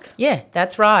you fuck. Yeah,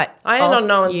 that's right. I ain't Off on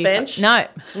no one's you bench. No,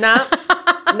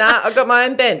 Nah, I got my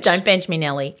own bench. don't bench me,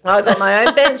 Nelly. I got my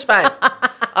own bench, mate.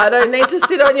 I don't need to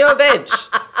sit on your bench.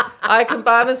 I can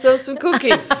buy myself some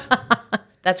cookies.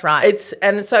 That's right.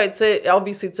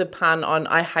 Obviously it's a pun on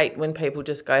I hate when people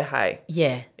just go hey.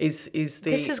 Yeah. This This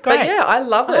is But great. yeah, I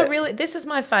love it. This is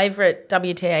my favourite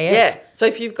WTAF. Yeah. So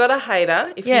if you've got a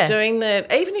hater, if Yeah. you're doing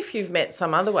that, even if you've met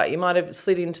some other way, you might have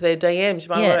slid into their DMs. You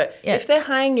might Yeah, want to. yeah. If they're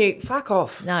haying you, fuck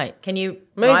off. No, can you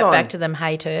Move write on. back to them,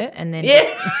 hater, and then Yeah.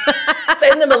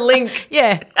 Send them a link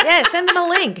yeah, send them a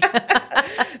link.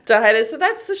 to haters. So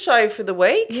that's the show for the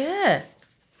week. Yeah.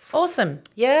 Awesome.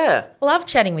 Yeah. Love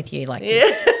chatting with you like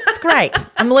this. It's great.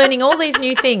 I'm learning all these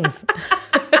new things.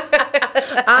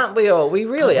 Aren't we all? We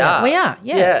really are. We are,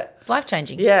 yeah. Yeah. It's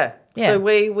life-changing. Yeah. Yeah. So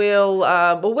we will,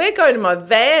 we're going to my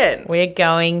van. We're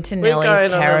going to Nellie's We're going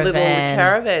caravan. on a little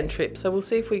caravan trip. So we'll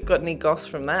see if we've got any goss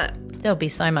from that. There'll be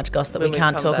so much goss that when we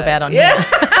can't come talk back. about on Yeah.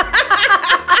 here.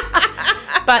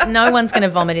 But no one's going to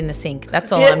vomit in the sink.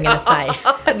 That's all I'm going to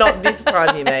say. Not this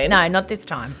time, you mean? No, not this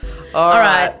time. All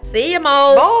right. See you,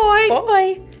 moles. Bye.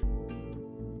 Bye.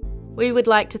 We would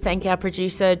like to thank our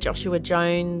producer, Joshua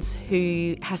Jones,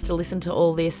 who has to listen to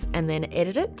all this and then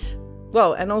edit it.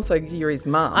 Well, and also you're his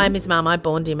mum. I'm his mum. I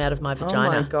borned him out of my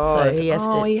vagina. Oh, my God. So he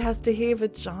has to... hear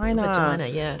vagina. Vagina,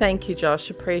 yeah. Thank you, Josh.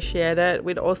 Appreciate it.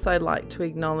 We'd also like to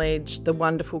acknowledge the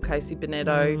wonderful Casey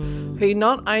Bonetto, who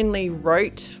not only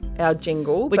wrote our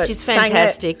jingle, Which but is sang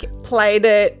fantastic. it, played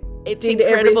it, It's did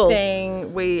incredible.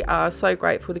 everything. We are so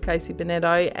grateful to Casey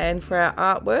Bonetto and for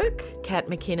our artwork. Kat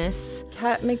McInnes.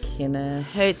 Kat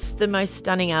McInnes. It's the most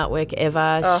stunning artwork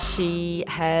ever. She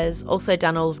has also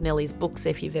done all of Nellie's books,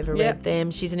 if you've ever read them.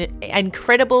 She's an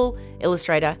incredible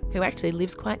illustrator who actually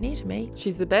lives quite near to me.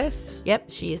 She's the best. Yep,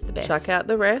 she is the best. Chuck out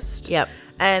the rest. Yep.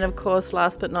 And of course,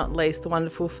 last but not least, the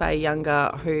wonderful Faye Younger,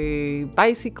 who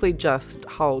basically just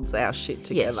holds our shit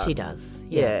together. Yeah, she does.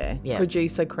 Yeah. Yeah.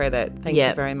 Producer credit. Thank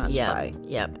you very much, Faye.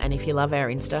 Yep. And if you love our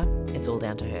Insta, it's all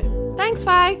down to her. Thanks,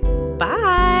 Faye.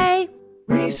 Bye.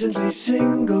 Recently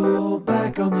single,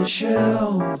 back on the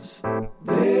shelves.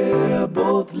 They're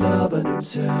both loving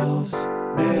themselves.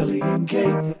 Nellie and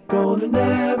Kate gonna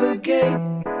navigate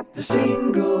the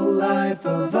single life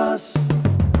of us.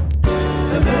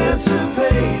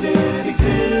 Emancipated,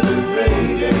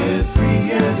 exhilarated,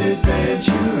 free and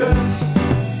adventurous.